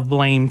 Plenty of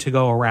blame to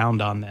go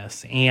around on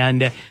this.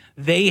 And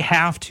they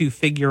have to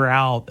figure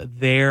out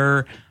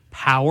their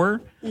power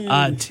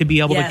to be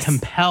able to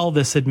compel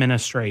this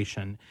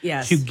administration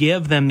to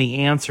give them the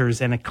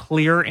answers in a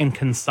clear and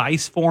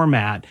concise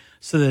format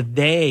so that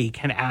they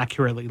can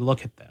accurately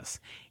look at this.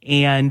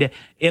 And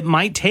it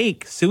might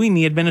take suing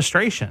the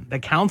administration, the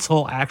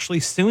council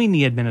actually suing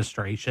the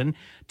administration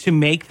to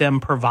make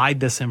them provide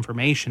this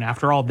information.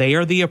 After all, they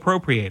are the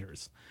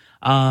appropriators.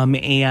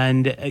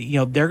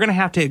 They're going to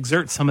have to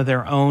exert some of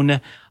their own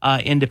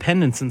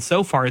independence. And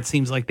so far, it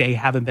seems like they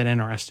haven't been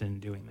interested in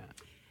doing that.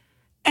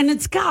 And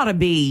it's got to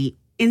be,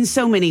 in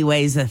so many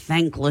ways, a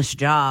thankless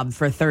job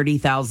for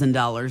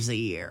 $30,000 a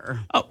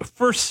year. Oh,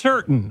 for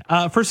certain.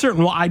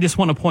 Well, I just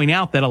want to point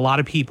out that a lot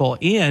of people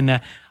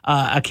in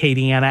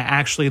Acadiana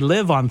actually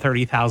live on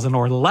 $30,000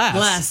 or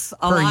less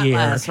per year,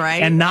 less,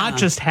 right? And not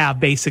just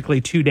have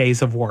basically 2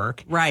 days of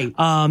work, right?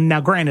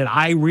 Now, granted,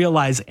 I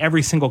realize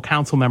every single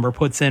council member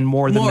puts in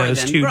more than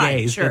those 2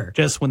 days,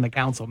 just when the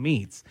council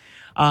meets,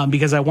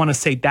 because I want to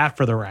state that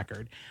for the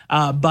record.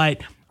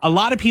 But a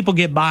lot of people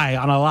get by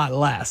on a lot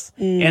less.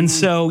 And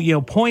so,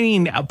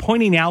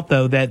 pointing out,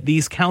 though, that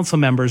these council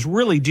members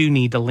really do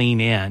need to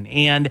lean in.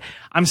 And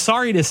I'm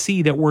sorry to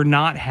see that we're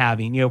not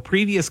having,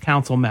 previous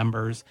council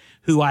members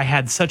who I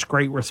had such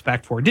great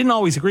respect for, didn't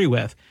always agree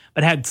with,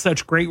 but had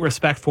such great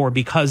respect for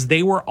because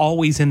they were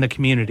always in the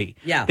community.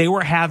 Yeah. They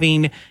were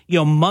having,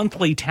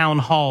 monthly town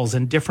halls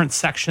in different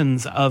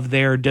sections of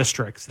their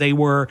districts. They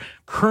were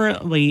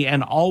currently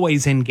and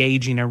always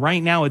engaging. And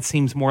right now it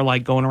seems more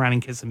like going around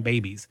and kissing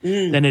babies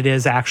than it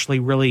is actually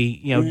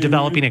really,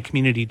 developing a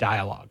community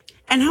dialogue.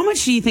 And how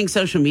much do you think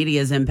social media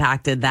has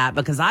impacted that?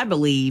 Because I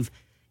believe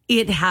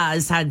it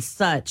has had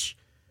such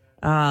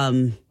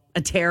a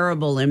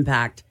terrible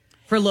impact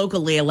for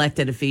locally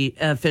elected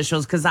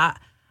officials. Because I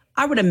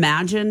would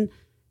imagine,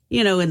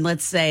 in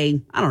let's say,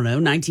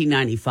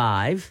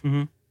 1995,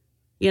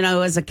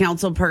 as a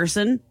council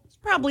person, it's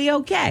probably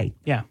okay.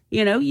 Yeah.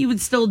 You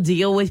would still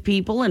deal with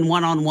people and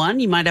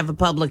one-on-one. You might have a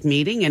public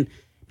meeting and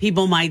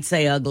people might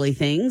say ugly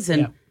things.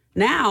 And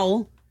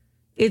now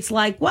it's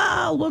like,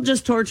 well, we'll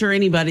just torture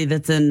anybody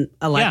that's in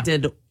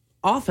elected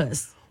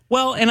office.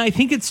 Well, and I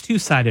think it's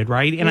two-sided,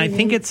 right? And I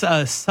think it's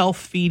a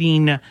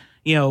self-feeding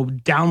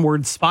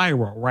downward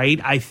spiral,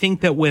 right? I think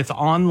that with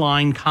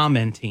online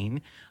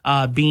commenting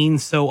being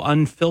so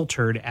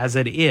unfiltered as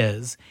it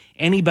is,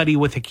 anybody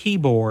with a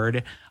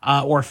keyboard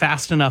or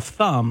fast enough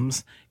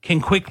thumbs can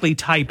quickly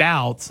type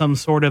out some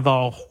sort of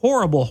a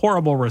horrible,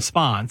 horrible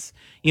response,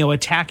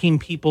 attacking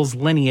people's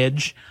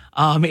lineage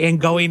and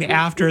going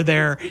after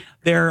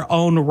their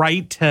own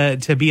right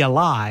to be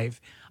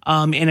alive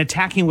and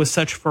attacking with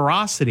such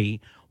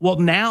ferocity. Well,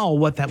 now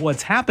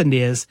what's happened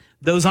is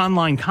those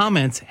online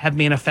comments have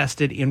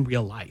manifested in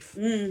real life.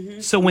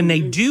 So when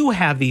they do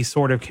have these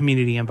sort of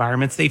community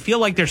environments, they feel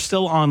like they're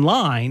still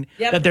online,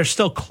 that they're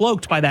still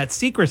cloaked by that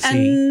secrecy.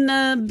 And,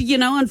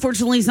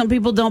 unfortunately, some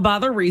people don't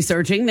bother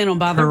researching. They don't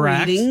bother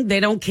reading.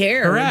 They don't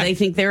care. They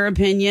think their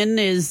opinion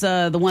is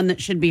the one that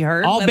should be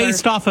heard. All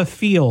based off of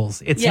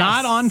feels. It's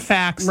not on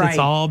facts. It's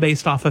all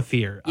based off of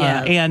fear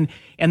and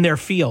their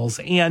feels.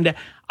 And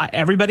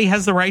everybody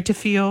has the right to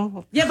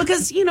feel. Yeah,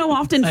 because,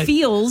 often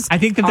feels. I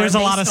think that there's a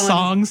lot of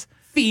songs.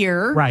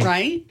 Fear,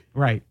 right?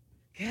 Right.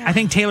 Yeah. I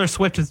think Taylor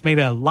Swift has made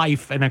a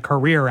life and a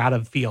career out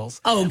of feels.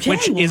 Okay.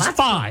 Which is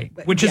fine.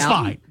 Which is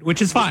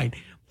fine.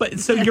 But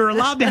so you're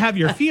allowed to have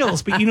your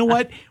feels. But you know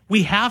what?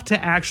 We have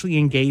to actually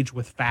engage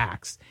with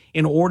facts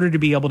in order to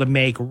be able to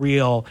make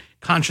real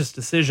conscious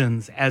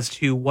decisions as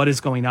to what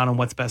is going on and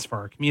what's best for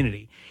our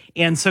community.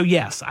 And so,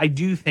 yes, I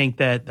do think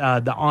that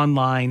the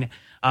online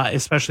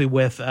especially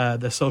with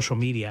the social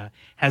media,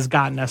 has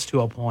gotten us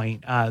to a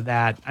point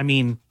that,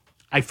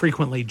 I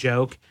frequently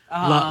joke,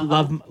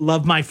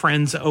 love my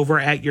friends over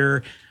at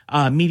your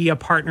media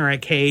partner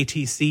at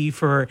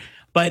KATC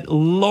but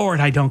Lord,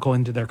 I don't go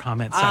into their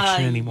comment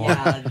section anymore.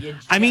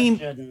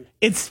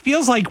 It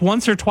feels like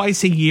once or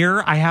twice a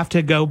year, I have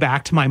to go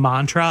back to my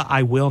mantra.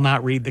 I will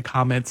not read the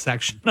comment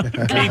section.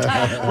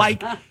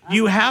 Like,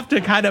 you have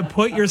to kind of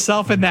put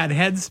yourself in that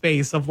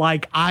headspace of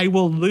like, I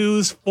will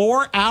lose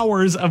 4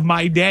 hours of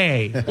my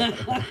day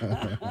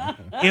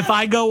if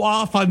I go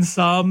off on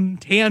some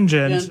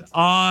tangent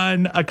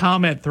on a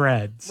comment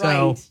thread.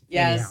 So,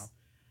 yes. Anyhow.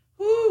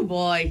 Oh,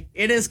 boy.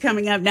 It is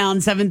coming up now on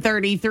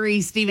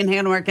 7:33. Stephen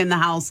Hanwork in the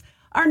house.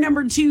 Our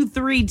number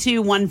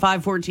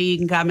 232-1542. You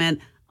can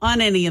comment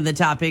on any of the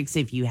topics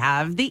if you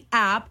have the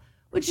app,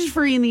 which is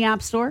free in the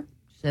App Store.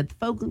 Just hit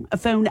the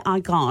phone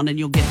icon and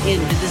you'll get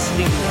into the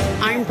studio.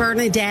 I'm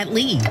Bernadette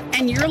Lee,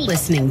 and you're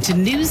listening to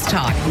News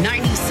Talk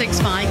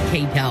 96.5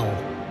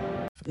 KPEL.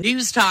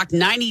 News Talk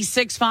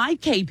 96.5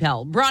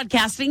 KPEL,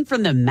 broadcasting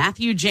from the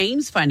Matthew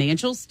James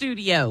Financial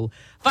Studio.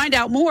 Find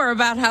out more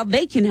about how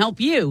they can help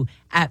you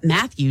at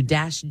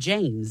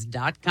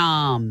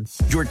matthew-james.com.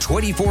 Your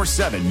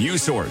 24/7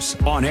 news source,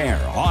 on air,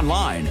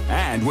 online,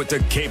 and with the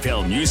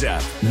KPEL News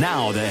app.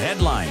 Now the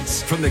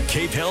headlines from the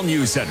KPEL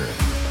News Center.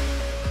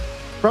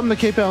 From the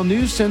KPEL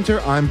News Center,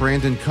 I'm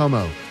Brandon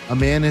Como. A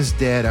man is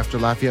dead after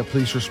Lafayette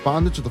police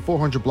responded to the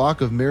 400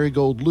 block of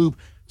Marigold Loop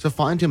to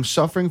find him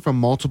suffering from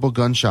multiple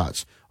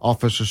gunshots.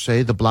 Officers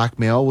say the black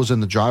male was in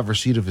the driver's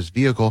seat of his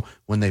vehicle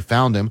when they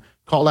found him.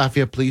 Call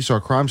Lafayette Police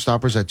or Crime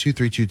Stoppers at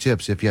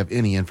 232-TIPS if you have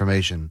any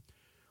information.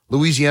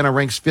 Louisiana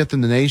ranks 5th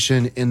in the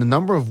nation in the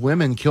number of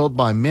women killed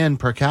by men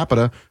per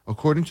capita,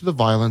 according to the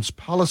Violence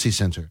Policy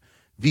Center.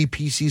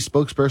 VPC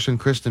spokesperson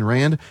Kristen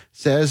Rand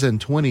says in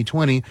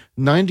 2020,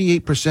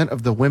 98%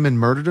 of the women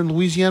murdered in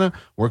Louisiana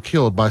were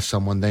killed by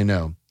someone they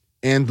know.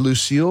 And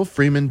Lucille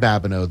Freeman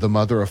Babineau, the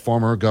mother of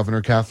former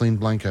Governor Kathleen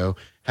Blanco,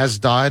 has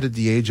died at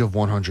the age of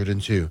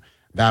 102.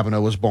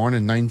 Babineau was born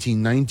in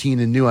 1919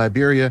 in New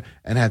Iberia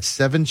and had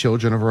 7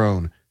 children of her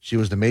own. She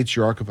was the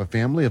matriarch of a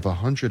family of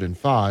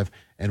 105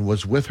 and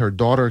was with her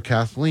daughter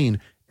Kathleen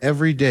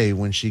every day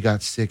when she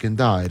got sick and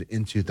died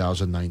in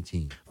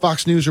 2019.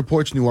 Fox News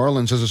reports New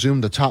Orleans has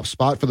assumed the top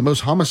spot for the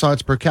most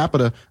homicides per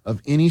capita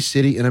of any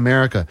city in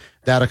America.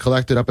 Data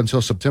collected up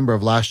until September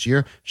of last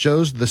year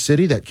shows the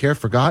city that care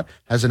forgot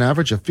has an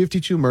average of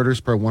 52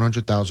 murders per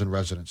 100,000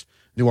 residents.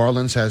 New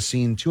Orleans has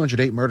seen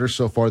 208 murders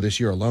so far this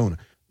year alone.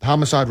 The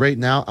homicide rate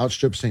now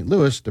outstrips St.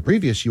 Louis, the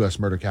previous U.S.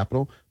 murder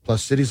capital,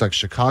 plus cities like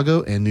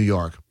Chicago and New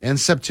York. And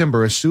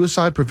September is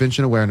Suicide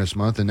Prevention Awareness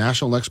Month, and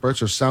national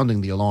experts are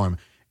sounding the alarm.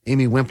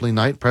 Amy Wimpley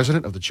Knight,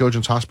 president of the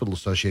Children's Hospital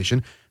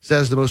Association,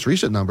 says the most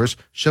recent numbers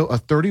show a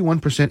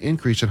 31%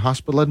 increase in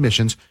hospital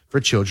admissions for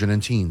children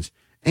and teens,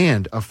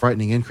 and a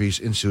frightening increase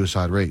in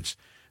suicide rates.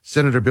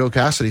 Senator Bill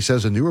Cassidy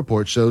says a new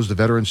report shows the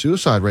veteran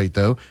suicide rate,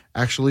 though,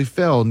 actually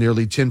fell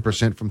nearly 10%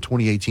 from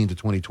 2018 to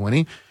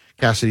 2020.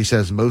 Cassidy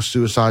says most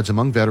suicides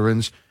among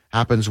veterans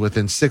happens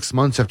within 6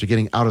 months after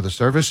getting out of the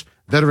service.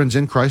 Veterans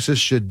in crisis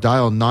should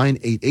dial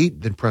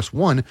 988, then press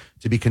 1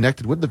 to be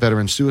connected with the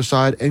Veteran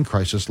Suicide and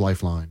Crisis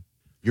Lifeline.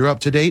 You're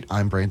up to date.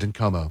 I'm Brandon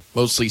Como.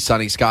 Mostly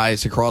sunny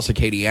skies across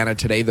Acadiana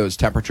today. Those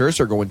temperatures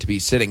are going to be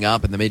sitting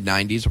up in the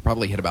mid-90s. We'll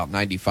probably hit about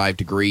 95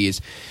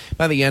 degrees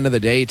by the end of the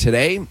day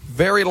today.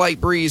 Very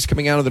light breeze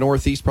coming out of the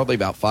northeast, probably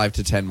about 5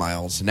 to 10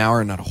 miles an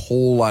hour. Not a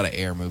whole lot of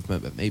air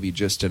movement, but maybe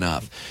just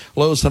enough.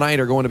 Lows tonight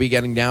are going to be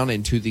getting down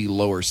into the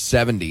lower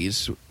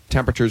 70s.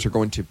 Temperatures are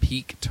going to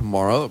peak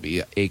tomorrow. It'll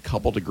be a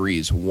couple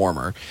degrees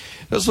warmer.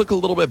 It does look a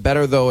little bit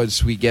better, though,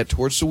 as we get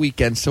towards the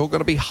weekend. Still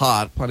going to be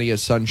hot, plenty of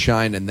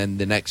sunshine, and then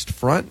the next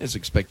front is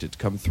expected to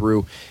come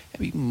through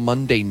maybe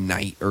Monday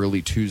night,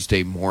 early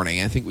Tuesday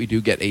morning. I think we do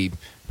get a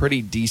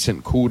pretty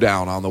decent cool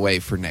down on the way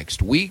for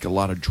next week. A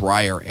lot of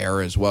drier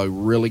air as well.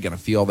 We're really going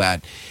to feel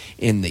that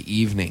in the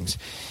evenings.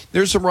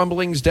 There's some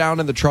rumblings down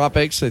in the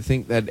tropics. I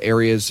think that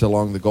areas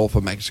along the Gulf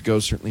of Mexico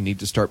certainly need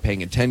to start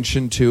paying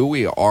attention to.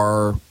 We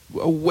are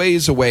a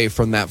ways away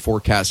from that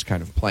forecast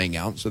kind of playing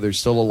out, so there's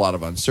still a lot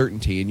of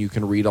uncertainty, and you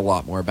can read a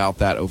lot more about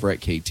that over at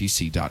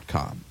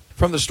ktc.com.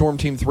 From the Storm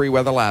Team 3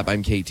 Weather Lab,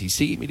 I'm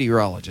KTC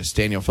meteorologist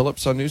Daniel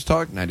Phillips on News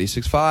Talk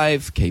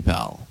 96.5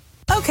 KPEL.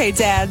 Okay,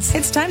 dads,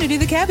 it's time to do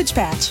the Cabbage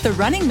Patch, the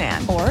Running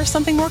Man, or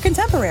something more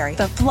contemporary,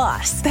 the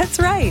Floss. That's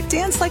right.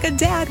 Dance like a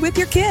dad with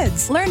your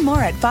kids. Learn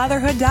more at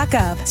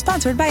fatherhood.gov.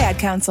 Sponsored by Ad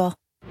Council.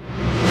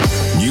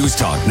 News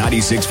Talk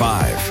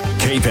 96.5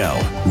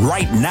 KPEL.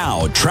 Right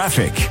now,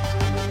 traffic.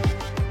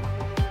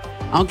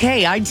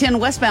 Okay, I-10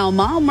 westbound,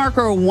 mile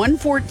marker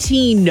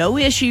 114, no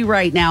issue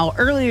right now.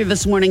 Earlier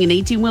this morning, an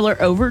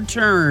 18-wheeler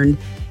overturned.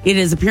 It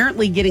is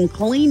apparently getting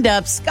cleaned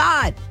up.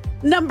 Scott,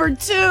 number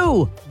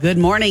 2. Good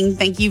morning.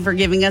 Thank you for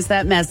giving us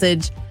that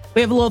message.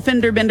 We have a little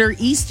fender bender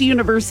East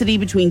University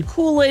between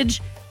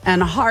Coolidge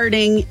and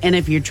Harding. And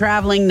if you're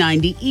traveling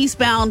 90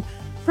 eastbound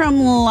from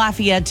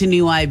Lafayette to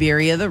New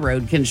Iberia, the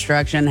road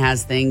construction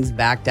has things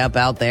backed up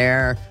out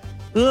there.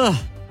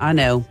 Ugh, I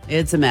know.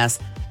 It's a mess.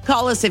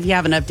 Call us if you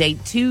have an update,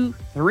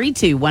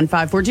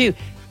 232-1542,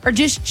 or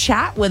just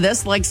chat with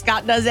us like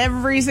Scott does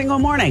every single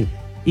morning.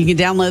 You can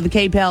download the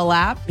KPEL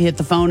app, hit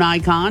the phone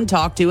icon,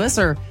 talk to us,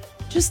 or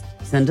just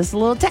send us a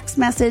little text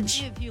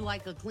message. If you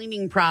like a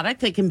cleaning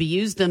product that can be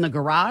used in the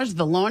garage,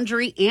 the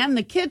laundry, and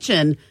the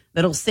kitchen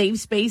that'll save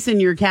space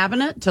in your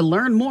cabinet, to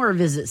learn more,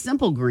 visit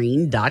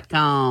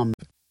simplegreen.com.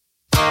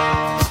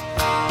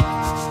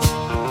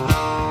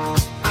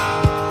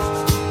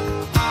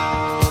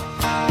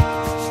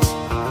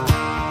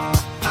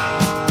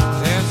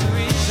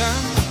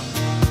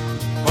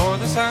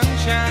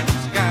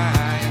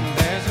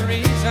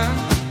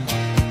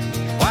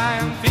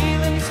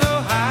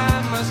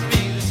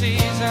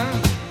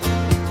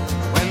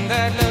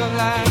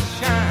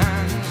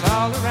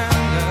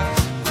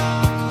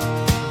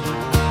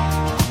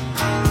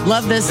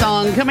 Love this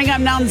song. Coming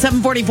up now at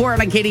 7:44 on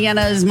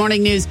Acadiana's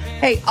Morning News.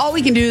 Hey, all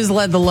we can do is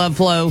let the love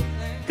flow,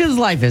 because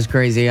life is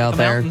crazy out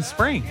there. Mountain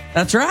spring.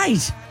 That's right.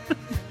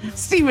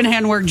 Stephen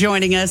Hanwork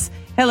joining us.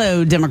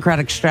 Hello,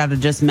 Democratic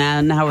strategist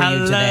man. How are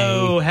you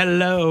today?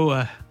 Hello.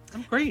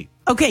 I'm great.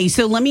 Okay,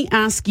 so let me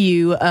ask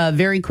you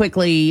very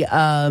quickly.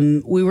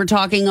 We were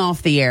talking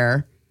off the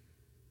air.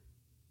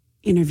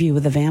 Interview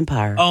with a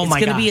Vampire. Oh, my God.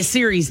 It's going to be a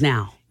series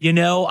now. You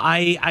know,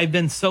 I've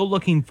been so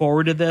looking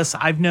forward to this.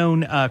 I've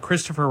known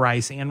Christopher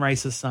Rice, Anne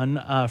Rice's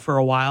son, for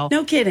a while.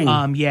 No kidding.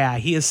 Yeah,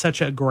 he is such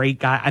a great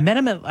guy. I met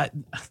him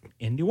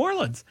in New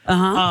Orleans,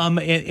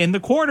 in the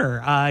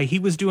quarter. He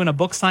was doing a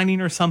book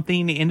signing or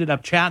something, ended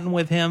up chatting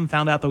with him,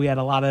 found out that we had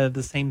a lot of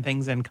the same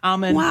things in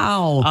common.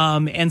 Wow.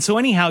 And so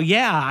anyhow,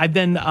 I've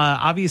been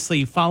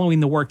obviously following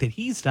the work that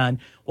he's done.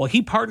 Well,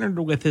 he partnered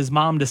with his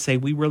mom to say,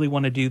 we really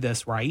want to do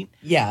this right.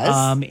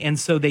 Yes. And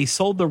so they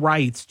sold the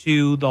rights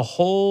to the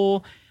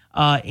whole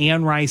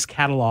Anne Rice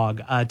catalog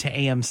to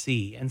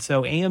AMC. And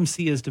so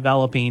AMC is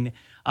developing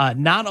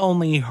not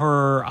only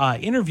her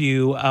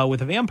interview with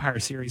the vampire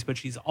series, but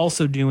she's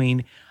also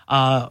doing,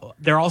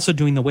 they're also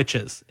doing The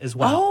Witches as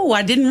well. Oh,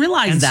 I didn't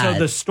realize and that. So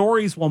the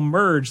stories will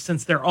merge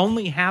since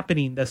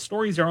the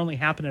stories are only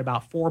happening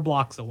about 4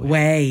 blocks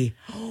away.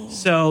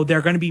 So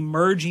they're going to be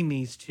merging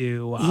these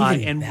two.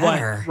 Even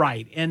better.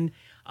 And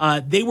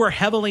they were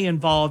heavily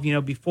involved,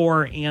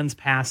 before Anne's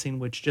passing,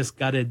 which just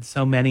gutted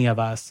so many of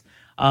us.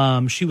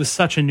 She was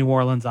such a New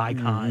Orleans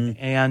icon.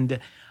 And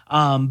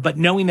but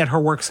knowing that her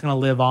work's going to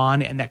live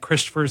on and that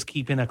Christopher's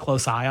keeping a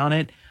close eye on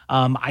it,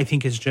 I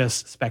think is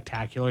just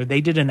spectacular. They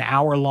did an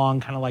hour-long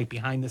kind of like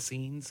behind the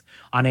scenes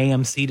on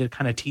AMC to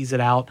kind of tease it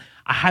out.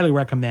 I highly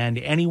recommend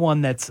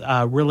anyone that's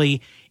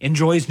really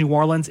enjoys New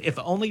Orleans, if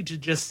only to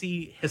just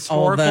see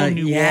historical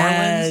New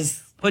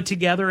Orleans put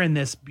together in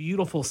this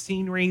beautiful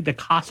scenery. The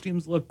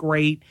costumes look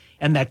great,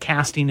 and that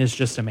casting is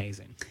just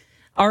amazing.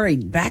 All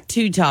right, back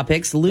to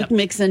topics. Luke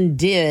Mixon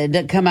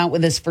did come out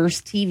with his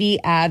first TV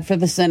ad for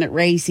the Senate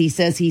race. He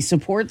says he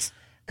supports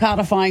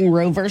codifying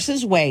Roe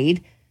versus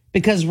Wade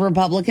because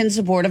Republican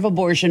support of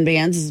abortion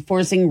bans is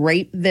forcing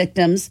rape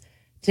victims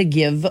to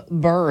give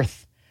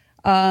birth.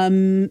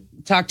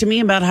 Talk to me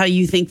about how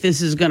you think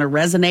this is going to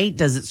resonate.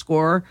 Does it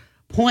score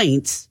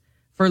points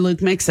for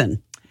Luke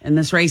Mixon in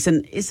this race?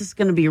 And is this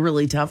going to be a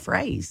really tough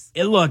race?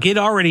 Look, it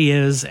already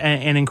is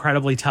an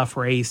incredibly tough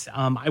race.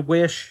 I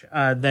wish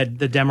that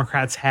the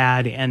Democrats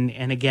had,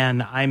 and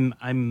again,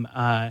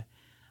 I've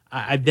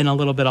been a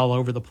little bit all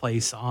over the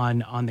place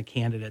on the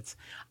candidates.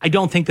 I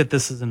don't think that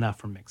this is enough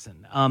for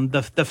Mixon.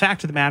 The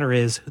fact of the matter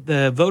is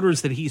the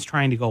voters that he's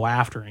trying to go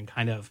after and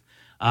kind of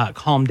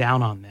calm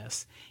down on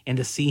this and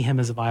to see him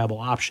as a viable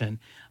option,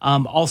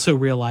 also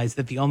realize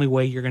that the only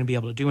way you're going to be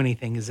able to do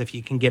anything is if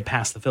you can get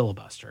past the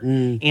filibuster.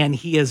 And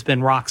he has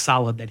been rock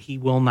solid that he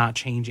will not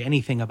change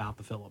anything about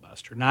the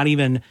filibuster, not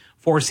even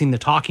forcing the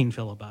talking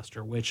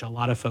filibuster, which a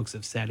lot of folks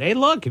have said, hey,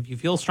 look, if you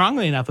feel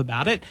strongly enough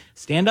about it,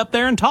 stand up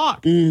there and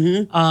talk.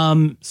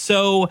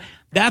 So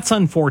that's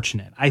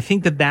unfortunate. I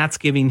think that that's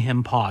giving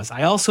him pause.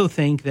 I also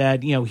think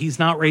that, he's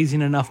not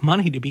raising enough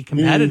money to be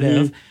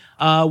competitive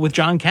with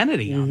John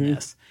Kennedy on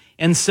this.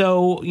 And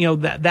so,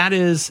 that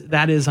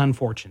is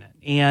unfortunate.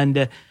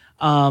 And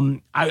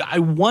I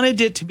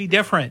wanted it to be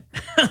different.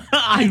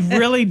 I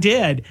really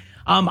did.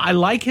 I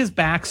like his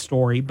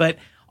backstory, but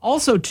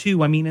also,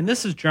 too, and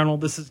this is general.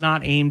 This is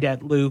not aimed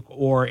at Luke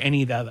or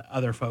any of the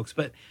other folks,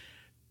 but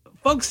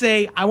folks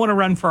say, I want to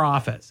run for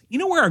office. You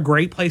know where a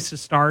great place to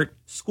start?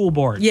 School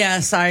board.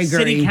 Yes, I agree.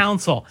 City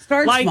council.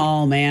 Start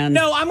small, man.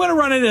 No, I'm going to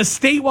run in a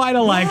statewide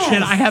election.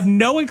 Yes. I have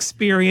no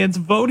experience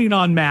voting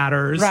on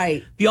matters.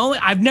 Right.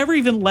 I've never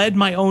even led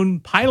my own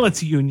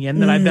pilots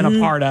union that I've been a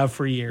part of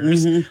for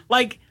years.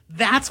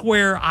 That's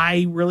where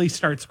I really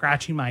start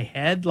scratching my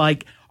head.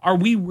 Are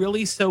we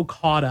really so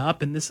caught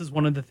up? And this is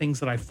one of the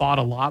things that I fought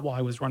a lot while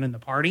I was running the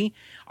party.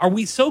 Are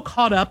we so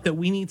caught up that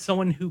we need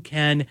someone who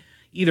can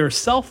either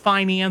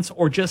self-finance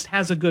or just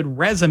has a good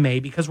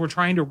resume because we're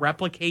trying to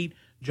replicate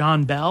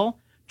John Bell?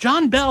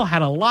 John Bell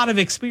had a lot of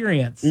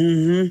experience.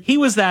 He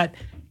was that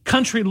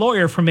country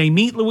lawyer from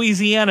Amite,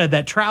 Louisiana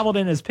that traveled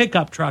in his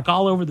pickup truck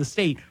all over the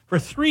state for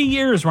 3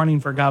 years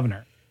running for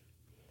governor.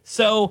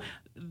 So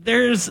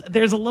there's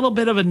a little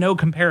bit of a no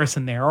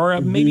comparison there, or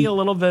maybe a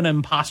little bit of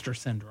imposter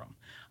syndrome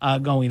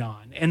going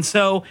on. And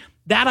so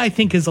that, I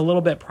think, is a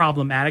little bit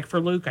problematic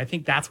for Luke. I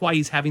think that's why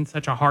he's having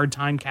such a hard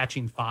time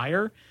catching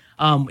fire,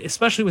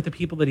 especially with the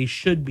people that he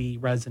should be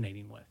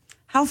resonating with.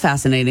 How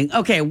fascinating.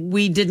 Okay,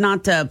 we did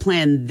not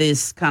plan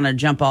this kind of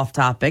jump off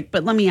topic,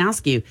 but let me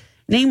ask you,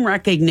 name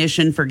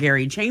recognition for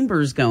Gary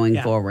Chambers going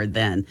forward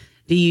then.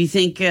 Do you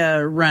think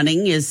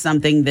running is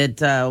something that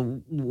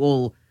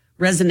will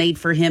resonate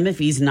for him if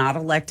he's not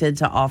elected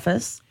to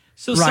office?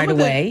 So right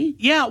away?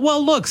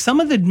 Look, some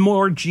of the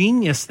more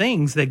genius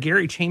things that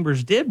Gary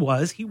Chambers did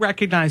was he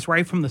recognized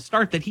right from the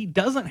start that he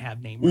doesn't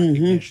have name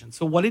recognition.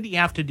 So what did he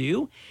have to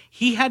do?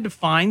 He had to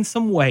find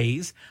some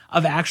ways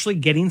of actually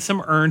getting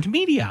some earned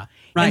media.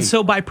 Right. And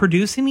so by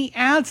producing the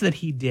ads that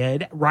he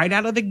did right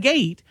out of the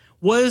gate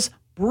was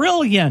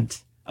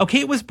brilliant.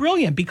 Okay, it was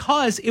brilliant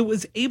because it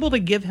was able to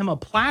give him a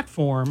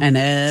platform. And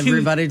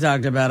everybody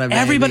talked about it, baby.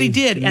 Everybody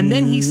did. And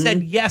then he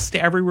said yes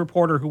to every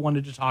reporter who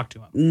wanted to talk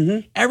to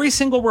him. Every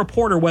single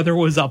reporter, whether it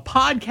was a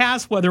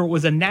podcast, whether it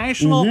was a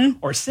national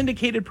or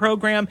syndicated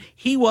program,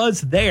 he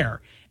was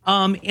there.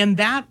 And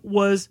that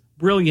was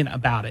brilliant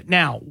about it.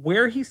 Now,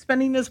 where he's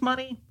spending his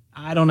money,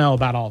 I don't know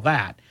about all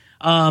that.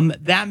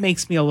 that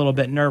makes me a little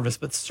bit nervous.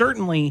 But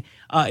certainly,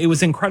 it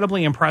was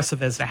incredibly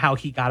impressive as to how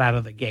he got out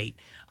of the gate.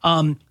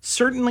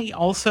 Certainly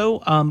also,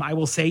 I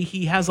will say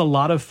he has a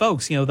lot of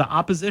folks, the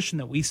opposition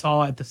that we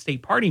saw at the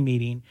state party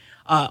meeting,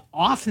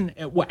 often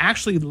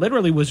actually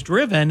literally was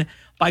driven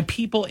by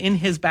people in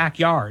his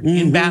backyard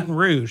in Baton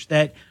Rouge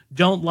that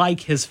don't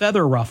like his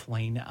feather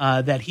ruffling,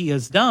 that he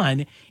has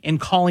done in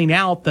calling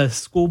out the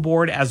school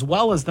board as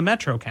well as the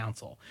Metro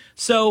Council.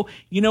 So,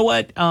 you know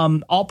what?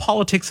 All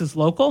politics is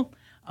local.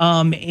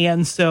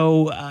 And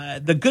so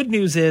the good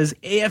news is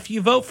if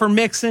you vote for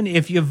Mixon,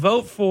 if you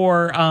vote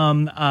for,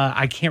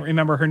 I can't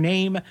remember her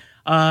name,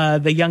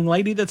 the young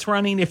lady that's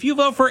running, if you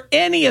vote for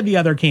any of the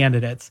other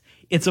candidates,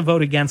 it's a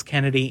vote against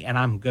Kennedy, and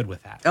I'm good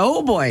with that.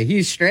 Oh, boy,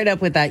 he's straight up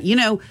with that.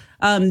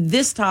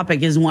 This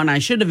topic is one I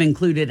should have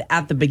included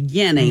at the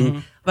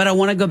beginning, but I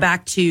want to go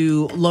back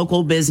to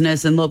local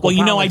business and local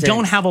politics. I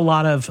don't have a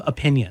lot of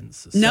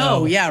opinions. So.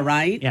 No, yeah,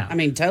 right? Yeah. I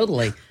mean,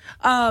 totally.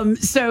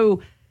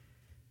 So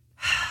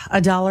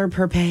 $1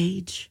 per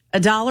page.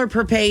 $1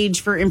 per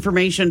page for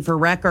information for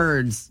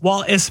records.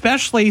 Well,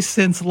 especially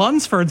since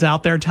Lunsford's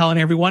out there telling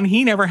everyone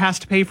he never has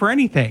to pay for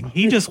anything.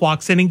 He just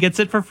walks in and gets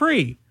it for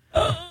free.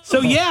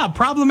 So, yeah,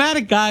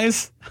 problematic,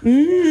 guys.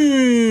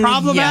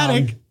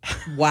 Problematic.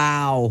 Yeah.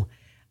 Wow.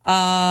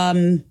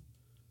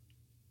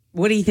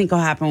 What do you think will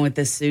happen with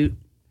this suit?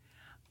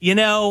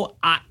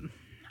 I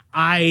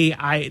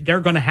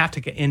they're going to have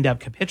to end up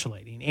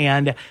capitulating.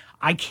 And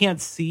I can't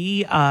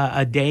see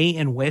a day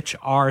in which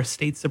our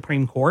state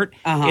Supreme Court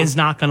is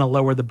not going to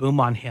lower the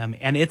boom on him.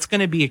 And it's going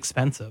to be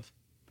expensive.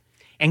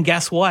 And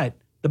guess what?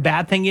 The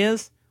bad thing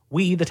is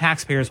we, the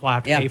taxpayers, will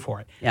have to pay for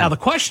it. Now, the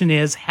question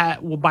is,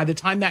 by the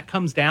time that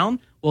comes down,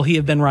 will he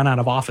have been run out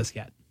of office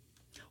yet?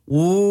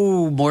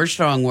 Ooh, more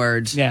strong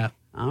words. Yeah.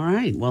 All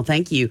right. Well,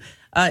 thank you.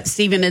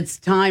 Stephen, it's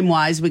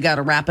time-wise. We got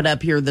to wrap it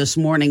up here this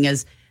morning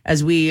as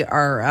we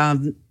are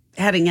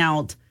heading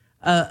out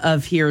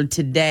of here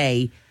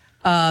today.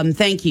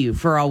 Thank you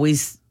for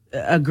always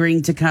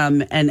agreeing to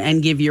come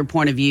and give your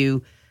point of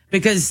view,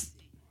 because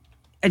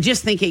I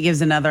just think it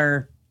gives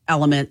another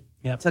element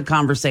to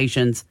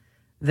conversations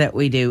that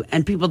we do.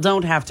 And people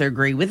don't have to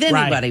agree with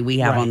anybody we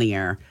have on the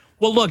air.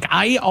 Well, look,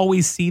 I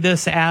always see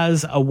this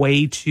as a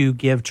way to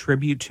give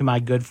tribute to my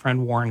good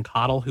friend Warren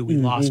Cottle, who we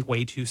lost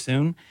way too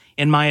soon,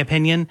 in my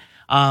opinion.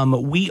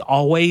 We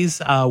always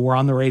were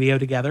on the radio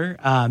together,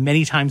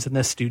 many times in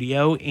this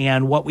studio.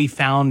 And what we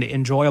found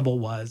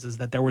enjoyable is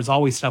that there was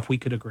always stuff we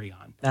could agree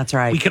on. That's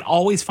right. We could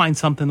always find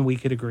something that we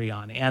could agree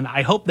on. And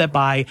I hope that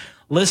by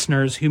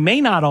listeners who may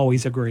not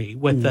always agree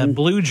with the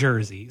blue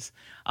jerseys,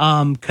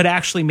 could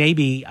actually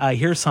maybe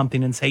hear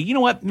something and say, you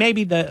know what,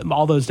 maybe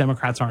all those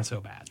Democrats aren't so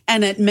bad.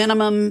 And at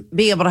minimum,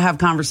 be able to have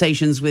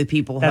conversations with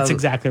people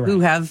exactly right. who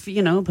have,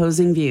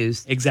 opposing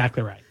views.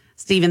 Exactly right.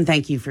 Stephen,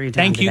 thank you for your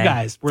time today.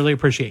 Guys. Really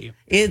appreciate you.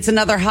 It's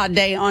another hot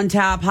day on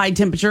tap. High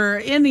temperature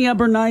in the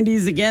upper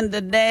 90s again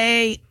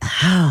today.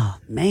 Oh,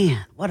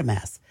 man, what a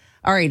mess.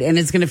 All right, and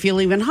it's going to feel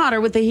even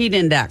hotter with the heat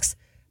index.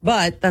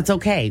 But that's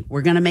okay.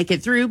 We're going to make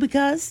it through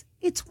because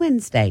it's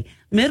Wednesday.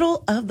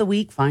 Middle of the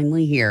week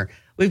finally here.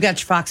 We've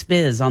got your Fox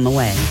Biz on the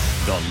way.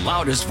 The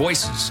loudest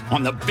voices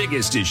on the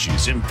biggest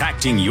issues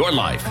impacting your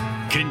life.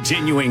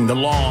 Continuing the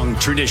long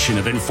tradition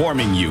of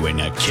informing you in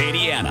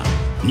Acadiana.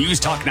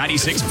 News Talk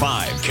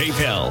 96.5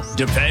 KPEL.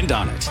 Depend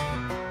on it.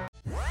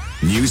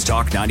 News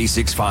Talk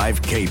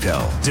 96.5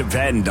 KPEL.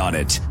 Depend on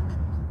it.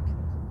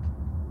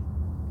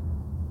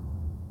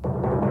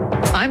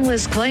 I'm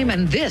Liz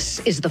Clayman. This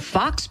is the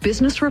Fox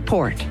Business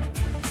Report.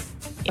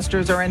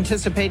 Investors are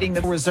anticipating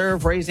the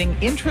Reserve raising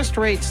interest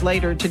rates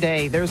later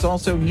today. There's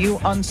also new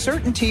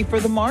uncertainty for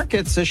the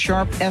markets, a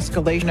sharp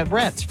escalation of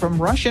threats from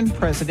Russian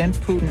President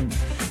Putin.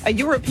 A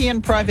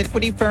European private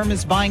equity firm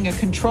is buying a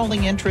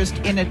controlling interest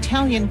in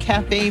Italian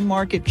cafe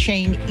market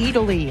chain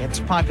Eataly.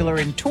 It's popular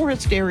in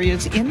tourist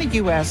areas in the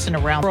U.S. and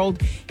around the world.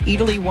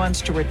 Eataly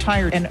wants to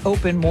retire and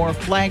open more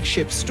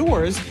flagship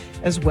stores,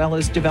 as well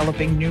as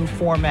developing new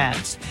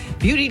formats.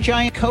 Beauty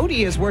giant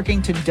Coty is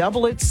working to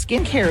double its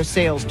skincare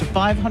sales to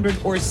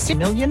 $500 or $6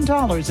 million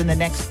in the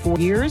next 4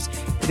 years.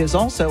 It is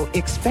also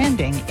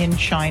expanding in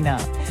China.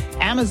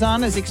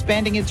 Amazon is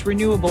expanding its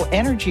renewable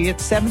energy at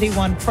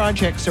 71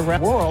 projects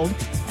around the world.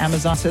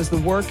 Amazon says the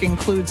work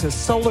includes a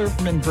solar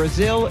farm in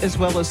Brazil, as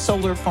well as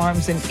solar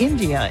farms in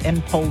India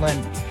and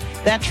Poland.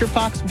 That's your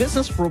Fox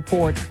Business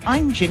Report.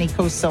 I'm Jenny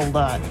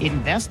Cosola,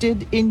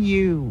 invested in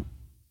you.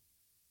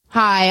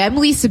 Hi, I'm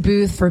Lisa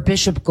Booth for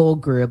Bishop Gold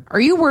Group. Are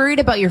you worried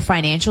about your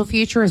financial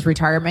future as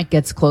retirement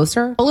gets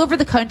closer? All over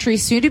the country,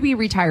 soon-to-be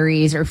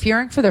retirees are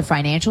fearing for their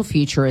financial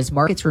future as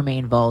markets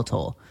remain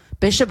volatile.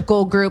 Bishop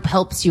Gold Group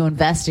helps you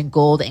invest in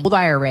gold and gold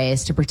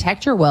IRAs to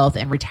protect your wealth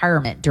and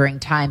retirement during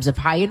times of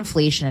high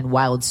inflation and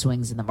wild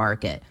swings in the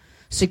market.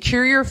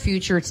 Secure your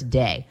future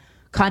today.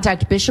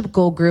 Contact Bishop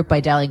Gold Group by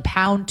dialing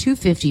pound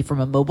 250 from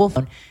a mobile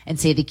phone and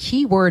say the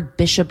keyword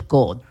Bishop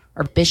Gold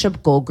or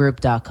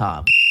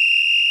bishopgoldgroup.com.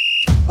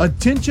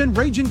 Attention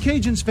Ragin'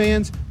 Cajuns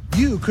fans,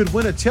 you could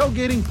win a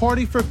tailgating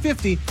party for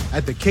 50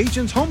 at the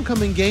Cajuns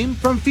homecoming game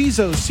from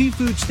Fizo's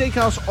Seafood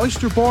Steakhouse,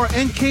 Oyster Bar,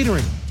 and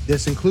Catering.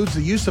 This includes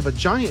the use of a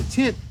giant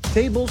tent,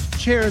 tables,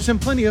 chairs,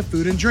 and plenty of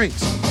food and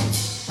drinks.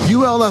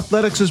 UL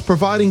Athletics is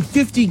providing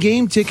 50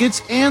 game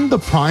tickets and the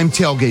prime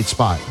tailgate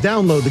spot.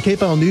 Download the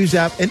KPEL News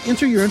app and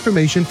enter your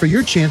information for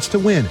your chance to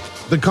win.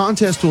 The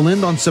contest will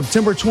end on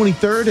September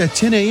 23rd at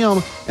 10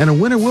 a.m. and a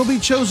winner will be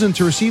chosen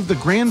to receive the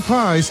grand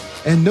prize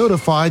and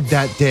notified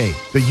that day.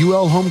 The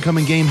UL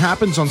homecoming game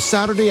happens on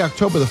Saturday,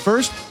 October the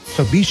 1st,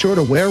 so be sure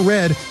to wear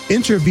red,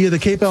 enter via the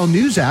KPEL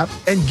News app,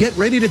 and get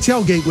ready to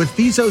tailgate with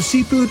Fizo's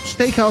Seafood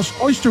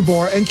Steakhouse, Oyster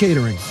Bar, and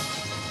Catering.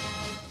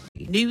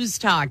 News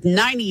Talk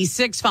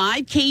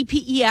 96.5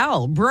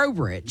 KPEL,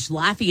 Brobridge,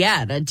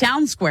 Lafayette, a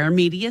Town Square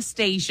media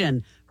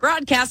station.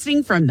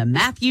 Broadcasting from the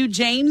Matthew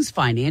James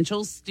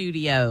Financial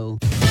Studio.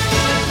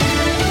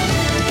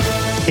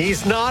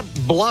 He's not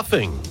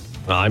bluffing.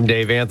 I'm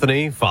Dave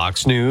Anthony,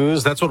 Fox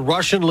News. That's what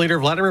Russian leader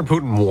Vladimir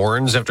Putin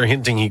warns after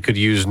hinting he could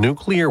use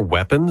nuclear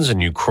weapons in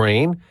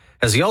Ukraine,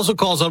 as he also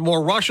calls on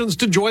more Russians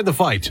to join the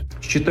fight.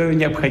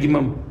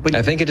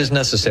 I think it is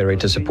necessary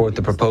to support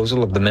the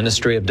proposal of the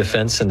Ministry of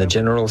Defense and the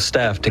General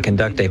Staff to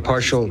conduct a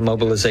partial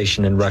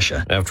mobilization in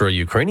Russia. After a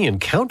Ukrainian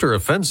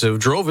counteroffensive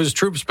drove his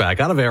troops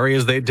back out of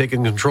areas they'd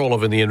taken control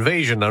of in the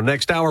invasion. Now,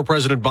 next hour,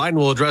 President Biden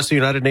will address the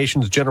United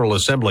Nations General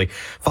Assembly.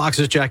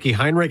 Fox's Jackie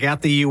Heinrich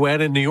at the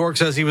UN in New York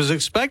says he was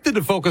expected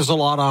to focus a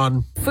lot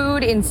on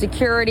food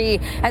insecurity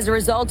as a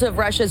result of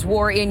Russia's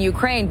war in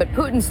Ukraine, but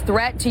Putin's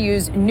threat to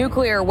use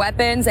nuclear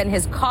weapons and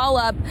his call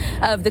up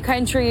of the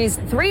country's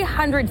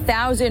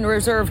 300,000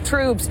 reserve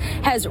troops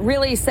has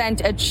really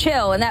sent a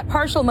chill. And that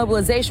partial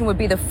mobilization would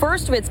be the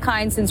first of its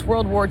kind since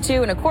World War II.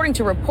 And according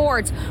to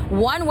reports,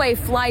 one-way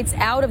flights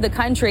out of the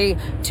country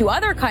to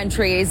other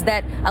countries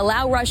that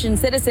allow Russian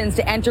citizens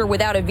to enter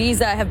without a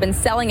visa have been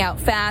selling out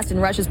fast. And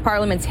Russia's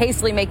parliament's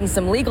hastily making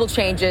some legal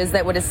changes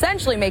that would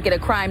essentially make it a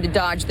crime to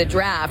dodge the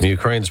draft.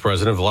 Ukraine's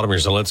President Volodymyr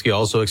Zelensky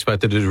also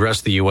expected to address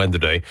the UN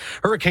today.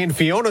 Hurricane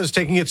Fiona is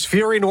taking its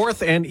fury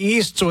north and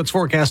east, so it's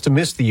forecast to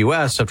miss the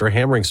U.S. after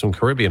hammering some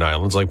Caribbean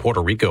islands like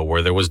Puerto Rico,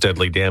 where there was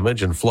deadly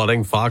damage and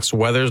flooding. Fox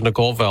Weather's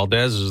Nicole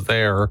Valdez is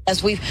there.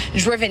 As we've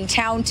driven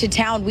town to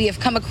town, we have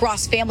come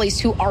across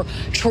families who are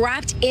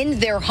trapped in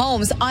their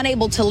homes,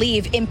 unable to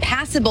leave,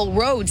 impassable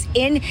roads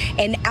in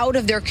and out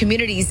of their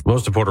communities.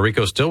 Most of Puerto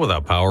Rico still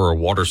without power or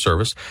water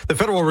service. The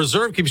Federal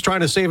Reserve keeps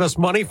trying to save us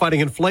money fighting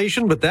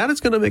inflation, but that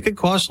is going to make it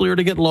costlier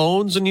to get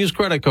loans and use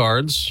credit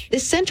cards. The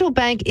central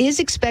bank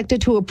is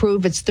expected to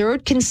approve its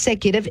third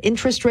consecutive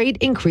interest rate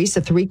increase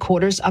of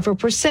 0.75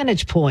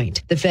 percentage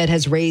point. The Fed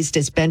has raised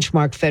its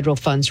benchmark federal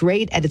funds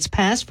rate at its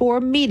past 4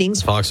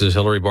 meetings. Fox's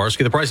Hillary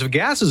Barsky. The price of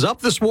gas is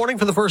up this morning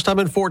for the first time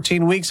in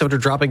 14 weeks after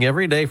dropping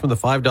every day from the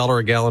 $5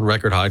 a gallon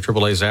record high.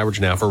 AAA's average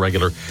now for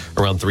regular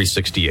around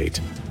 $3.68.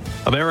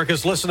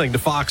 America's listening to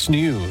Fox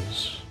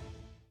News.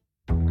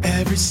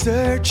 Every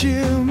search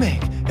you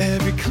make,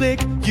 every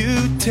click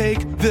you take,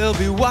 they'll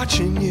be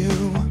watching you.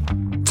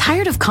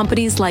 Tired of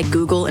companies like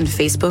Google and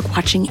Facebook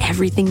watching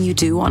everything you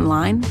do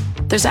online?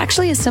 There's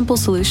actually a simple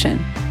solution.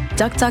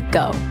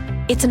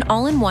 DuckDuckGo. It's an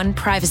all-in-one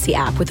privacy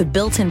app with a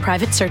built-in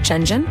private search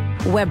engine,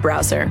 web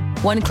browser,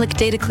 one-click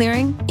data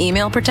clearing,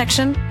 email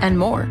protection, and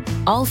more,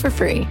 all for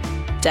free.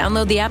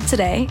 Download the app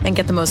today and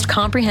get the most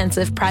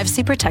comprehensive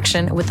privacy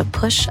protection with the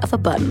push of a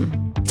button.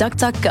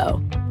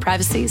 DuckDuckGo.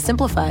 Privacy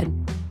simplified.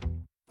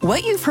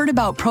 What you've heard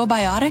about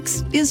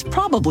probiotics is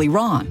probably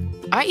wrong.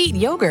 I eat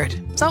yogurt,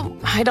 so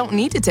I don't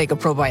need to take a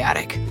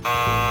probiotic.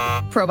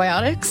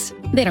 Probiotics?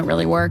 They don't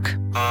really work.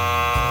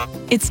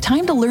 It's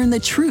time to learn the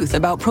truth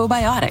about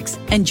probiotics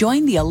and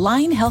join the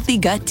Align Healthy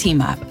Gut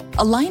Team Up.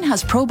 Align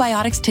has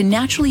probiotics to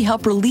naturally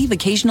help relieve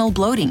occasional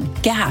bloating,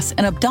 gas,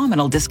 and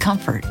abdominal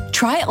discomfort.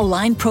 Try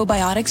Align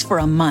probiotics for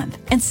a month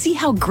and see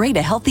how great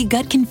a healthy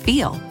gut can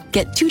feel.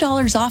 Get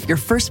 $2 off your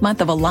first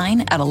month of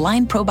Align at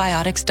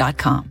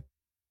alignprobiotics.com.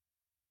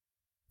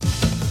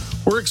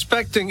 We're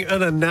expecting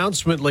an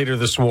announcement later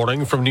this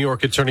morning from New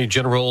York Attorney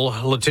General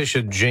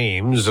Letitia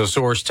James. A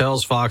source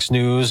tells Fox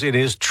News it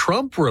is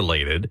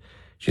Trump-related.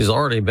 She's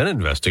already been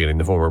investigating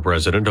the former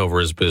president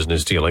over his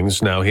business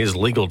dealings. Now, his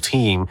legal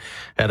team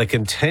had a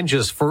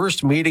contentious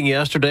first meeting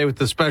yesterday with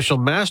the special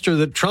master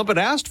that Trump had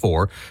asked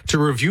for to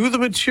review the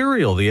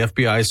material the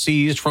FBI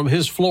seized from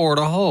his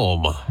Florida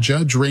home.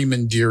 Judge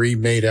Raymond Dearie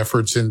made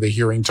efforts in the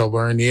hearing to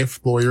learn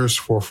if lawyers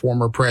for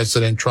former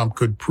President Trump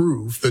could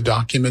prove the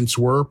documents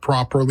were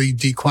properly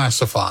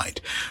declassified.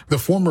 The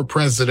former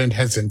president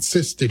has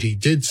insisted he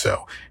did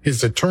so.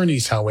 His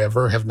attorneys,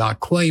 however, have not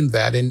claimed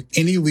that in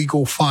any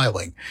legal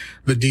filing.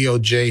 The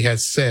DOJ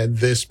has said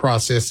this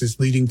process is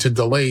leading to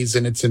delays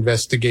in its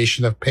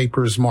investigation of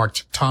papers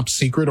marked top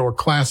secret or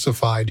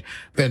classified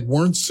that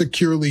weren't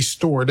securely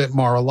stored at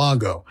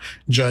Mar-a-Lago.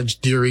 Judge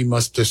Dearie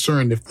must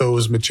discern if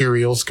those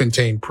materials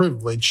contain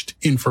privileged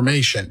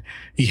information.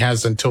 He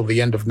has until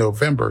the end of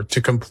November to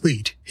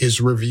complete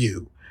his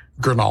review.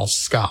 Gernal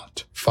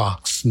Scott,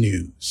 Fox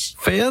News.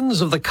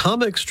 Fans of the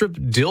comic strip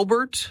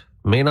Dilbert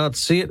may not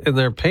see it in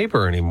their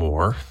paper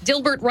anymore.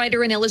 Dilbert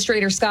writer and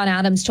illustrator Scott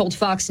Adams told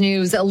Fox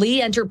News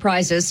Lee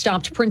Enterprises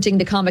stopped printing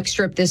the comic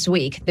strip this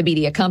week. The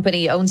media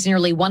company owns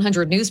nearly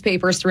 100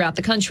 newspapers throughout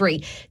the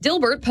country.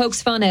 Dilbert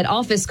pokes fun at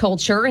office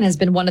culture and has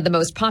been one of the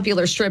most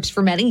popular strips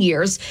for many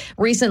years.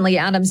 Recently,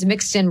 Adams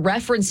mixed in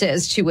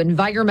references to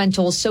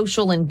environmental,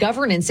 social, and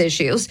governance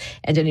issues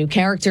and a new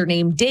character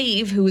named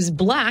Dave, who is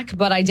black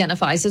but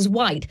identifies as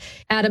white.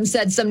 Adams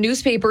said some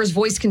newspapers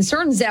voiced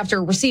concerns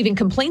after receiving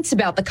complaints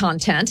about the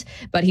content,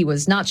 but he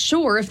was not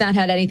sure if that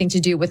had anything to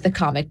do with the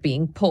comic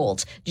being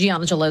pulled.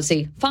 Gianna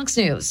Gelosi, Fox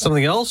News.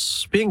 Something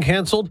else being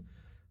canceled?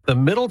 The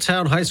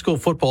Middletown High School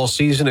football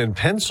season in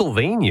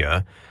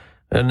Pennsylvania.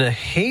 And a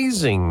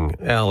hazing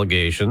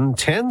allegation.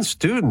 10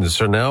 students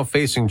are now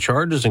facing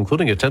charges,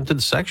 including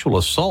attempted sexual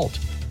assault.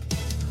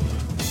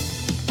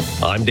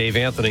 I'm Dave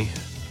Anthony.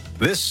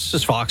 This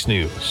is Fox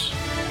News.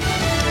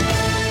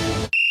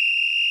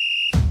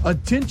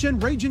 Attention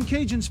Ragin'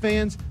 Cajuns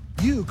fans.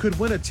 You could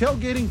win a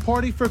tailgating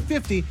party for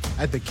 50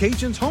 at the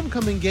Cajuns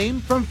homecoming game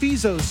from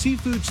Fizzo's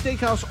Seafood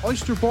Steakhouse,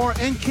 Oyster Bar,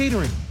 and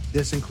Catering.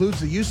 This includes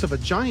the use of a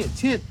giant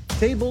tent,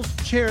 tables,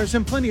 chairs,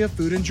 and plenty of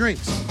food and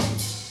drinks.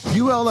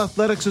 UL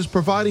Athletics is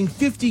providing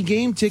 50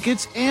 game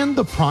tickets and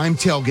the prime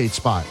tailgate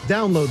spot.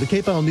 Download the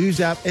KPEL News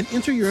app and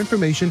enter your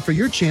information for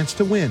your chance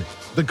to win.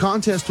 The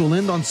contest will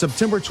end on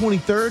September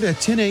 23rd at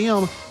 10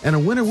 a.m., and a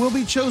winner will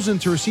be chosen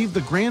to receive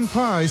the grand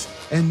prize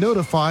and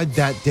notified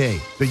that day.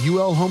 The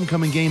UL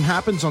homecoming game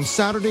happens on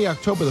Saturday,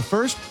 October the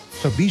 1st,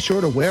 so be sure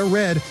to wear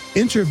red,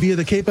 enter via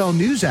the KPEL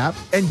News app,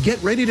 and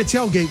get ready to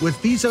tailgate with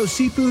Fizzo's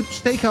Seafood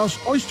Steakhouse,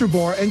 Oyster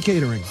Bar, and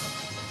Catering.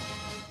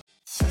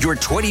 Your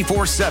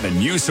 24/7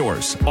 news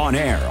source, on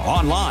air,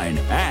 online,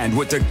 and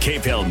with the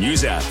KPEL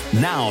News app.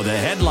 Now the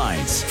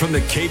headlines from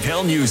the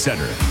KPEL News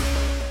Center.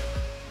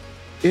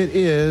 It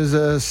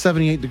is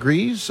 78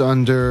 degrees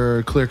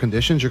under clear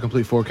conditions. Your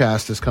complete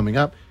forecast is coming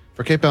up.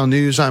 For KPEL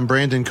News, I'm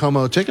Brandon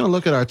Como. Taking a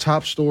look at our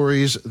top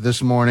stories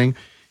this morning.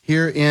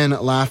 Here in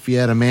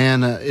Lafayette, a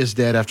man is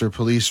dead after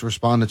police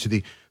responded to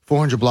the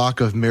 400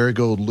 block of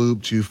Marigold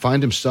Loop to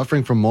find him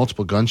suffering from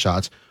multiple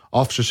gunshots.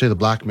 Officers say the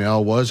black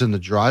male was in the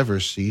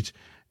driver's seat,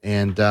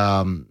 and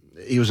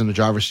he was in the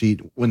driver's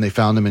seat when they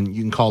found him. And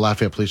you can call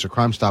Lafayette Police or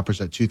Crime Stoppers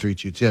at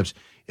 232-TIPS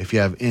if you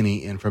have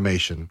any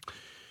information.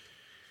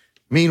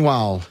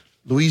 Meanwhile,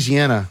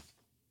 Louisiana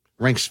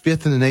ranks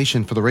 5th in the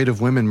nation for the rate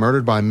of women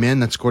murdered by men.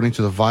 That's according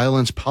to the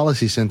Violence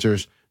Policy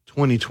Center's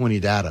 2020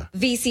 data.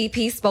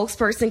 VCP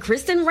spokesperson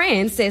Kristen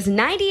Rand says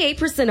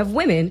 98% of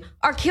women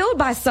are killed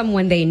by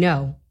someone they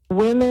know.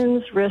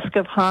 Women's risk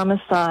of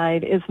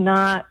homicide is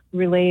not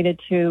related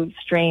to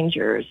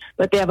strangers,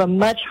 but they have a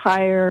much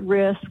higher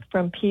risk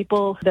from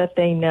people that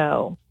they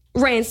know.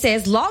 Rand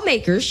says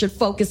lawmakers should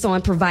focus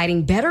on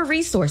providing better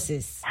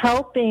resources.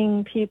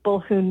 Helping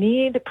people who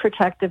need a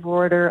protective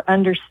order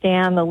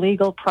understand the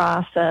legal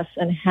process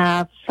and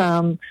have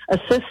some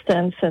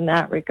assistance in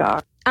that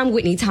regard. I'm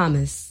Whitney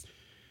Thomas.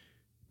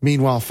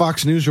 Meanwhile,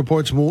 Fox News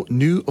reports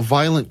new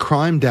violent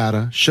crime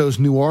data shows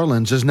New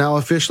Orleans is now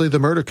officially the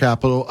murder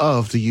capital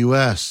of the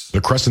U.S.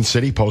 The Crescent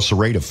City posts a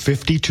rate of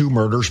 52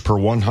 murders per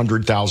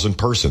 100,000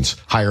 persons,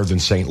 higher than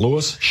St.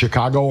 Louis,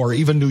 Chicago, or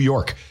even New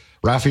York.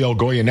 Rafael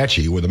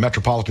Goyeneche with the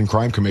Metropolitan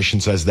Crime Commission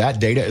says that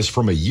data is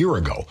from a year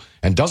ago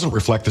and doesn't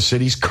reflect the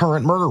city's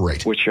current murder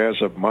rate, which as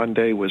of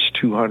Monday was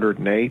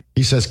 208.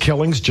 He says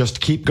killings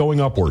just keep going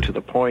upward, to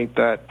the point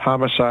that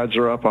homicides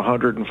are up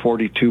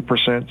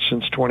 142%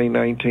 since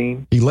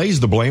 2019. He lays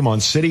the blame on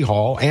City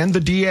Hall and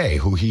the DA,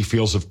 who he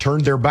feels have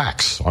turned their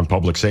backs on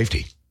public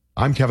safety.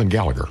 I'm Kevin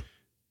Gallagher.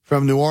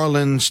 From New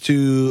Orleans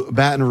to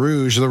Baton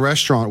Rouge, the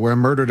restaurant where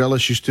murdered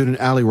LSU student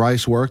Allie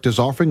Rice worked is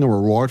offering a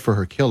reward for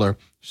her killer.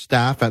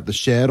 Staff at the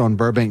Shed on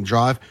Burbank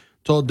Drive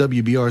told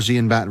WBRZ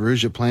in Baton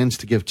Rouge it plans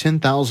to give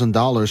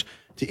 $10,000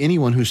 to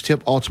anyone whose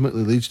tip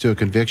ultimately leads to a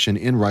conviction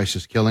in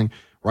Rice's killing.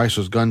 Rice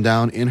was gunned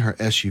down in her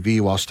SUV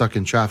while stuck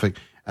in traffic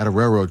at a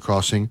railroad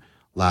crossing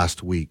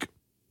last week.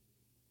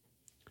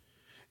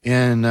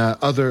 In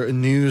other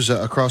news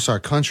across our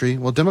country,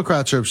 well,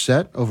 Democrats are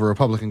upset over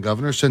Republican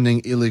governors sending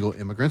illegal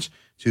immigrants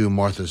to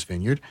Martha's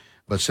Vineyard.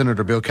 But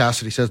Senator Bill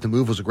Cassidy says the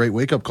move was a great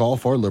wake-up call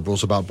for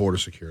liberals about border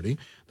security.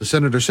 The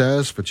senator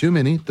says for too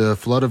many, the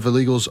flood of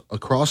illegals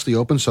across the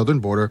open southern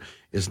border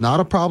is not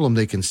a problem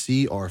they can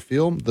see or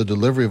feel. The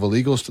delivery of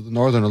illegals to the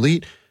northern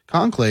elite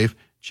conclave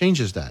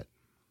changes that.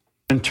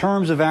 In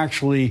terms of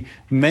actually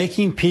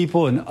making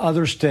people in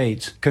other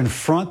states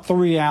confront the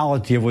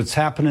reality of what's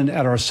happening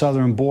at our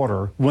southern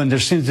border, when there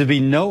seems to be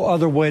no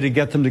other way to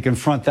get them to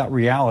confront that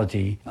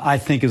reality, I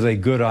think is a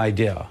good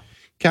idea.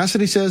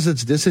 Cassidy says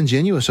it's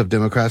disingenuous of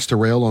Democrats to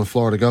rail on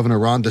Florida Governor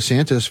Ron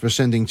DeSantis for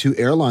sending 2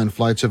 airline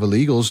flights of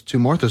illegals to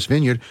Martha's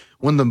Vineyard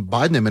when the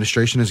Biden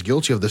administration is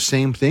guilty of the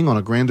same thing on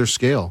a grander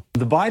scale.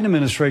 The Biden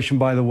administration,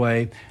 by the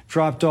way,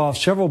 dropped off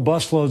several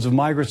busloads of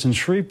migrants in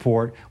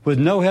Shreveport with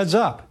no heads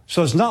up.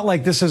 So it's not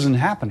like this isn't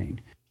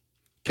happening.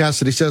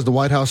 Cassidy says the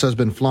White House has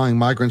been flying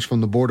migrants from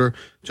the border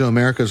to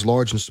America's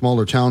large and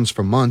smaller towns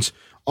for months,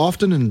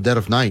 often in the dead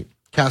of night.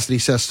 Cassidy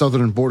says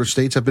southern border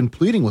states have been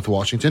pleading with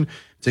Washington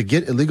to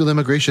get illegal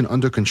immigration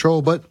under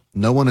control, but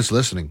no one is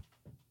listening.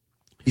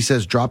 He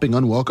says dropping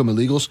unwelcome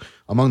illegals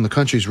among the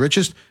country's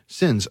richest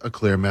sends a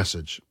clear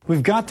message.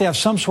 We've got to have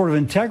some sort of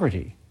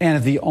integrity. And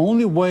if the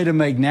only way to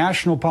make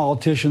national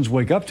politicians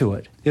wake up to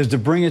it is to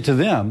bring it to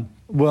them,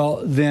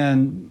 well,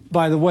 then,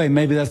 by the way,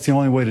 maybe that's the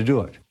only way to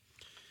do it.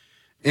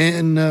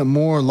 In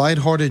more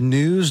lighthearted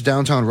news,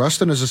 downtown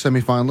Ruston is a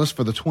semifinalist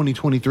for the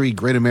 2023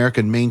 Great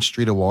American Main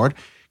Street Award.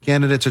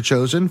 Candidates are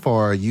chosen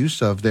for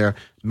use of their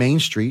Main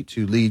Street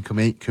to lead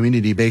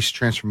community-based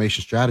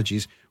transformation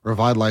strategies,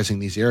 revitalizing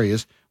these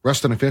areas.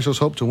 Ruston officials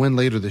hope to win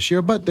later this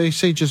year, but they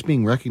say just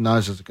being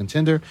recognized as a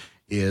contender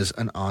is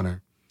an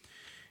honor.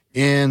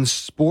 In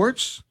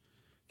sports,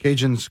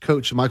 Cajuns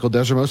coach Michael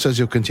Desormeaux says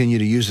he'll continue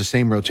to use the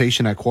same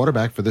rotation at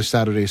quarterback for this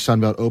Saturday's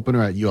Sunbelt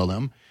opener at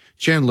ULM.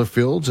 Chandler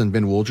Fields and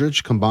Ben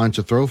Wooldridge combined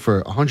to throw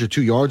for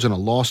 102 yards and a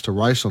loss to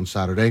Rice on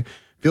Saturday.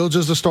 Fields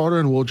is the starter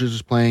and Wooldridge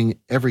is playing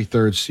every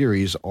third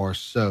series or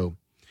so.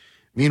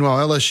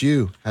 Meanwhile,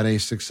 LSU had a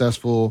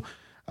successful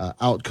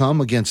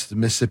outcome against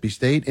Mississippi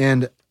State,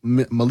 and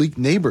Malik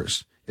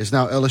Neighbors is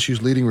now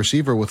LSU's leading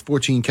receiver with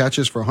 14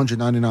 catches for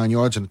 199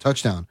 yards and a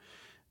touchdown.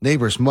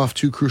 Neighbors muffed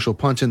 2 crucial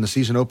punts in the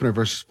season opener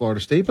versus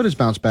Florida State, but has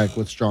bounced back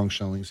with strong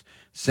showings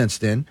since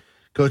then.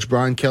 Coach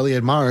Brian Kelly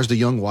admires the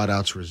young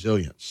wideout's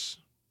resilience.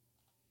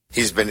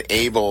 He's been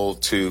able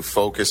to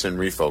focus and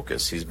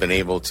refocus. He's been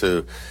able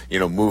to,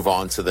 move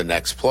on to the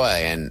next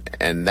play.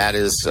 And that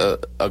is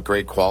a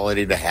great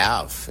quality to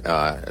have,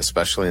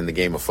 especially in the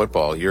game of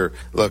football. You're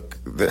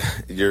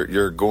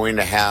going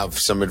to have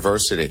some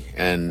adversity,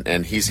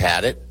 and he's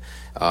had it.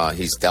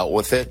 He's dealt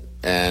with it,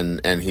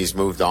 and he's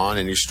moved on,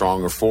 and he's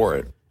stronger for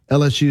it.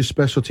 LSU's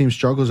special team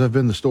struggles have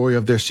been the story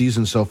of their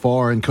season so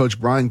far, and Coach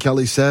Brian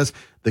Kelly says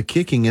the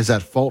kicking is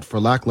at fault for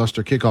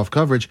lackluster kickoff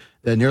coverage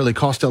that nearly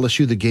cost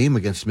LSU the game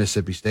against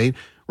Mississippi State.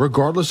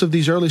 Regardless of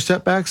these early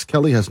setbacks,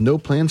 Kelly has no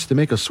plans to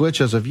make a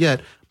switch as of yet,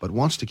 but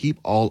wants to keep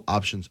all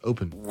options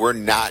open. We're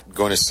not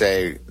going to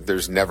say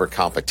there's never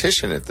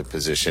competition at the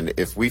position.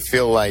 If we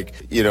feel like,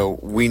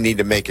 we need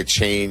to make a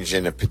change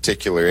in a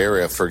particular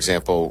area, for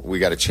example, we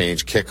got to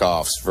change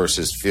kickoffs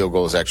versus field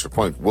goals, extra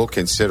point, we'll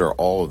consider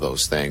all of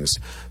those things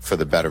for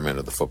the betterment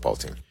of the football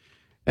team.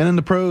 And in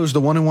the pros,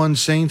 the 1-1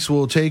 Saints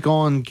will take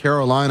on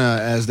Carolina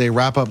as they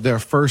wrap up their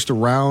first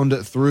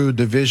round through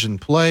division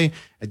play.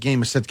 A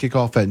game is set to kick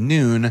off at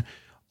noon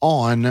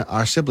on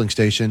our sibling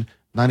station,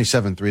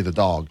 97.3 The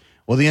Dog.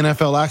 Well, the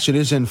NFL action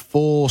is in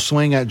full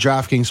swing at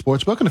DraftKings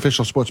Sportsbook, an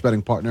official sports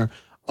betting partner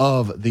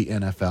of the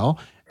NFL.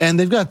 And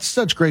they've got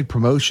such great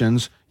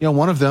promotions.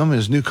 One of them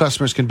is new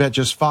customers can bet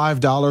just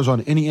 $5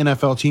 on any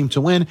NFL team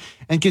to win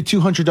and get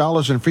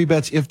 $200 in free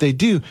bets if they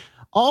do.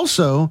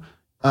 Also,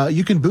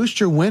 you can boost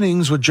your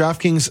winnings with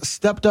DraftKings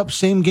stepped-up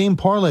same-game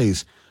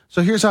parlays.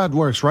 So here's how it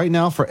works. Right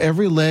now, for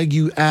every leg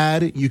you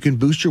add, you can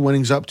boost your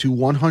winnings up to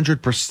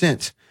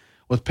 100%.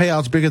 With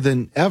payouts bigger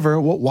than ever,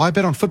 why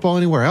bet on football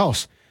anywhere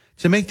else?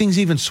 To make things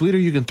even sweeter,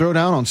 you can throw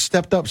down on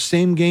stepped-up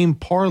same-game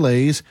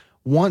parlays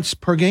once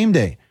per game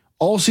day,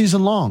 all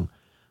season long.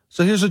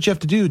 So here's what you have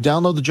to do.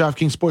 Download the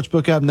DraftKings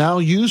Sportsbook app now.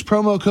 Use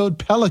promo code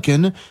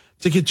Pelican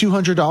to get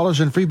 $200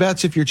 in free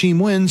bets if your team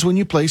wins when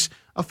you place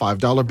a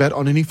 $5 bet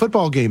on any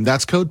football game.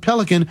 That's code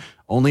Pelican,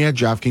 only at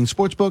DraftKings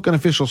Sportsbook, an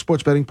official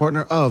sports betting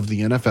partner of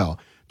the NFL.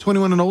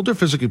 21 and older,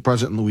 physically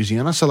present in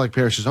Louisiana, select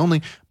parishes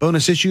only.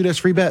 Bonus issued as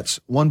free bets,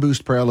 1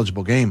 boost per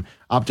eligible game.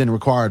 Opt-in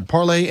required.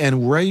 Parlay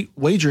and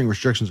wagering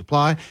restrictions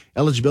apply.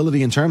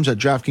 Eligibility and terms at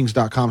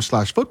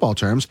DraftKings.com/football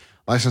terms.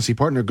 Licensee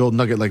partner Golden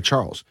Nugget Lake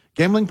Charles.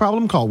 Gambling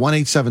problem? Call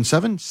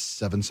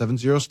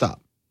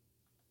 1-877-770-STOP.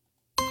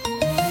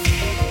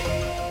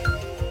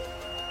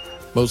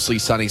 Mostly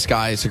sunny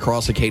skies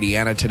across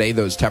Acadiana today.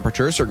 Those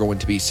temperatures are going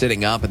to be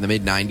sitting up in the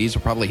mid-90s.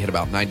 We'll probably hit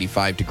about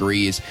 95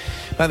 degrees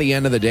by the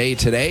end of the day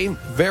today.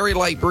 Very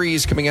light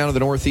breeze coming out of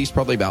the northeast,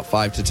 probably about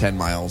 5 to 10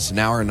 miles an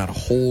hour. Not a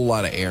whole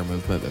lot of air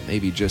movement, but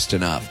maybe just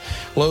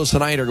enough. Lows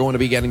tonight are going to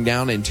be getting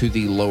down into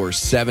the lower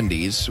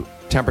 70s.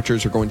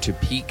 Temperatures are going to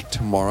peak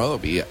tomorrow. It'll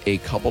be a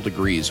couple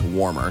degrees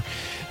warmer.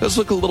 It does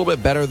look a little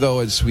bit better, though,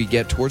 as we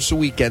get towards the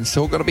weekend.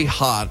 Still going to be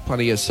hot,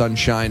 plenty of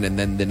sunshine, and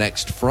then the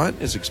next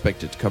front is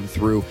expected to come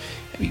through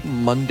maybe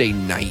Monday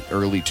night,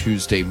 early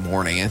Tuesday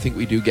morning. I think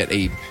we do get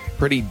a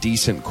pretty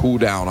decent cool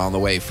down on the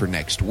way for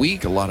next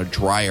week. A lot of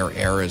drier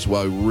air as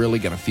well. We're really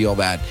going to feel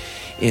that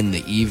in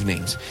the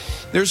evenings.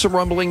 There's some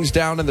rumblings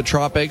down in the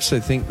tropics. I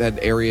think that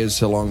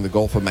areas along the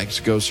Gulf of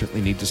Mexico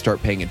certainly need to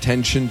start paying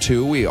attention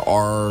to. We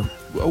are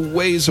a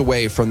ways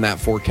away from that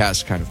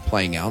forecast kind of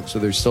playing out, so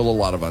there's still a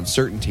lot of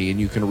uncertainty, and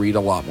you can read a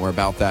lot more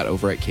about that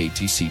over at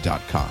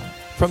ktc.com.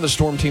 From the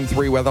Storm Team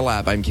 3 Weather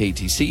Lab, I'm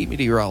KTC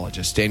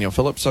meteorologist Daniel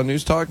Phillips on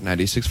News Talk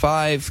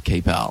 96.5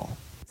 KPEL.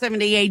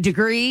 78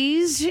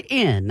 degrees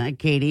in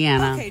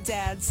Acadiana. Okay,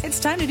 dads, it's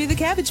time to do the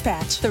Cabbage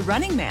Patch, the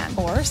Running Man,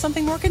 or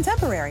something more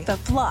contemporary, the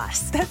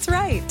Floss. That's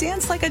right.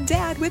 Dance like a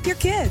dad with your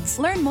kids.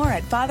 Learn more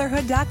at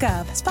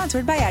fatherhood.gov.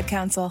 Sponsored by Ad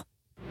Council.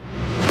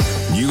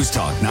 News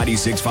Talk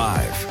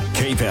 96.5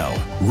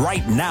 KPEL.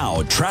 Right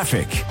now,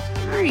 traffic.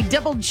 All right,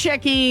 double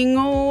checking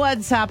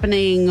what's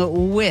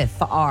happening with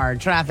our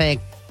traffic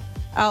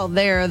out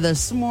there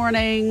this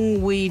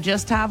morning. We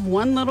just have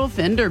one little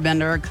fender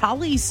bender,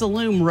 Kali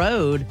Saloom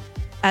Road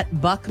at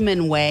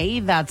Buckman Way.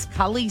 That's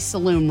Kali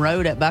Saloom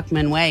Road at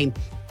Buckman Way.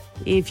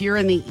 If you're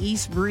in the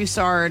East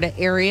Broussard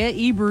area,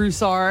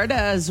 E-Broussard,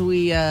 as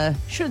we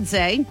should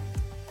say,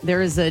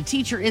 there is a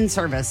teacher in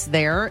service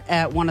there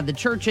at one of the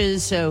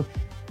churches, so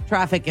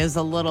traffic is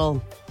a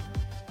little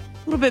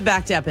bit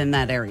backed up in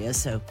that area,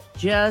 so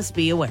just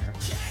be aware.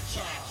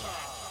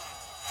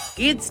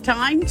 It's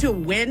time to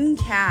win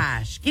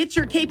cash. Get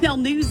your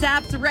KPEL News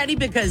apps ready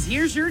because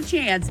here's your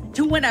chance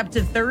to win up to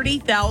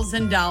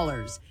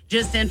 $30,000.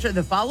 Just enter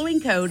the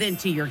following code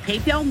into your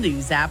KPEL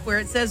News app where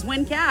it says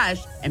win cash,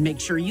 and make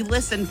sure you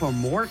listen for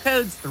more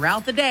codes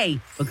throughout the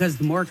day because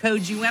the more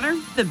codes you enter,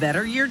 the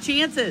better your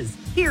chances.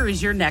 Here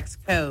is your next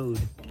code.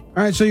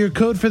 All right, so your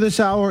code for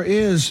this hour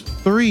is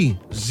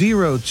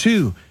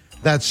 302.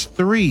 That's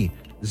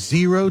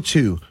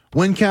 302.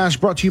 Win Cash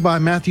brought to you by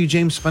Matthew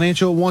James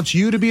Financial wants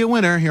you to be a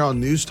winner here on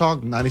News Talk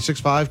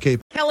 96.5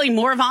 KPEL. Kelly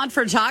Morvant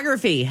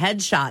Photography,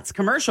 headshots,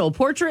 commercial,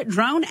 portrait,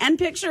 drone, and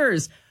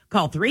pictures.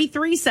 Call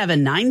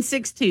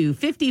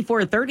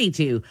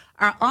 337-962-5432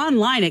 or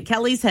online at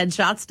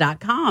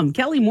kellysheadshots.com.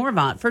 Kelly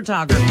Morvant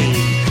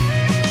Photography.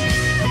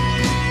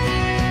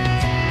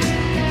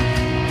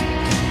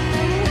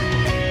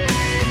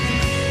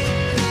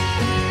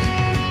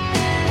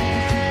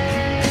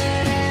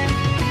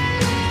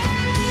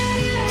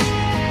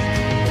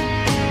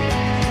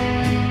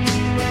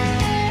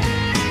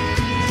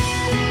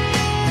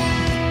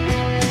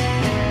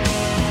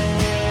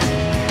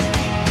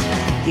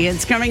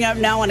 It's coming up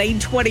now on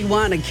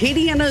 8:21,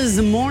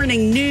 Acadiana's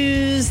Morning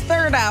News,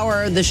 third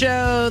hour of the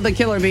show. The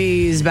Killer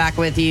Bees back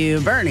with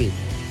you, Bernie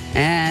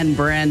and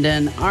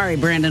Brandon. All right,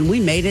 Brandon, we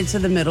made it to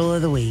the middle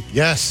of the week.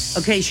 Yes.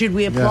 Okay, should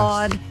we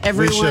applaud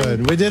everyone? We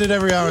should. We did it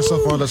every hour so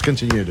far. Let's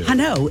continue to. I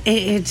know.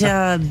 It's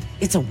a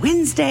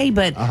Wednesday,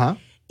 but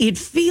it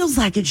feels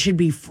like it should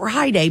be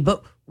Friday,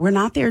 but we're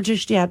not there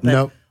just yet. But,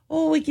 nope.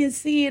 Oh, we can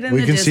see it in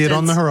the distance. We distance. can see it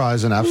on the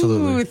horizon,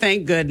 absolutely. Ooh,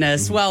 thank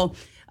goodness. Well,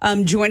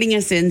 joining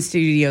us in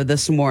studio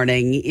this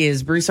morning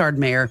is Broussard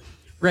Mayor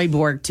Ray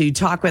Bourque to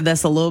talk with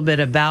us a little bit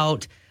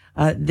about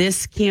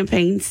this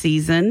campaign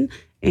season.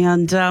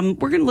 And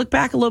we're going to look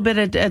back a little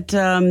bit at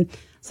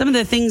some of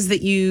the things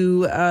that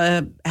you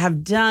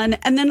have done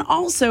and then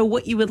also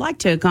what you would like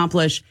to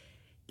accomplish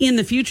in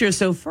the future.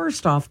 So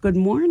first off, good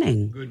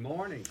morning. Good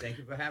morning. Thank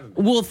you for having me.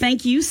 Well,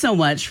 thank you so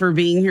much for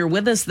being here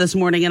with us this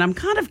morning. And I'm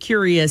kind of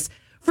curious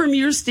from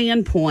your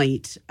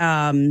standpoint,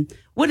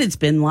 what it's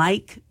been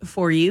like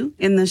for you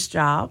in this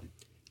job.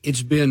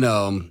 It's been,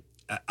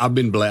 I've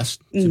been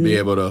blessed to be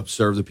able to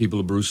serve the people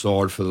of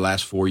Broussard for the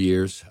last 4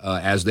 years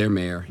as their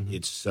mayor.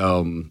 It's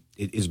been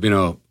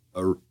a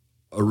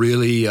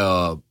really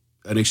an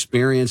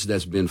experience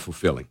that's been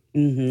fulfilling,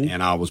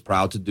 and I was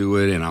proud to do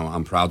it, and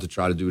I'm proud to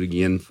try to do it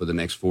again for the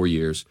next 4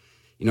 years.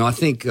 You know, I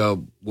think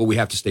what we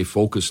have to stay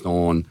focused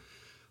on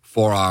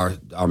for our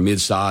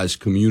mid-sized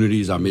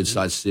communities, our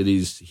mid-sized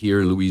cities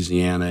here in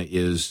Louisiana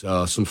is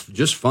some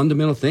just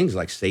fundamental things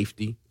like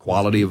safety,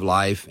 quality of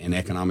life, and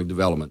economic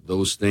development.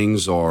 Those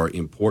things are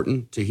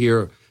important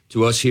to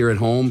us here at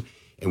home,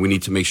 and we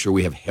need to make sure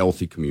we have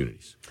healthy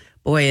communities.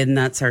 Boy, and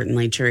that's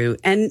certainly true.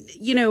 And,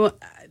 you know,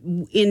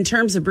 in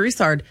terms of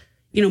Broussard,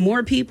 you know,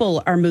 more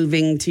people are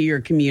moving to your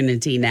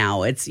community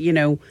now. It's, you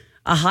know,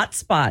 a hot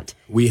spot,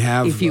 we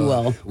have, if you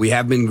will. We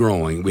have been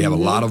growing. We have a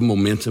lot of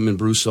momentum in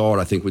Broussard.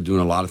 I think we're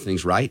doing a lot of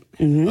things right,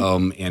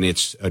 and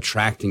it's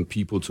attracting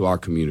people to our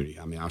community.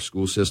 I mean, our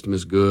school system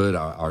is good.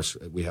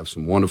 We have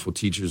some wonderful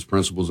teachers,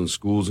 principals, and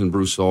schools in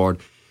Broussard.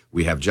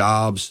 We have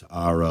jobs.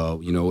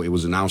 It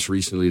was announced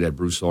recently that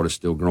Broussard is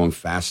still growing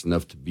fast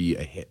enough to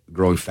be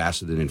growing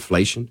faster than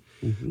inflation,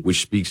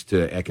 which speaks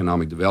to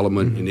economic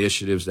development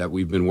initiatives that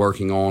we've been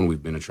working on.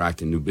 We've been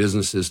attracting new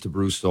businesses to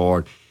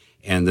Broussard.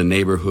 And the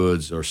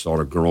neighborhoods are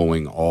sort of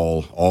growing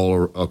all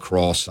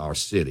across our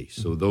city.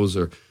 So those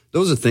are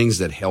things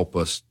that help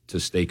us to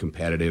stay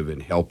competitive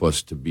and help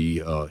us to be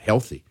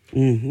healthy.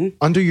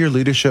 Under your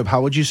leadership,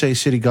 how would you say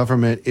city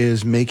government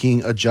is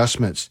making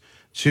adjustments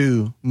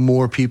to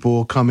more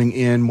people coming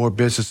in, more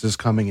businesses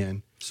coming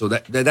in? So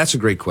that's a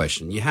great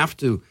question. You have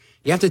to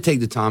take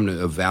the time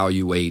to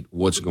evaluate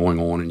what's going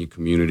on in your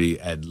community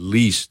at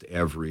least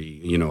every,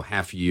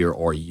 half year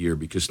or a year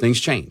because things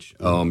change.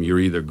 You're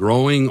either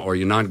growing or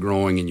you're not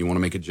growing and you want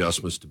to make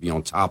adjustments to be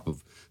on top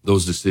of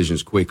those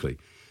decisions quickly.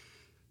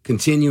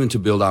 Continuing to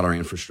build out our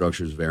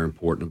infrastructure is very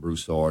important to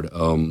Broussard.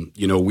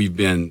 We've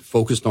been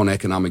focused on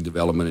economic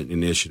development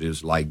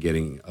initiatives like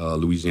getting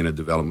Louisiana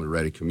Development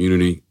Ready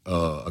Community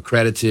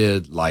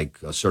accredited, like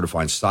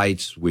certifying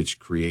sites, which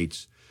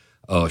creates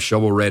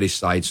shovel-ready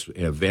sites,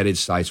 vetted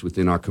sites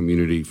within our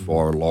community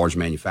for large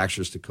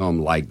manufacturers to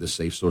come, like the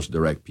Safe Source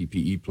Direct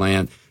PPE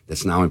plant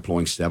that's now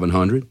employing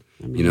 700.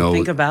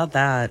 Think about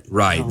that.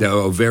 Right. They're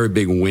a very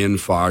big win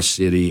for our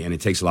city, and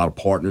it takes a lot of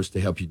partners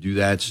to help you do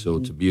that. So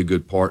to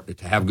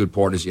have good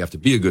partners, you have to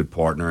be a good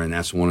partner, and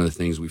that's one of the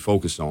things we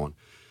focus on.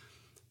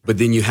 But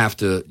then you have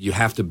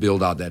to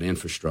build out that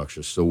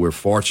infrastructure. So we're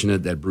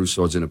fortunate that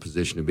Broussard's in a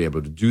position to be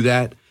able to do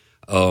that.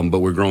 But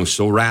we're growing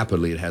so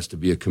rapidly, it has to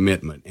be a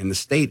commitment. And the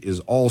state is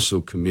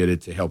also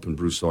committed to helping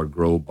Broussard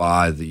grow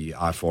by the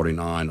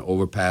I-49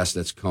 overpass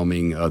that's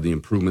coming, the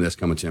improvement that's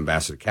coming to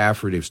Ambassador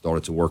Caffrey. They've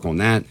started to work on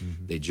that.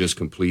 Mm-hmm. They just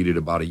completed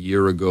about a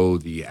year ago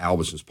the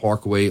Albertsons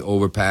Parkway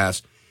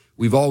overpass.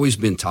 We've always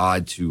been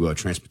tied to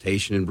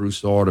transportation in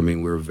Broussard. I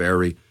mean, we're a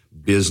very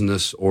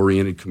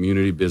business-oriented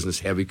community,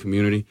 business-heavy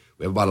community.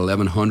 We have about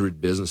 1,100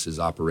 businesses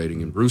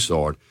operating in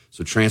Broussard.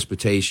 So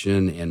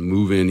transportation and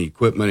moving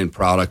equipment and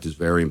product is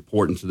very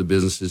important to the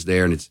businesses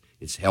there, and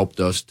it's helped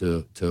us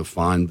to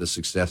find the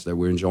success that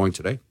we're enjoying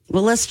today.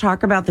 Well, let's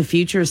talk about the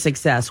future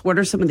success. What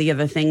are some of the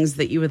other things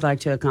that you would like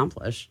to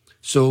accomplish?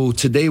 So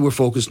today we're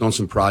focused on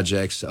some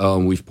projects.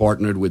 We've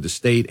partnered with the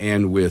state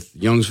and with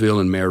Youngsville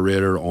and Mayor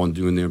Ritter on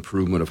doing the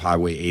improvement of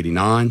Highway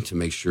 89 to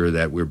make sure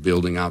that we're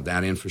building out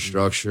that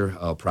infrastructure.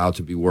 Proud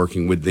to be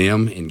working with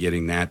them and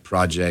getting that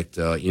project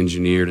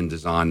engineered and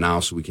designed now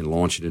so we can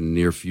launch it in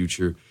the near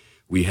future.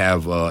 We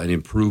have an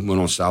improvement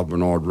on South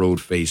Bernard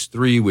Road Phase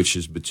 3, which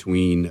is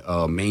between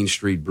Main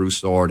Street,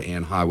 Broussard,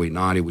 and Highway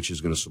 90, which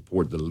is going to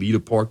support the Lita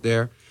Park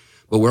there.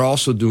 But we're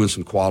also doing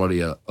some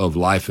quality of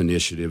life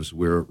initiatives.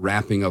 We're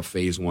wrapping up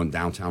Phase 1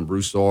 downtown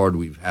Broussard.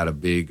 We've had a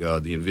big,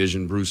 the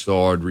Envision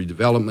Broussard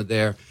redevelopment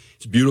there.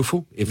 It's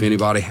beautiful. If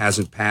anybody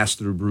hasn't passed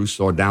through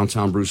Broussard,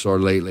 downtown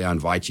Broussard lately, I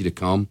invite you to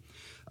come.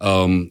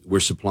 We're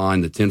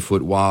supplying the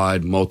 10-foot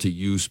wide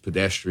multi-use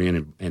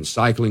pedestrian and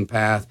cycling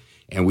path.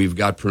 And we've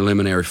got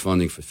preliminary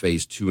funding for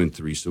Phase 2 and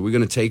 3. So we're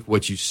going to take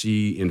what you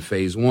see in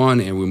Phase 1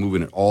 and we're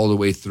moving it all the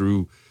way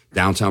through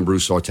downtown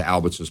Broussard to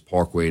Albertsons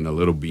Parkway and a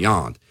little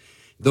beyond.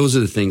 Those are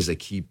the things that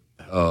keep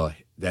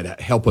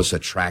that help us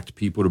attract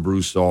people to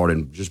Broussard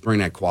and just bring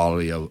that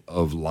quality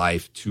of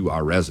life to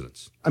our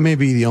residents. I may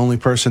be the only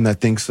person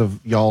that thinks of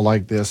y'all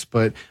like this,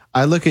 but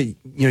I look at,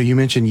 you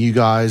mentioned you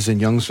guys in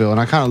Youngsville, and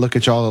I kind of look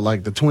at y'all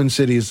like the twin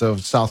cities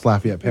of South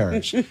Lafayette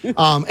Parish. And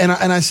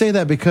I say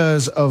that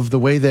because of the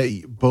way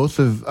that both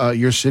of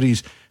your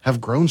cities have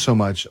grown so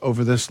much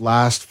over this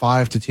last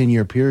 5 to 10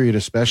 year period,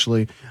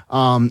 especially,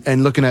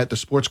 and looking at the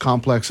sports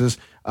complexes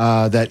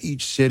that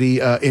each city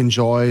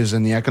enjoys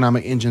and the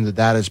economic engine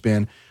that has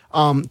been.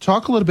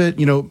 Talk a little bit,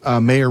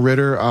 Mayor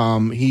Ritter,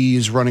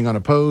 he's running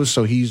unopposed,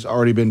 so he's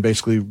already been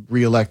basically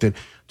reelected.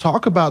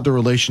 Talk about the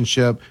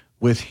relationship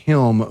with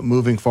him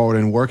moving forward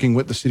and working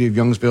with the city of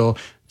Youngsville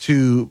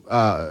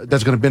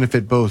that's going to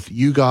benefit both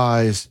you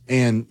guys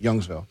and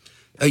Youngsville.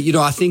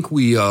 I think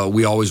we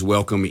always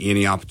welcome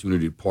any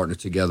opportunity to partner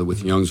together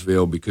with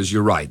Youngsville because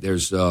you're right.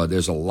 There's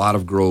a lot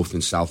of growth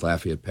in South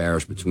Lafayette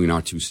Parish between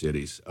our two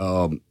cities.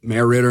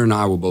 Mayor Ritter and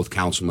I were both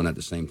councilmen at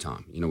the same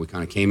time. We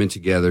kind of came in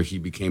together. He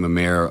became a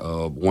mayor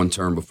one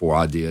term before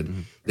I did.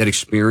 Mm-hmm. That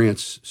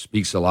experience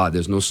speaks a lot.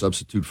 There's no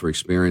substitute for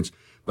experience,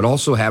 but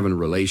also having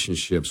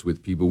relationships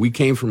with people. We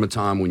came from a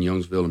time when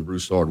Youngsville and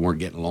Broussard weren't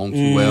getting along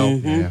too well.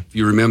 Yeah. If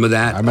you remember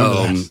that. I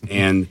remember that.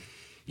 And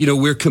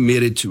we're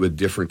committed to a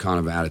different kind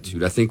of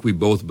attitude. I think we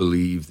both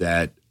believe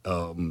that,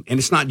 and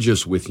it's not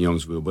just with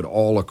Youngsville, but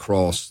all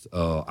across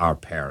our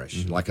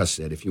parish. Mm-hmm. Like I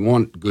said, if you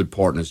want good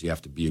partners, you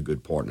have to be a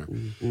good partner.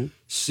 Mm-hmm.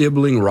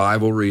 Sibling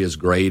rivalry is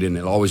great, and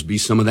there'll always be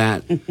some of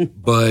that.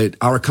 But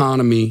our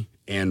economy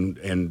and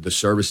the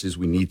services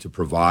we need to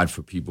provide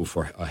for people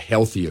for a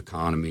healthy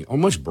economy are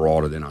much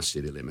broader than our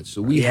city limits.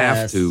 So we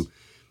have to.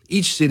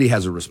 Each city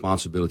has a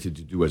responsibility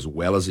to do as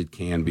well as it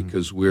can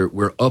because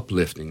we're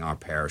uplifting our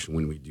parish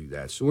when we do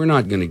that. So we're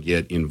not going to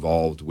get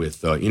involved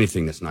with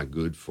anything that's not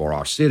good for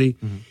our city.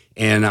 Mm-hmm.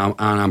 And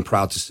I'm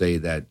proud to say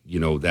that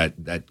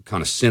that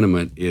kind of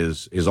sentiment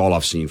is all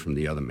I've seen from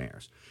the other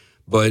mayors.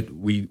 But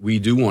we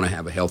do want to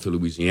have a healthy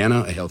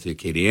Louisiana, a healthy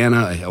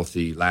Acadiana, a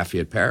healthy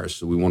Lafayette Parish.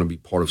 So we want to be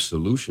part of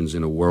solutions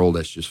in a world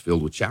that's just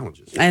filled with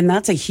challenges. And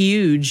that's a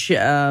huge,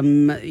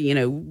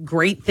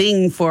 great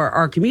thing for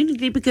our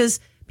community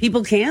because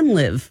people can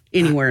live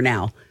anywhere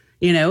now,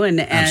 and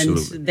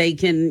they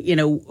can,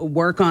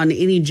 work on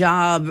any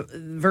job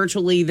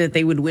virtually that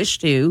they would wish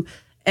to.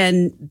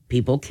 And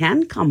people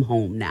can come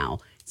home now.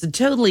 It's a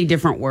totally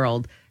different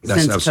world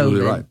since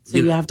COVID. Right. So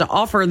you have to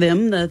offer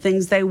them the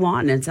things they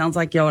want. And it sounds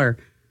like y'all are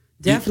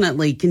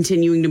definitely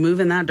continuing to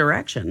move in that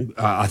direction.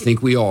 I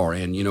think we are.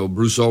 And,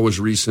 Broussard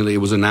it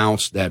was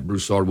announced that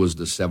Broussard was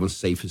the 7th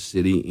safest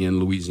city in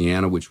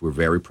Louisiana, which we're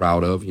very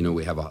proud of.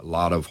 We have a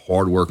lot of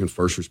hardworking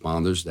first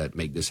responders that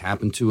make this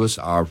happen to us.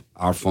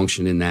 Our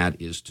function in that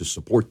is to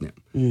support them,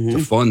 to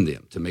fund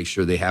them, to make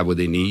sure they have what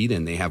they need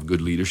and they have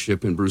good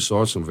leadership in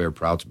Broussard. So I'm very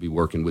proud to be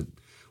working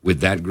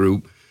with that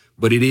group.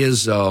 But it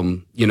is,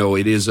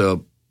 it is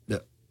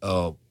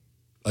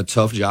a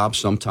tough job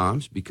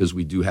sometimes because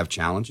we do have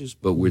challenges,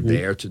 but we're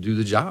there to do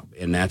the job.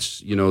 And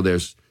that's,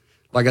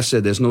 like I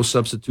said, there's no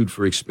substitute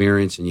for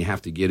experience and you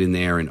have to get in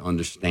there and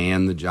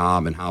understand the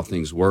job and how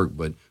things work.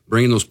 But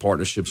bringing those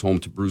partnerships home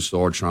to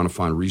Broussard, trying to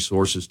find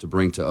resources to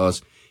bring to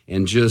us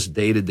and just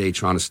day to day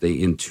trying to stay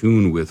in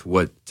tune with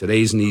what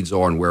today's needs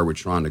are and where we're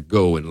trying to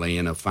go and lay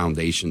in a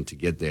foundation to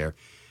get there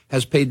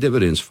has paid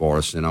dividends for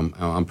us, and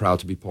I'm proud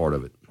to be part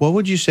of it. What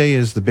would you say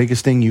is the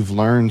biggest thing you've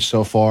learned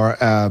so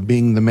far,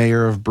 being the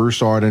mayor of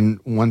Broussard,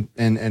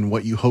 and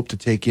what you hope to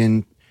take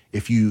in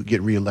if you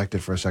get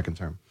reelected for a second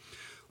term?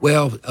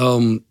 Well,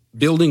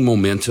 building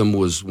momentum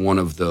was one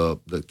of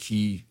the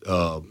key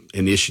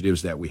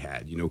initiatives that we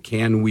had. You know,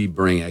 can we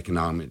bring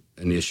economic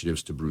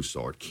initiatives to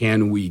Broussard?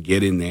 Can we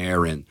get in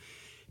there and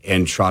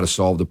try to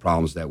solve the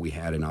problems that we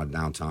had in our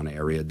downtown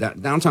area?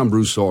 Downtown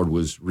Broussard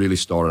was really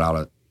started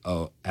out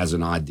as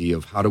an idea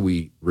of how do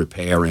we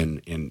repair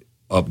and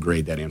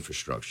upgrade that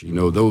infrastructure. You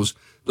know, those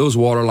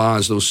water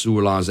lines, those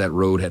sewer lines, that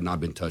road had not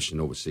been touched in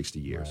over 60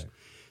 years. Right.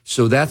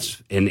 So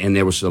that's, and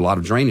there was a lot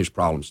of drainage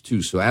problems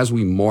too. So as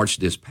we marched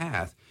this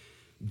path,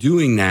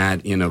 doing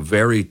that in a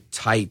very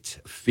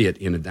tight fit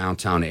in a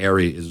downtown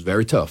area is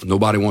very tough.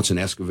 Nobody wants an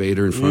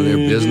excavator in front of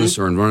their business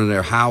or in front of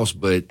their house,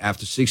 but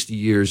after 60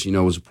 years, you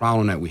know, it was a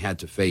problem that we had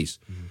to face.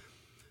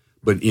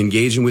 But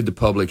engaging with the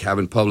public,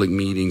 having public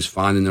meetings,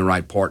 finding the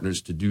right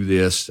partners to do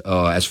this,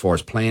 as far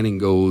as planning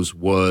goes,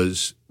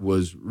 was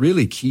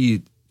really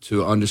key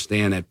to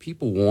understand that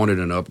people wanted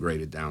an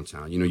upgraded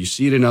downtown. You know, you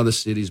see it in other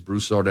cities.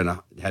 Broussard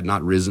had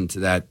not risen to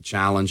that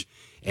challenge,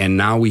 and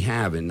now we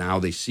have, and now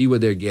they see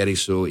what they're getting.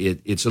 So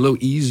it's a little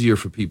easier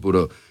for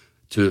people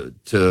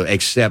to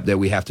accept that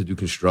we have to do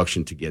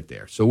construction to get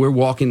there. So we're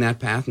walking that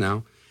path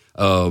now.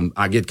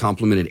 I get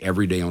complimented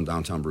every day on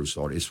downtown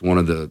Broussard. It's one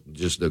of the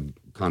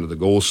kind of the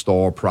gold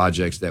star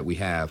projects that we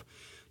have.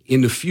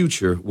 In the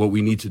future, what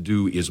we need to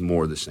do is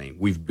more of the same.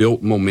 We've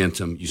built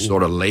momentum. You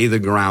sort of lay the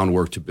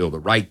groundwork to build the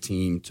right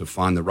team, to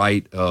find the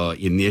right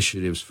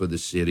initiatives for the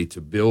city,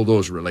 to build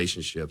those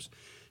relationships.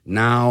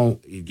 Now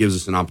it gives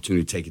us an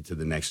opportunity to take it to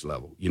the next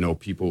level. You know,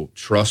 people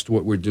trust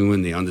what we're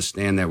doing. They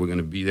understand that we're going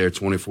to be there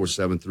 24/7,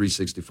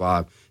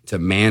 365 to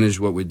manage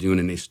what we're doing,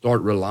 and they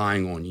start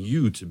relying on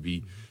you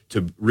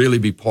to really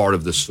be part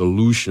of the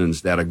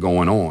solutions that are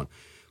going on.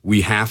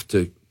 We have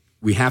to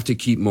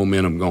keep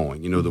momentum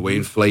going. You know, the way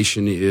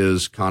inflation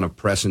is kind of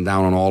pressing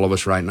down on all of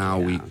us right now,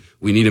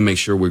 we need to make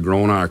sure we're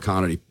growing our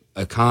economy.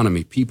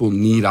 People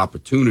need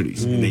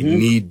opportunities and they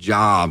need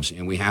jobs,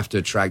 and we have to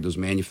attract those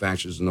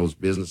manufacturers and those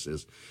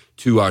businesses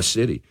to our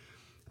city.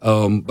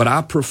 But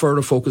I prefer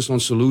to focus on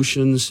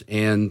solutions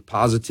and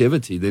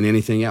positivity than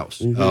anything else.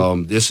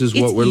 This is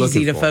what we're looking for. It's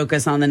easy to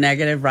focus on the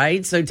negative,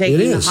 right? So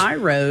taking the high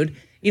road,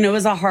 you know,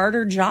 is a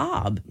harder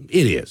job.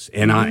 It is.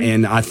 And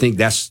I think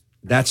that's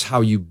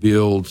how you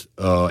build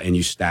and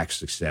you stack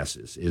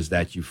successes, is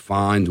that you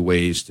find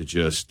ways to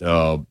just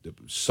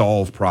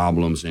solve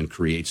problems and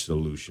create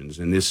solutions.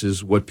 And this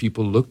is what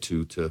people look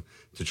to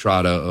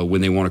try to, when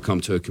they want to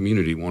come to a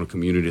community, want a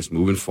community that's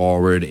moving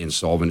forward and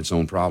solving its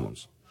own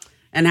problems.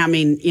 And I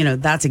mean, you know,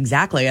 that's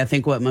exactly, I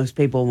think, what most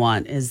people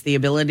want is the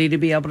ability to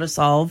be able to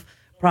solve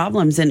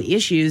problems and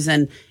issues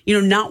and, you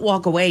know, not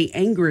walk away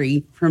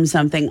angry from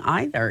something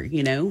either,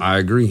 you know. I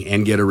agree.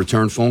 And get a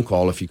return phone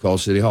call if you call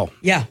City Hall.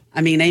 Yeah.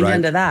 I mean,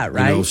 amen to that,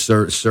 right? You know,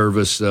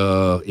 service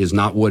is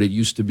not what it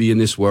used to be in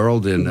this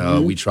world,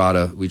 and we try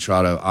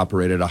to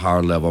operate at a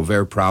higher level. I'm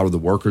very proud of the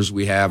workers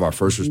we have, our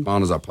first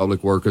responders, our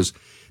public workers.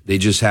 They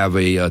just have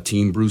a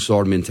Team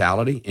Broussard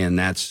mentality, and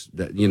that's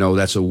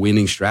a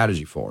winning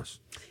strategy for us.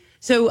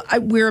 So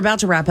we're about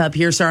to wrap up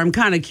here, sir. I'm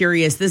kind of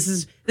curious. This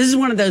is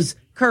one of those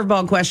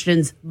curveball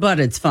questions, but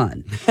it's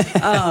fun.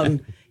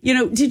 You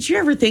know, did you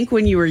ever think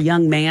when you were a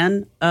young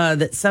man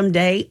that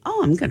someday,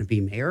 I'm going to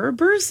be mayor of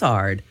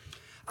Broussard?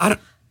 I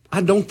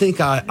don't think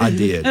I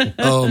did.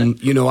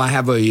 You know, I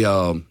have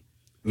a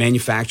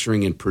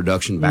manufacturing and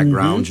production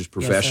background, just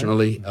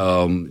professionally.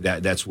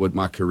 Yes, that's what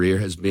my career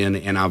has been,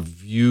 and I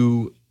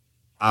view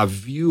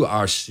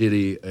our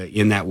city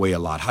in that way a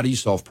lot. How do you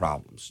solve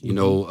problems? You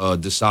know,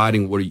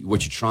 deciding what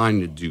you're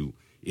trying to do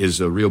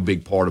is a real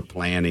big part of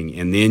planning,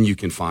 and then you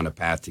can find a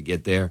path to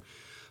get there.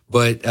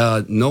 But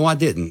no, I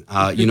didn't.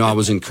 You know, I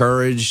was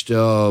encouraged,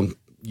 you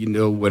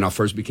know, when I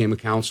first became a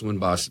councilman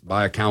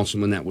by a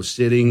councilman that was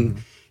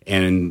sitting,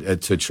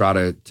 and to try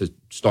to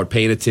start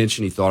paying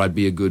attention. He thought I'd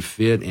be a good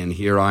fit, and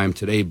here I am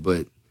today.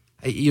 But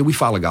you know, we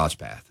follow God's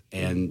path,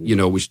 and you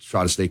know, we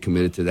try to stay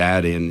committed to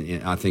that.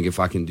 And I think if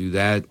I can do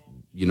that,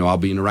 you know, I'll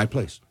be in the right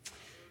place.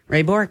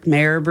 Ray Bork,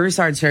 Mayor of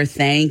Broussard, sir,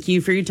 thank you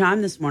for your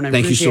time this morning.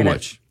 Thank you so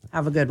much.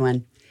 Have a good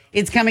one.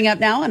 It's coming up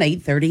now on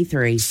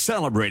 8:33.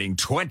 Celebrating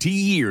 20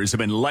 years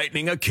of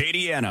enlightening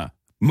Acadiana.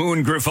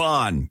 Moon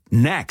Griffon,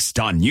 next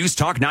on News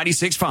Talk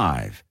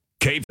 96.5.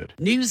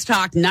 News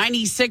Talk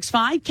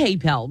 96.5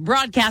 KPEL,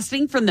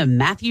 broadcasting from the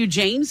Matthew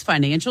James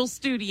Financial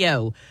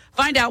Studio.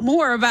 Find out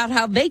more about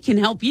how they can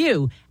help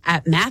you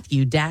at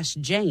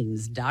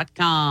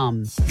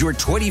matthew-james.com. Your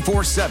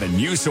 24/7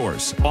 news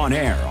source, on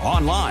air,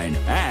 online,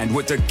 and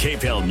with the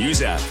KPEL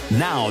News app.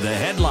 Now the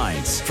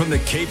headlines from the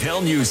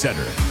KPEL News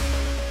Center.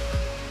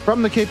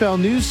 From the KPEL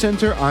News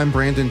Center, I'm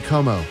Brandon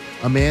Como.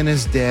 A man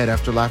is dead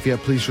after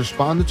Lafayette police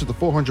responded to the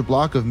 400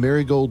 block of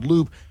Marigold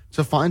Loop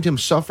to find him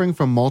suffering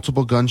from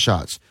multiple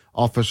gunshots.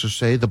 Officers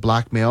say the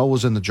black male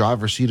was in the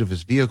driver's seat of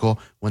his vehicle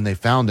when they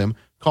found him.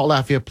 Call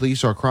Lafayette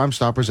Police or Crime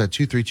Stoppers at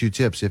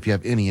 232-TIPS if you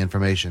have any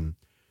information.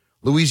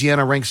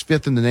 Louisiana ranks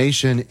 5th in the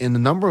nation in the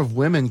number of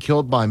women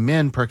killed by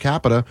men per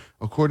capita,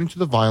 according to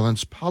the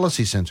Violence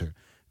Policy Center.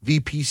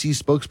 VPC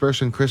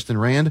spokesperson Kristen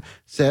Rand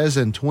says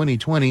in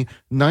 2020,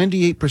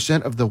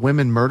 98% of the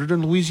women murdered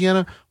in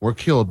Louisiana were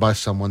killed by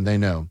someone they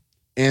know.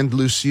 And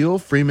Lucille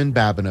Freeman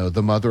Babineau,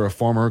 the mother of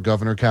former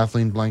Governor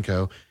Kathleen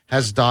Blanco,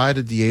 has died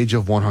at the age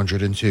of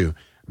 102.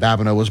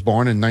 Babineau was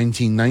born in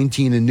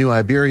 1919 in New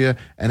Iberia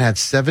and had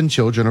 7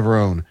 children of her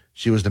own.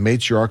 She was the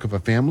matriarch of a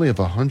family of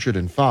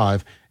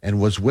 105 and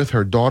was with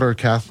her daughter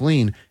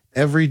Kathleen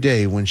every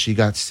day when she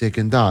got sick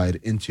and died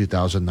in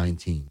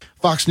 2019.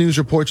 Fox News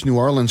reports New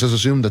Orleans has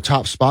assumed the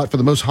top spot for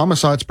the most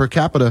homicides per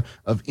capita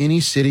of any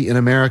city in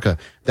America.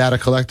 Data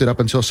collected up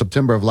until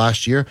September of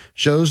last year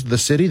shows the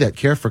city that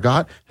care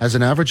forgot has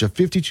an average of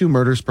 52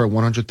 murders per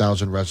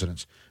 100,000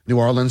 residents. New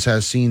Orleans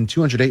has seen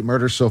 208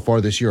 murders so far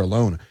this year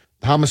alone.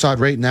 The homicide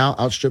rate now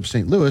outstrips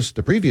St. Louis,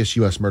 the previous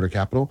U.S. murder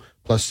capital,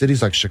 plus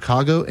cities like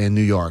Chicago and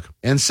New York.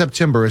 And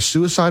September is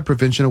Suicide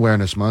Prevention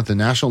Awareness Month, and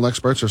national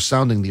experts are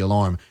sounding the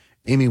alarm.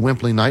 Amy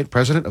Wimpley Knight,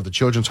 president of the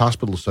Children's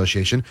Hospital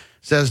Association,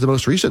 says the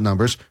most recent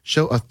numbers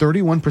show a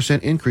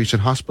 31% increase in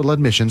hospital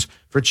admissions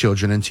for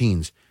children and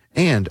teens,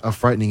 and a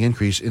frightening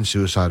increase in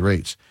suicide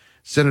rates.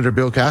 Senator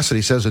Bill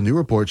Cassidy says a new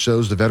report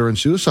shows the veteran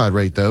suicide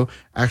rate, though,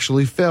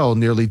 actually fell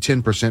nearly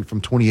 10% from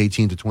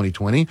 2018 to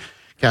 2020.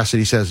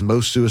 Cassidy says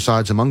most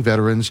suicides among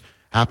veterans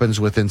happens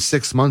within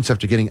 6 months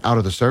after getting out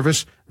of the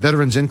service.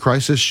 Veterans in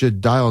crisis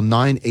should dial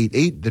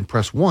 988, then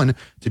press 1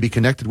 to be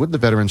connected with the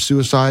Veteran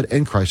Suicide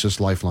and Crisis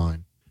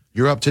Lifeline.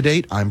 You're up to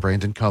date. I'm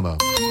Brandon Como.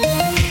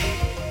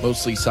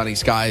 Mostly sunny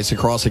skies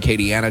across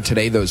Acadiana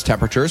today. Those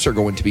temperatures are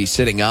going to be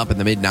sitting up in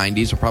the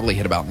mid-90s. We'll probably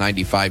hit about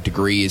 95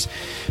 degrees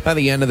by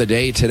the end of the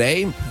day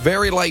today.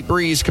 Very light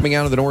breeze coming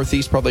out of the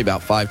northeast, probably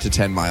about 5 to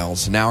 10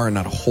 miles an hour.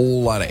 Not a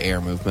whole lot of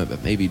air movement,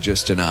 but maybe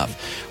just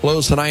enough.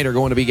 Lows tonight are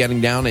going to be getting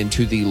down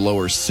into the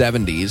lower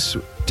 70s.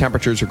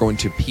 Temperatures are going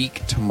to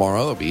peak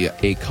tomorrow. It'll be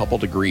a couple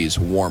degrees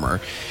warmer.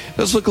 It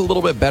does look a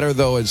little bit better,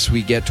 though, as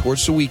we get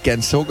towards the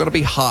weekend. Still going to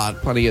be hot,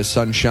 plenty of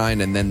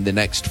sunshine, and then the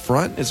next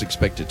front is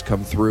expected to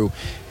come through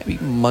maybe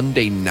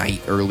Monday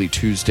night, early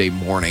Tuesday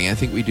morning. I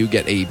think we do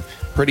get a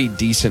pretty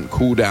decent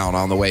cool down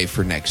on the way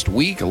for next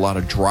week. A lot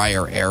of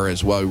drier air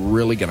as well. We're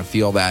really going to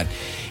feel that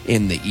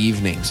in the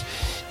evenings.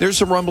 There's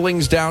some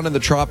rumblings down in the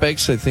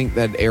tropics. I think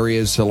that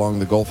areas along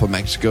the Gulf of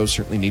Mexico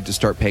certainly need to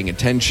start paying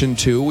attention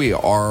to. We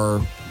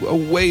are a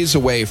ways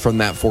away from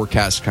that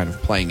forecast kind of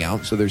playing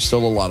out, so there's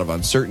still a lot of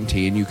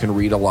uncertainty, and you can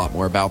read a lot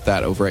more about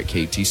that over at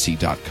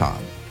ktc.com.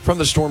 From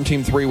the Storm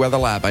Team 3 Weather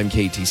Lab, I'm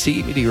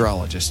KTC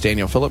meteorologist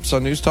Daniel Phillips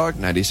on News Talk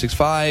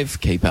 96.5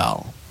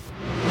 KPEL.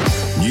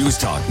 News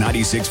Talk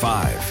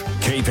 96.5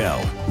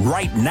 KPEL.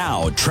 Right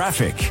now,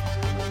 traffic.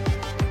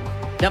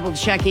 Double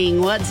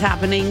checking what's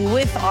happening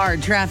with our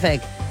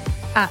traffic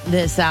at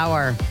this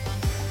hour.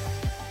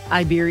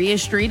 Iberia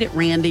Street at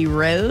Randy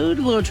Road.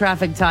 A little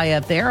traffic tie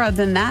up there.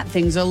 Other than that,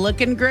 things are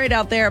looking great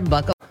out there.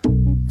 Buckle.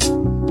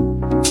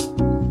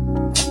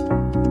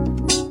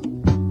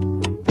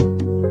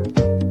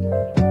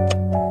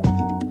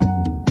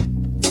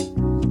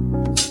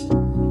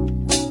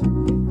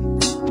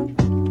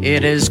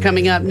 It is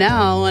coming up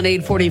now on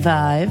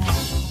 8:45.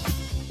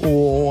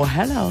 Oh,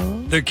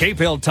 hello. The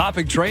KPEL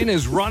topic train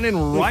is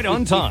running right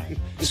on time,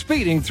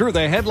 speeding through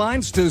the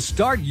headlines to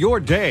start your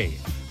day.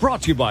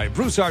 Brought to you by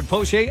Broussard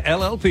Poche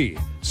LLP,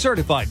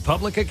 certified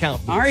public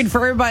accountant. All right,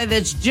 for everybody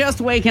that's just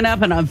waking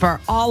up and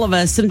for all of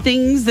us, some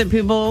things that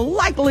people will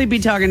likely be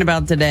talking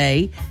about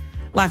today.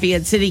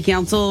 Lafayette City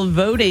Council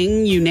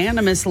voting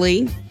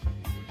unanimously.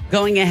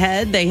 Going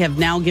ahead, they have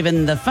now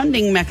given the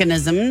funding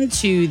mechanism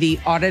to the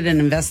audit and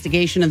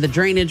investigation of the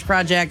drainage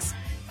projects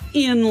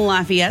in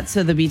Lafayette,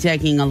 so they'll be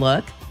taking a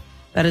look.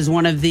 That is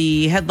one of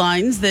the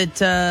headlines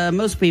that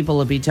most people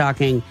will be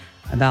talking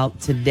about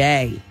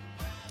today.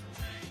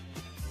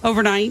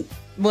 Overnight,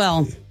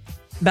 well,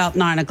 about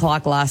 9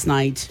 o'clock last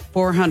night,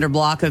 400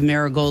 block of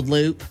Marigold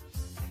Loop.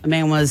 A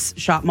man was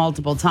shot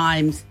multiple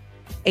times.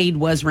 Aid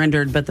was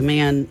rendered, but the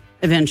man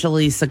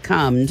eventually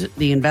succumbed.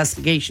 The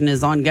investigation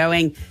is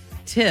ongoing.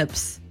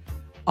 Tips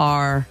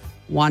are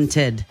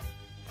wanted.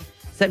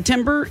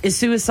 September is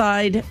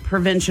Suicide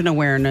Prevention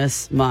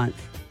Awareness Month.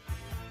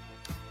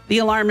 The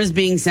alarm is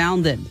being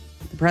sounded.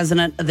 The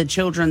president of the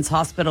Children's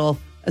Hospital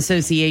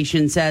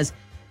Association says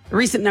the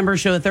recent numbers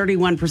show a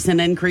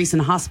 31% increase in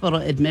hospital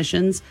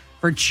admissions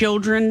for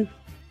children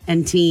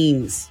and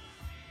teens.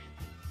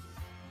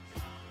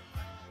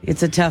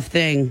 It's a tough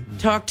thing.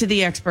 Talk to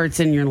the experts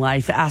in your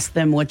life. Ask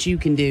them what you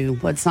can do,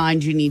 what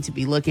signs you need to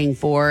be looking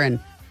for, and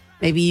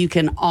maybe you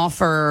can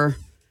offer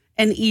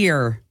an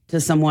ear to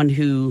someone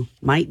who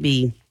might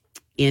be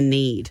in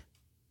need.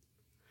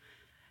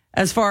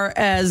 As far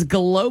as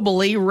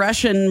globally,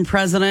 Russian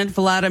President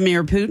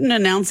Vladimir Putin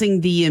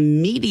announcing the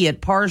immediate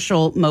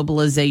partial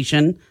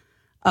mobilization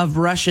of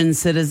Russian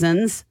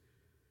citizens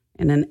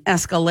and an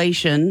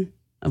escalation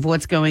of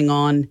what's going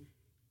on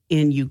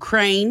in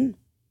Ukraine.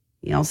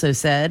 He also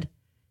said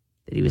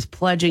that he was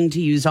pledging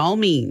to use all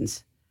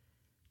means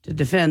to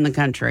defend the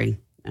country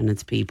and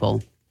its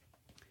people.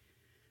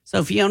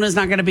 So Fiona's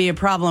not going to be a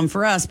problem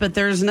for us, but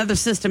there's another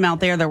system out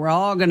there that we're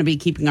all going to be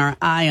keeping our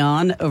eye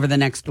on over the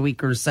next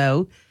week or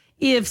so.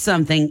 If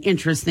something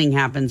interesting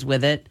happens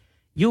with it,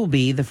 you'll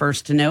be the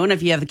first to know. And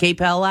if you have the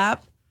KPEL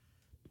app,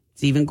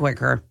 it's even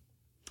quicker.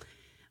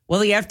 Well,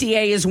 the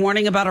FDA is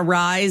warning about a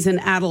rise in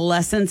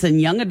adolescents and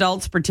young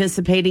adults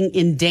participating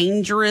in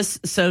dangerous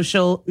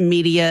social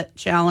media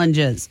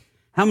challenges.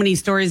 How many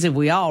stories have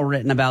we all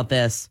written about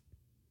this?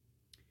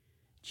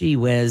 Gee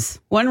whiz.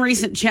 One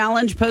recent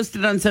challenge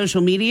posted on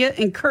social media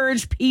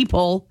encouraged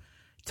people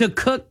to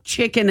cook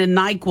chicken and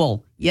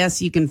NyQuil.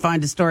 Yes, you can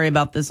find a story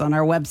about this on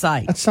our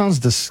website. That sounds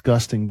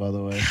disgusting, by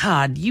the way.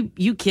 God,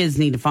 you kids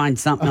need to find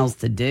something else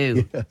to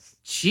do. Yes.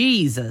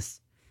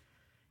 Jesus.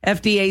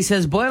 FDA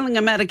says boiling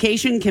a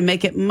medication can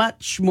make it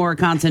much more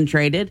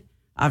concentrated,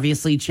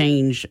 obviously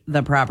change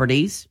the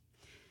properties.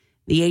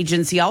 The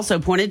agency also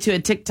pointed to a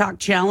TikTok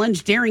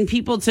challenge daring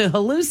people to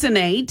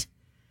hallucinate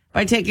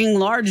by taking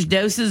large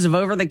doses of the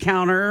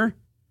over-the-counter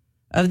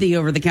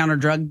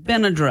drug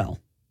Benadryl.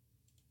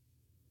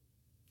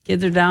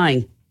 Kids are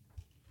dying.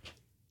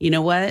 You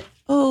know what?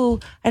 Oh,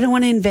 I don't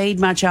want to invade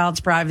my child's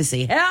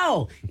privacy.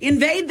 Hell,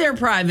 invade their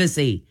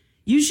privacy.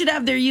 You should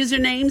have their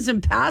usernames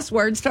and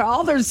passwords to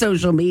all their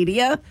social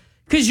media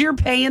because you're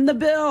paying the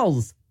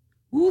bills.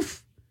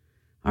 Oof.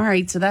 All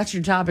right, so that's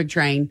your topic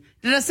train.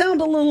 Did I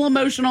sound a little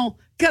emotional?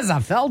 Because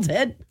I felt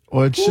it.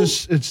 Well,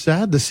 it's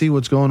sad to see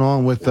what's going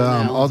on with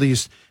all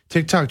these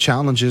TikTok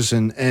challenges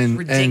and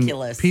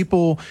ridiculous.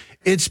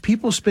 And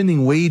people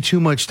spending way too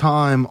much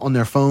time on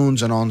their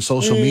phones and on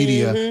social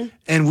media.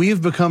 And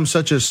we've become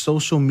such a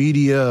social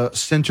media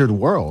centered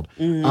world.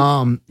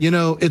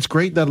 It's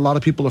great that a lot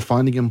of people are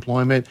finding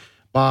employment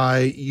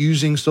by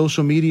using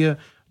social media.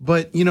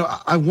 But,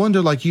 I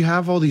wonder, like, you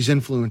have all these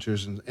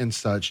influencers and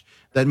such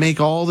that make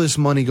all this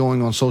money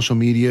going on social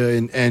media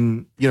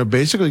and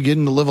basically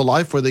getting to live a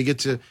life where they get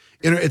to,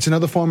 it's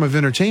another form of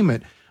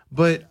entertainment.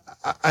 But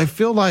I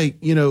feel like,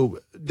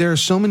 there are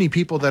so many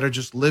people that are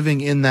just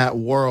living in that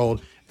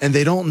world and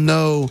they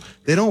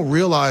don't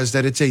realize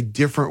that it's a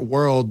different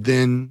world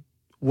than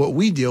what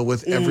we deal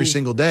with every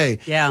single day.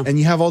 Yeah. And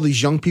you have all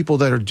these young people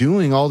that are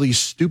doing all these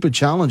stupid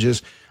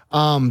challenges.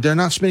 They're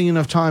not spending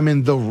enough time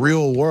in the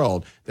real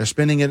world. They're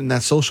spending it in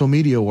that social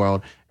media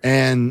world.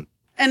 And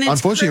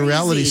unfortunately, crazy.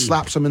 Reality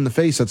slaps them in the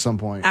face at some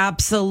point.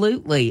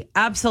 Absolutely.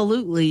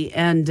 Absolutely.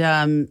 And,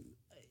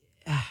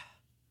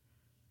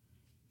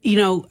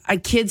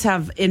 kids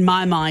have, in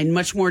my mind,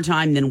 much more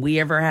time than we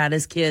ever had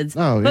as kids.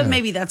 Oh, but yeah.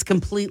 maybe that's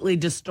completely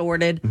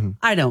distorted.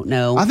 I don't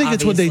know. I think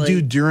it's what they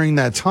obviously. do during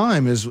that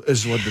time is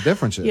what the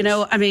difference is.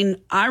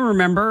 I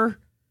remember,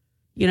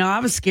 I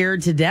was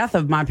scared to death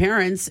of my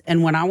parents.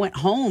 And when I went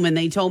home and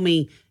they told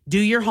me, do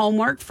your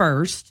homework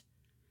first,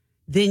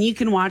 then you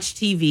can watch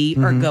TV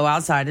or go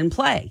outside and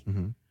play.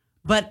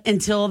 But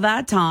until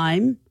that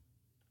time,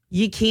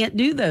 you can't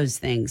do those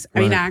things.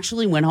 I mean, I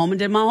actually went home and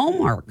did my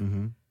homework.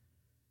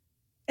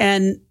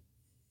 And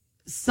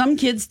some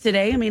kids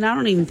today, I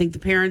don't even think the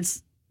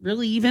parents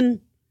really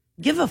even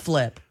give a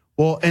flip.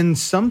 Well, and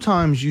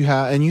sometimes you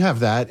have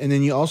that, and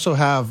then you also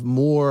have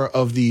more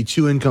of the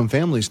 2-income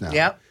families now.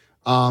 Yep.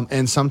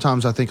 And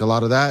sometimes I think a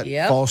lot of that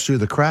falls through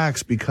the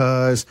cracks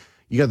because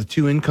you got the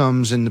 2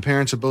 incomes and the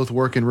parents are both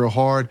working real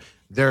hard.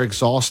 They're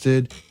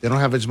exhausted. They don't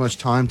have as much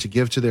time to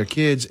give to their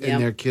kids,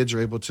 and their kids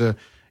are able to,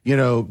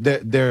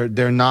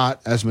 they're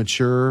not as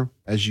mature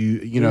as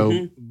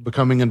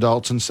becoming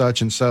adults and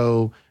such, and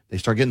so they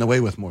start getting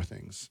away with more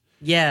things.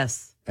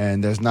 Yes.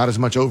 And there's not as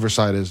much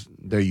oversight as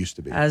there used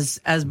to be.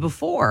 As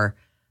before.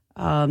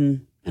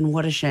 And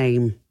what a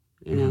shame,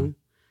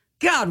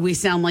 God, we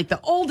sound like the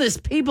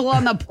oldest people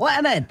on the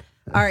planet.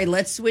 All right,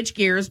 let's switch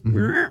gears.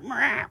 Does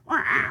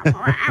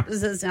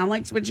it sound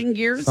like switching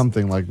gears?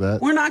 Something like that.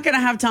 We're not going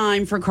to have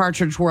time for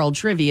Cartridge World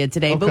Trivia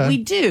today, but we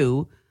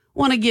do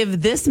want to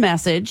give this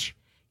message.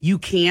 You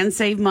can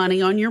save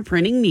money on your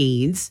printing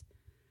needs.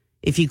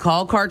 If you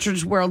call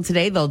Cartridge World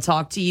today, they'll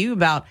talk to you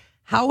about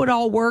how it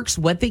all works,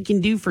 what they can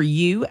do for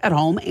you at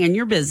home and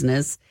your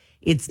business.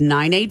 It's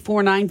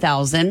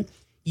 984-9000.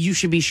 You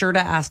should be sure to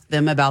ask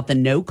them about the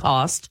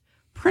no-cost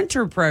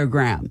printer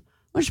program,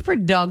 which is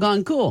pretty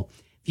doggone cool.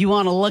 If you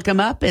want to look them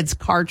up, it's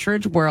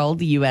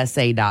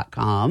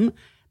cartridgeworldusa.com.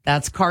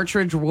 That's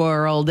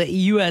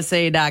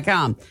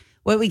cartridgeworldusa.com.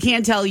 What we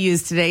can tell you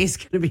is today is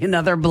going to be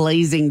another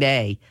blazing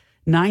day.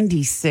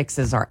 96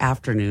 is our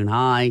afternoon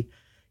high.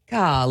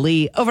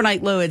 Golly,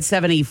 overnight low at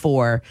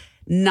 74.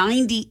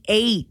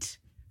 98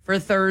 for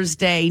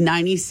Thursday,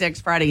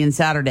 96 Friday and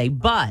Saturday.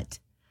 But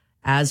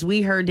as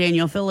we heard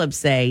Daniel Phillips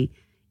say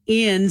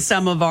in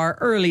some of our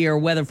earlier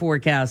weather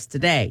forecasts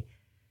today,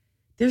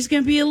 there's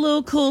going to be a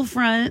little cool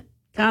front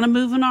kind of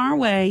moving our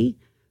way.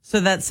 So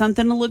that's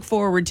something to look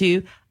forward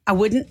to. I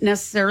wouldn't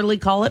necessarily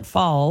call it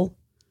fall.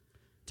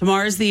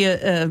 Tomorrow's the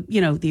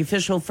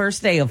official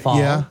first day of fall.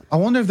 Yeah. I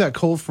wonder if that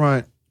cold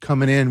front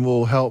coming in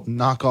will help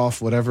knock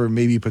off whatever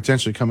may be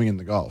potentially coming in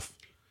the Gulf.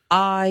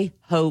 I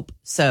hope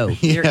so.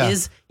 There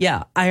is,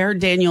 I heard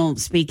Daniel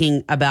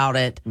speaking about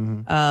it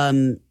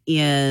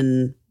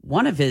in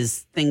one of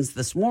his things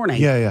this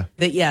morning. Yeah.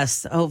 That,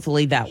 yes,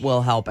 hopefully that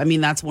will help. I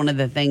mean, that's one of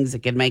the things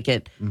that could make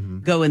it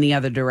go in the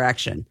other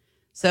direction.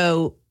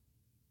 So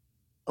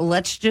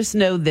let's just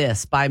know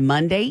this. By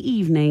Monday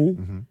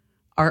evening,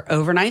 our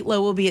overnight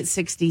low will be at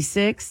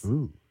 66,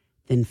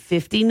 then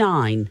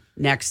 59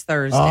 next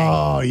Thursday.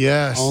 Oh,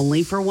 yes.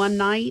 Only for one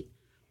night,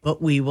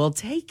 but we will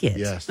take it.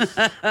 Yes.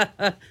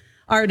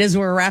 All right, as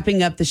we're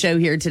wrapping up the show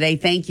here today,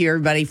 thank you,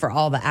 everybody, for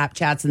all the app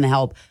chats and the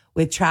help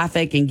with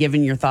traffic and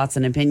giving your thoughts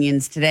and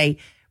opinions today.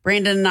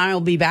 Brandon and I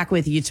will be back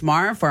with you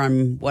tomorrow for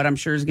what I'm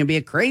sure is going to be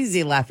a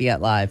crazy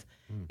Lafayette Live.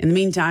 In the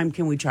meantime,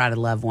 can we try to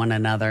love one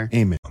another?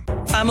 Amen.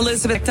 I'm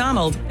Elizabeth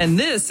McDonald, and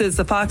this is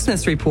the Fox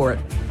News Report.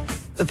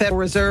 The Federal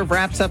Reserve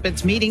wraps up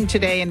its meeting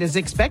today and is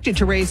expected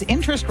to raise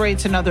interest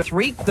rates another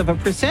 0.75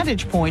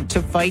 percentage point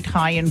to fight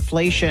high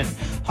inflation.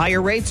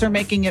 Higher rates are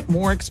making it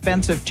more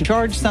expensive to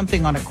charge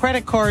something on a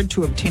credit card,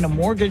 to obtain a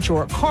mortgage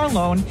or a car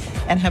loan,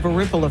 and have a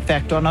ripple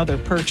effect on other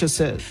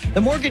purchases.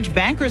 The Mortgage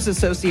Bankers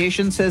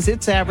Association says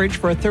its average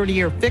for a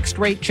 30-year fixed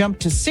rate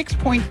jumped to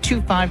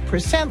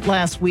 6.25%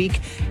 last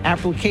week.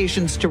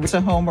 Applications to rent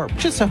a home or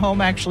purchase a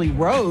home actually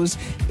rose.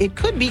 It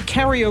could be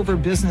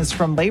carryover business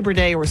from Labor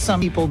Day, or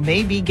some people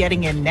may be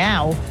getting in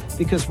now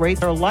because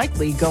rates are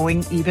likely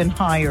going even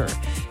higher.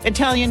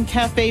 Italian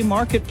cafe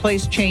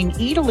marketplace chain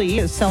Eataly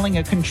is selling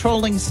a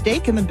controlling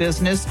stake in the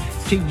business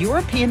to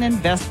European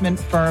investment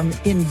firm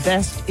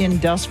Invest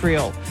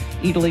Industrial.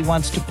 Eataly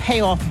wants to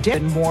pay off debt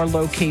in more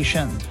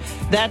locations.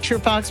 That's your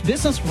Fox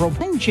Business World.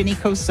 I'm Ginny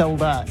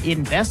Cosola,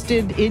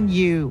 invested in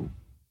you.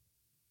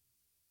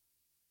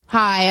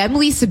 Hi, I'm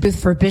Lisa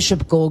Booth for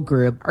Bishop Gold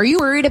Group. Are you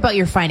worried about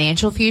your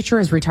financial future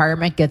as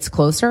retirement gets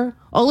closer?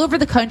 All over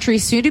the country,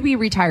 soon-to-be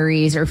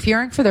retirees are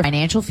fearing for their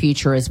financial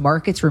future as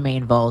markets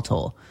remain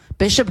volatile.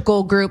 Bishop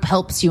Gold Group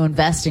helps you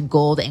invest in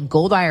gold and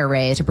gold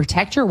IRAs to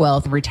protect your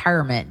wealth in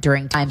retirement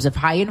during times of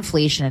high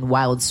inflation and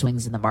wild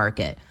swings in the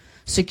market.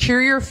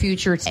 Secure your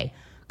future today.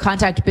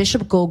 Contact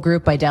Bishop Gold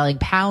Group by dialing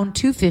pound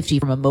 250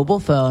 from a mobile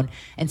phone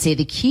and say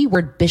the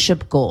keyword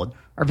Bishop Gold,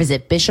 or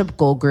visit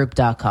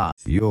bishopgoldgroup.com.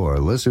 You're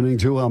listening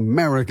to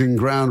American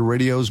Ground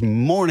Radio's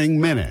Morning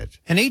Minute.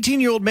 An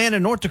 18-year-old man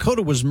in North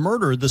Dakota was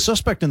murdered. The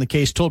suspect in the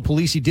case told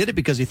police he did it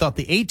because he thought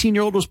the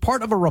 18-year-old was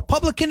part of a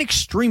Republican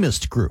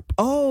extremist group.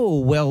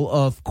 Oh, well,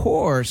 of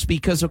course,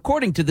 because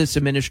according to this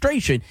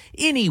administration,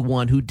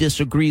 anyone who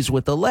disagrees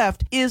with the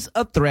left is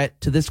a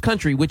threat to this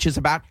country, which is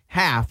about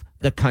half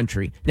the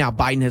country. Now,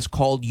 Biden has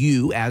called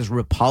you as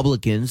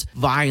Republicans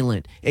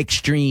violent,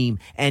 extreme,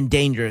 and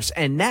dangerous.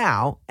 And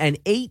now an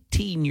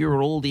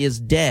 18-year-old is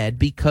dead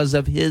because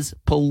of his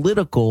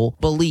political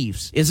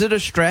beliefs. Is it a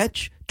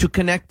stretch to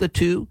connect the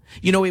two?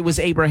 You know, it was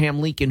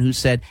Abraham Lincoln who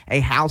said, a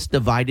house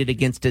divided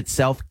against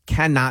itself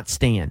cannot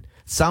stand.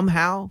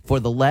 Somehow, for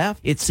the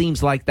left, it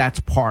seems like that's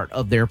part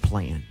of their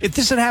plan. If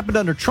this had happened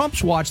under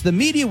Trump's watch, the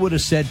media would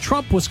have said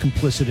Trump was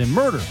complicit in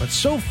murder. But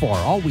so far,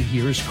 all we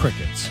hear is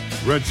crickets.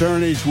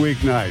 Return each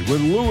weeknight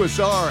with Louis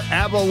R.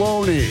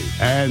 Abalone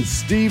and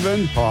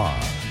Stephen Parr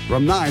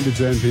from 9 to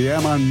 10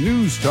 p.m. on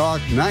News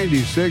Talk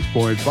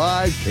 96.5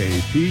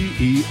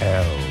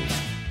 KPEL.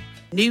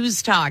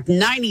 News Talk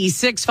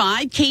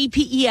 96.5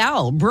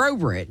 KPEL,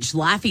 Brobridge,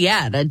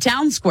 Lafayette, a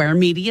Town Square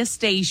media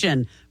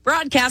station,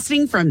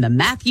 broadcasting from the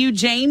Matthew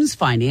James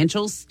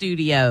Financial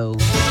Studio.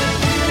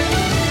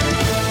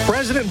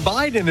 President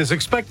Biden is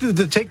expected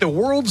to take the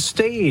world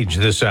stage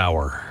this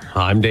hour.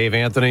 I'm Dave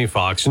Anthony,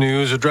 Fox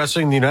News,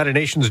 addressing the United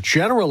Nations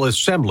General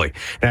Assembly.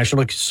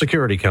 National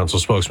Security Council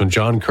spokesman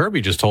John Kirby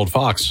just told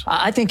Fox.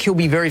 I think he'll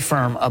be very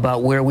firm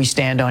about where we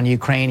stand on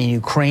Ukraine and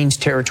Ukraine's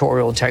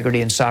territorial integrity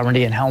and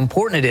sovereignty and how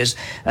important it is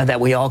that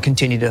we all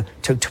continue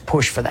to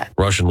push for that.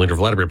 Russian leader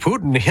Vladimir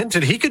Putin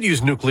hinted he could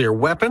use nuclear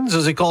weapons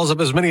as he calls up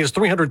as many as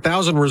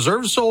 300,000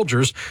 reserve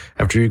soldiers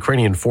after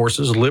Ukrainian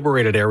forces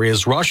liberated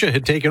areas Russia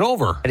had taken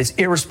over. It is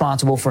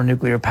irresponsible for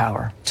nuclear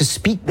power to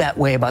speak that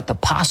way about the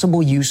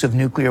possible use of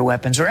nuclear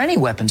weapons or any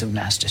weapons of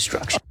mass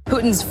destruction.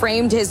 Putin's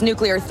framed his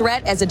nuclear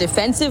threat as a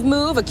defensive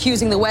move,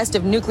 accusing the West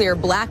of nuclear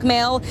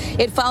blackmail.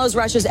 It follows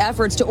Russia's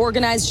efforts to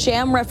organize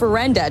sham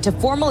referenda to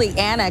formally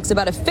annex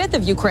about a fifth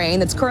of Ukraine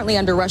that's currently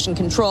under Russian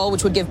control,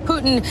 which would give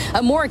Putin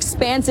a more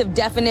expansive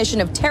definition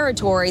of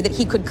territory that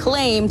he could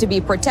claim to be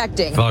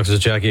protecting. Fox's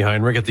Jackie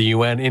Heinrich at the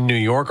UN in New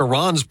York.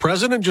 Iran's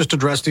president just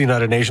addressed the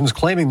United Nations,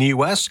 claiming the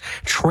U.S.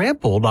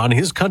 trampled on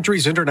his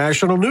country's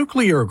international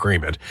nuclear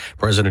agreement.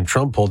 President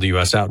Trump pulled the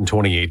U.S. out in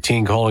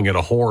 2018, calling it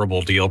a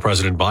horrible deal.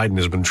 President Biden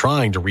has been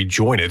trying to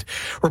rejoin it.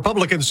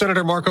 Republican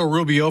Senator Marco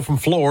Rubio from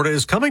Florida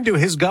is coming to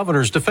his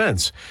governor's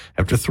defense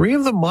after 3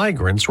 of the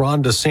migrants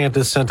Ron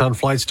DeSantis sent on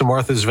flights to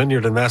Martha's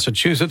Vineyard in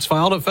Massachusetts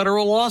filed a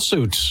federal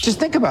lawsuit. Just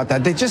think about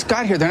that. They just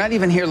got here. They're not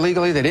even here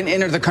legally. They didn't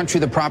enter the country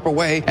the proper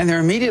way, and they're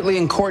immediately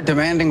in court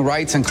demanding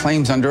rights and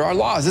claims under our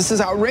laws. This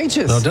is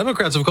outrageous. Now,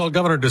 Democrats have called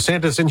Governor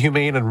DeSantis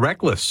inhumane and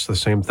reckless. The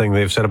same thing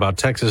they've said about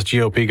Texas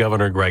GOP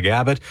Governor Greg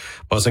Abbott,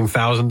 busing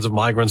thousands of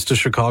migrants to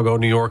Chicago,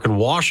 New York, and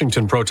Washington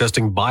Washington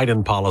protesting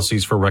Biden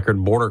policies for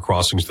record border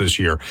crossings this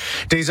year.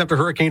 Days after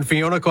Hurricane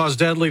Fiona caused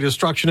deadly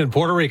destruction in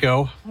Puerto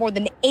Rico. More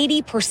than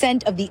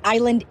 80% of the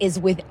island is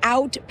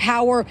without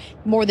power,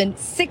 more than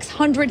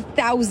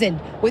 600,000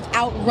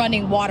 without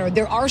running water.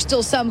 There are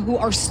still some who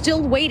are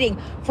still waiting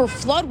for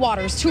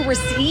floodwaters to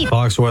recede.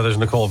 Fox Weather's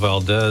Nicole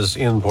Valdez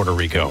in Puerto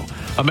Rico.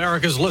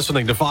 America's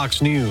listening to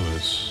Fox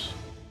News.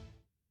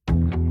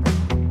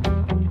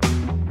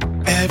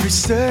 Every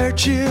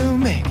search you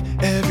make,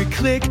 every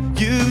click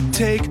you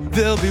take,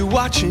 they'll be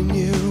watching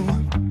you.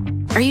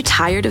 Are you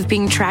tired of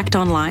being tracked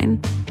online?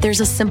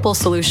 There's a simple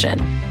solution.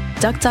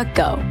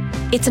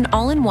 DuckDuckGo. It's an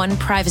all-in-one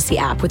privacy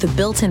app with a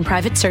built-in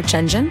private search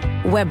engine,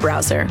 web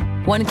browser,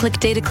 one-click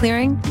data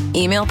clearing,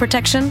 email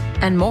protection,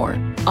 and more,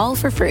 all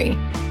for free.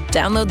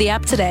 Download the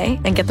app today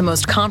and get the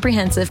most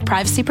comprehensive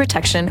privacy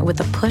protection with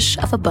the push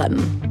of a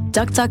button.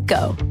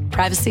 DuckDuckGo.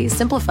 Privacy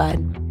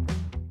simplified.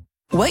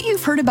 What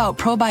you've heard about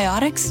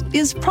probiotics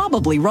is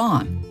probably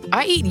wrong.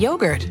 I eat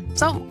yogurt,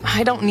 so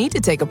I don't need to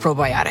take a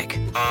probiotic.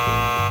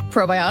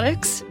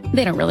 Probiotics?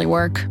 They don't really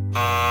work.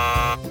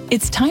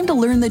 It's time to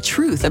learn the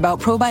truth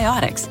about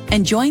probiotics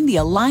and join the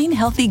Align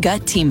Healthy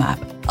Gut Team Up.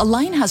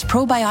 Align has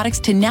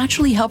probiotics to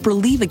naturally help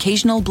relieve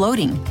occasional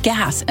bloating,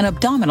 gas, and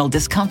abdominal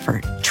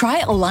discomfort. Try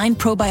Align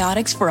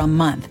probiotics for a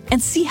month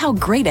and see how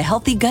great a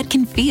healthy gut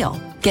can feel.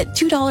 Get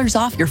 $2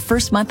 off your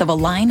first month of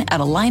Align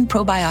at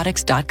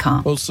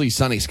AlignProbiotics.com. Mostly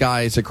sunny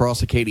skies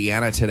across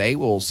Acadiana today.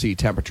 We'll see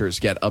temperatures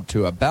get up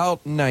to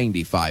about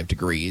 95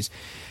 degrees.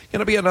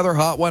 Going to be another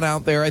hot one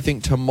out there. I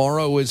think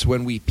tomorrow is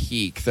when we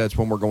peak. That's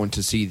when we're going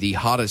to see the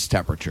hottest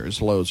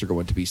temperatures. Lows are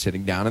going to be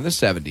sitting down in the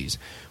 70s.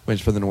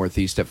 Winds from the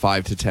northeast at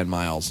 5 to 10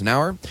 miles an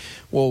hour.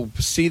 We'll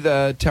see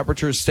the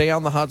temperatures stay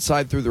on the hot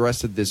side through the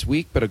rest of this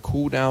week, but a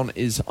cool down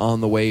is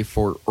on the way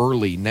for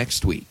early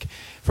next week.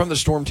 From the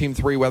Storm Team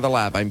 3 Weather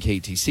Lab, I'm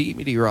KTC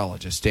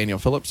meteorologist Daniel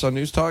Phillips on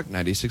News Talk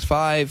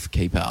 96.5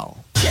 KPEL.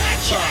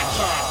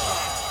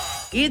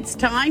 It's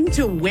time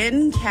to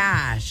win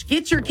cash.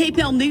 Get your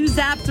KPEL News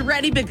apps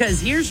ready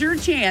because here's your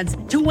chance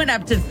to win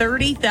up to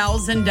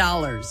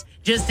 $30,000.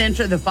 Just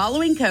enter the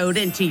following code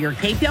into your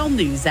KPEL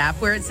News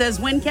app where it says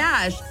win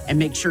cash and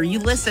make sure you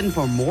listen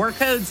for more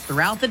codes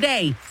throughout the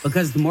day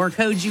because the more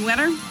codes you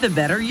enter, the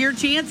better your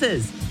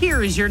chances.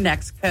 Here is your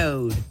next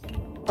code.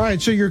 All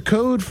right, so your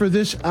code for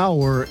this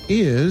hour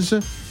is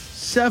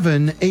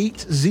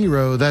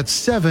 780. That's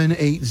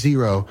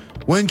 780.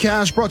 Win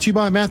Cash brought to you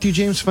by Matthew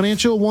James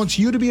Financial wants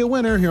you to be a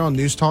winner here on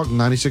News Talk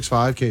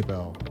 96.5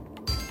 KPEL.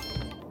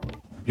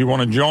 If you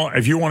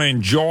want to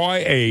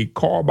enjoy a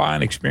car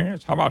buying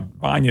experience, how about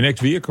buying your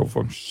next vehicle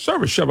from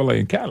Service Chevrolet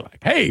and Cadillac?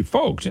 Hey,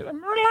 folks,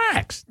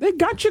 relax. They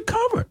got you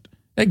covered.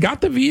 They got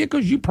the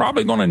vehicles you're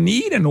probably going to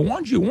need and the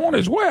ones you want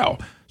as well.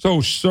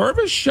 So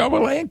Service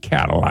Chevrolet and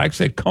Cadillac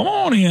say, come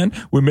on in.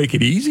 We'll make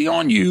it easy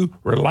on you.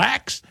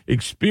 Relax.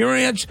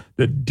 Experience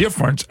the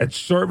difference at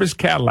Service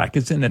Cadillac.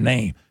 It's in the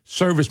name.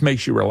 Service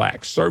makes you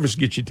relax. Service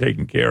gets you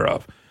taken care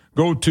of.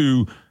 Go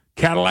to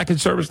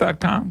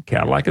CadillacandService.com,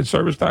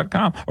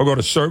 CadillacandService.com, or go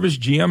to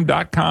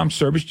ServiceGM.com,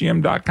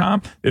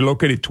 ServiceGM.com. They're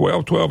located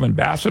 1212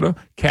 Ambassador,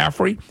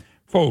 Caffrey.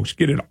 Folks,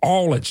 get it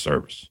all at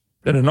Service.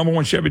 They're the number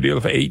one Chevy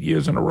dealer for 8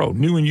 years in a row.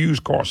 New and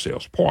used car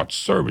sales, parts,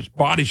 service,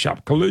 body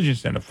shop, collision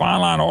center,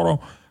 fine line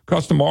auto,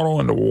 custom auto,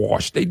 and the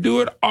wash. They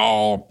do it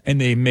all, and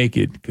they make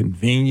it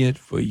convenient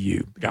for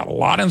you. They got a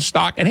lot in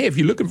stock. And, hey, if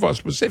you're looking for a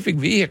specific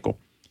vehicle,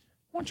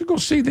 why don't you go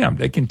see them?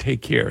 They can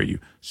take care of you.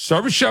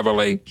 Service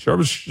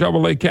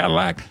Chevrolet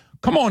Cadillac.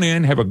 Come on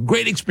in. Have a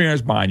great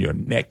experience buying your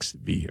next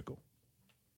vehicle.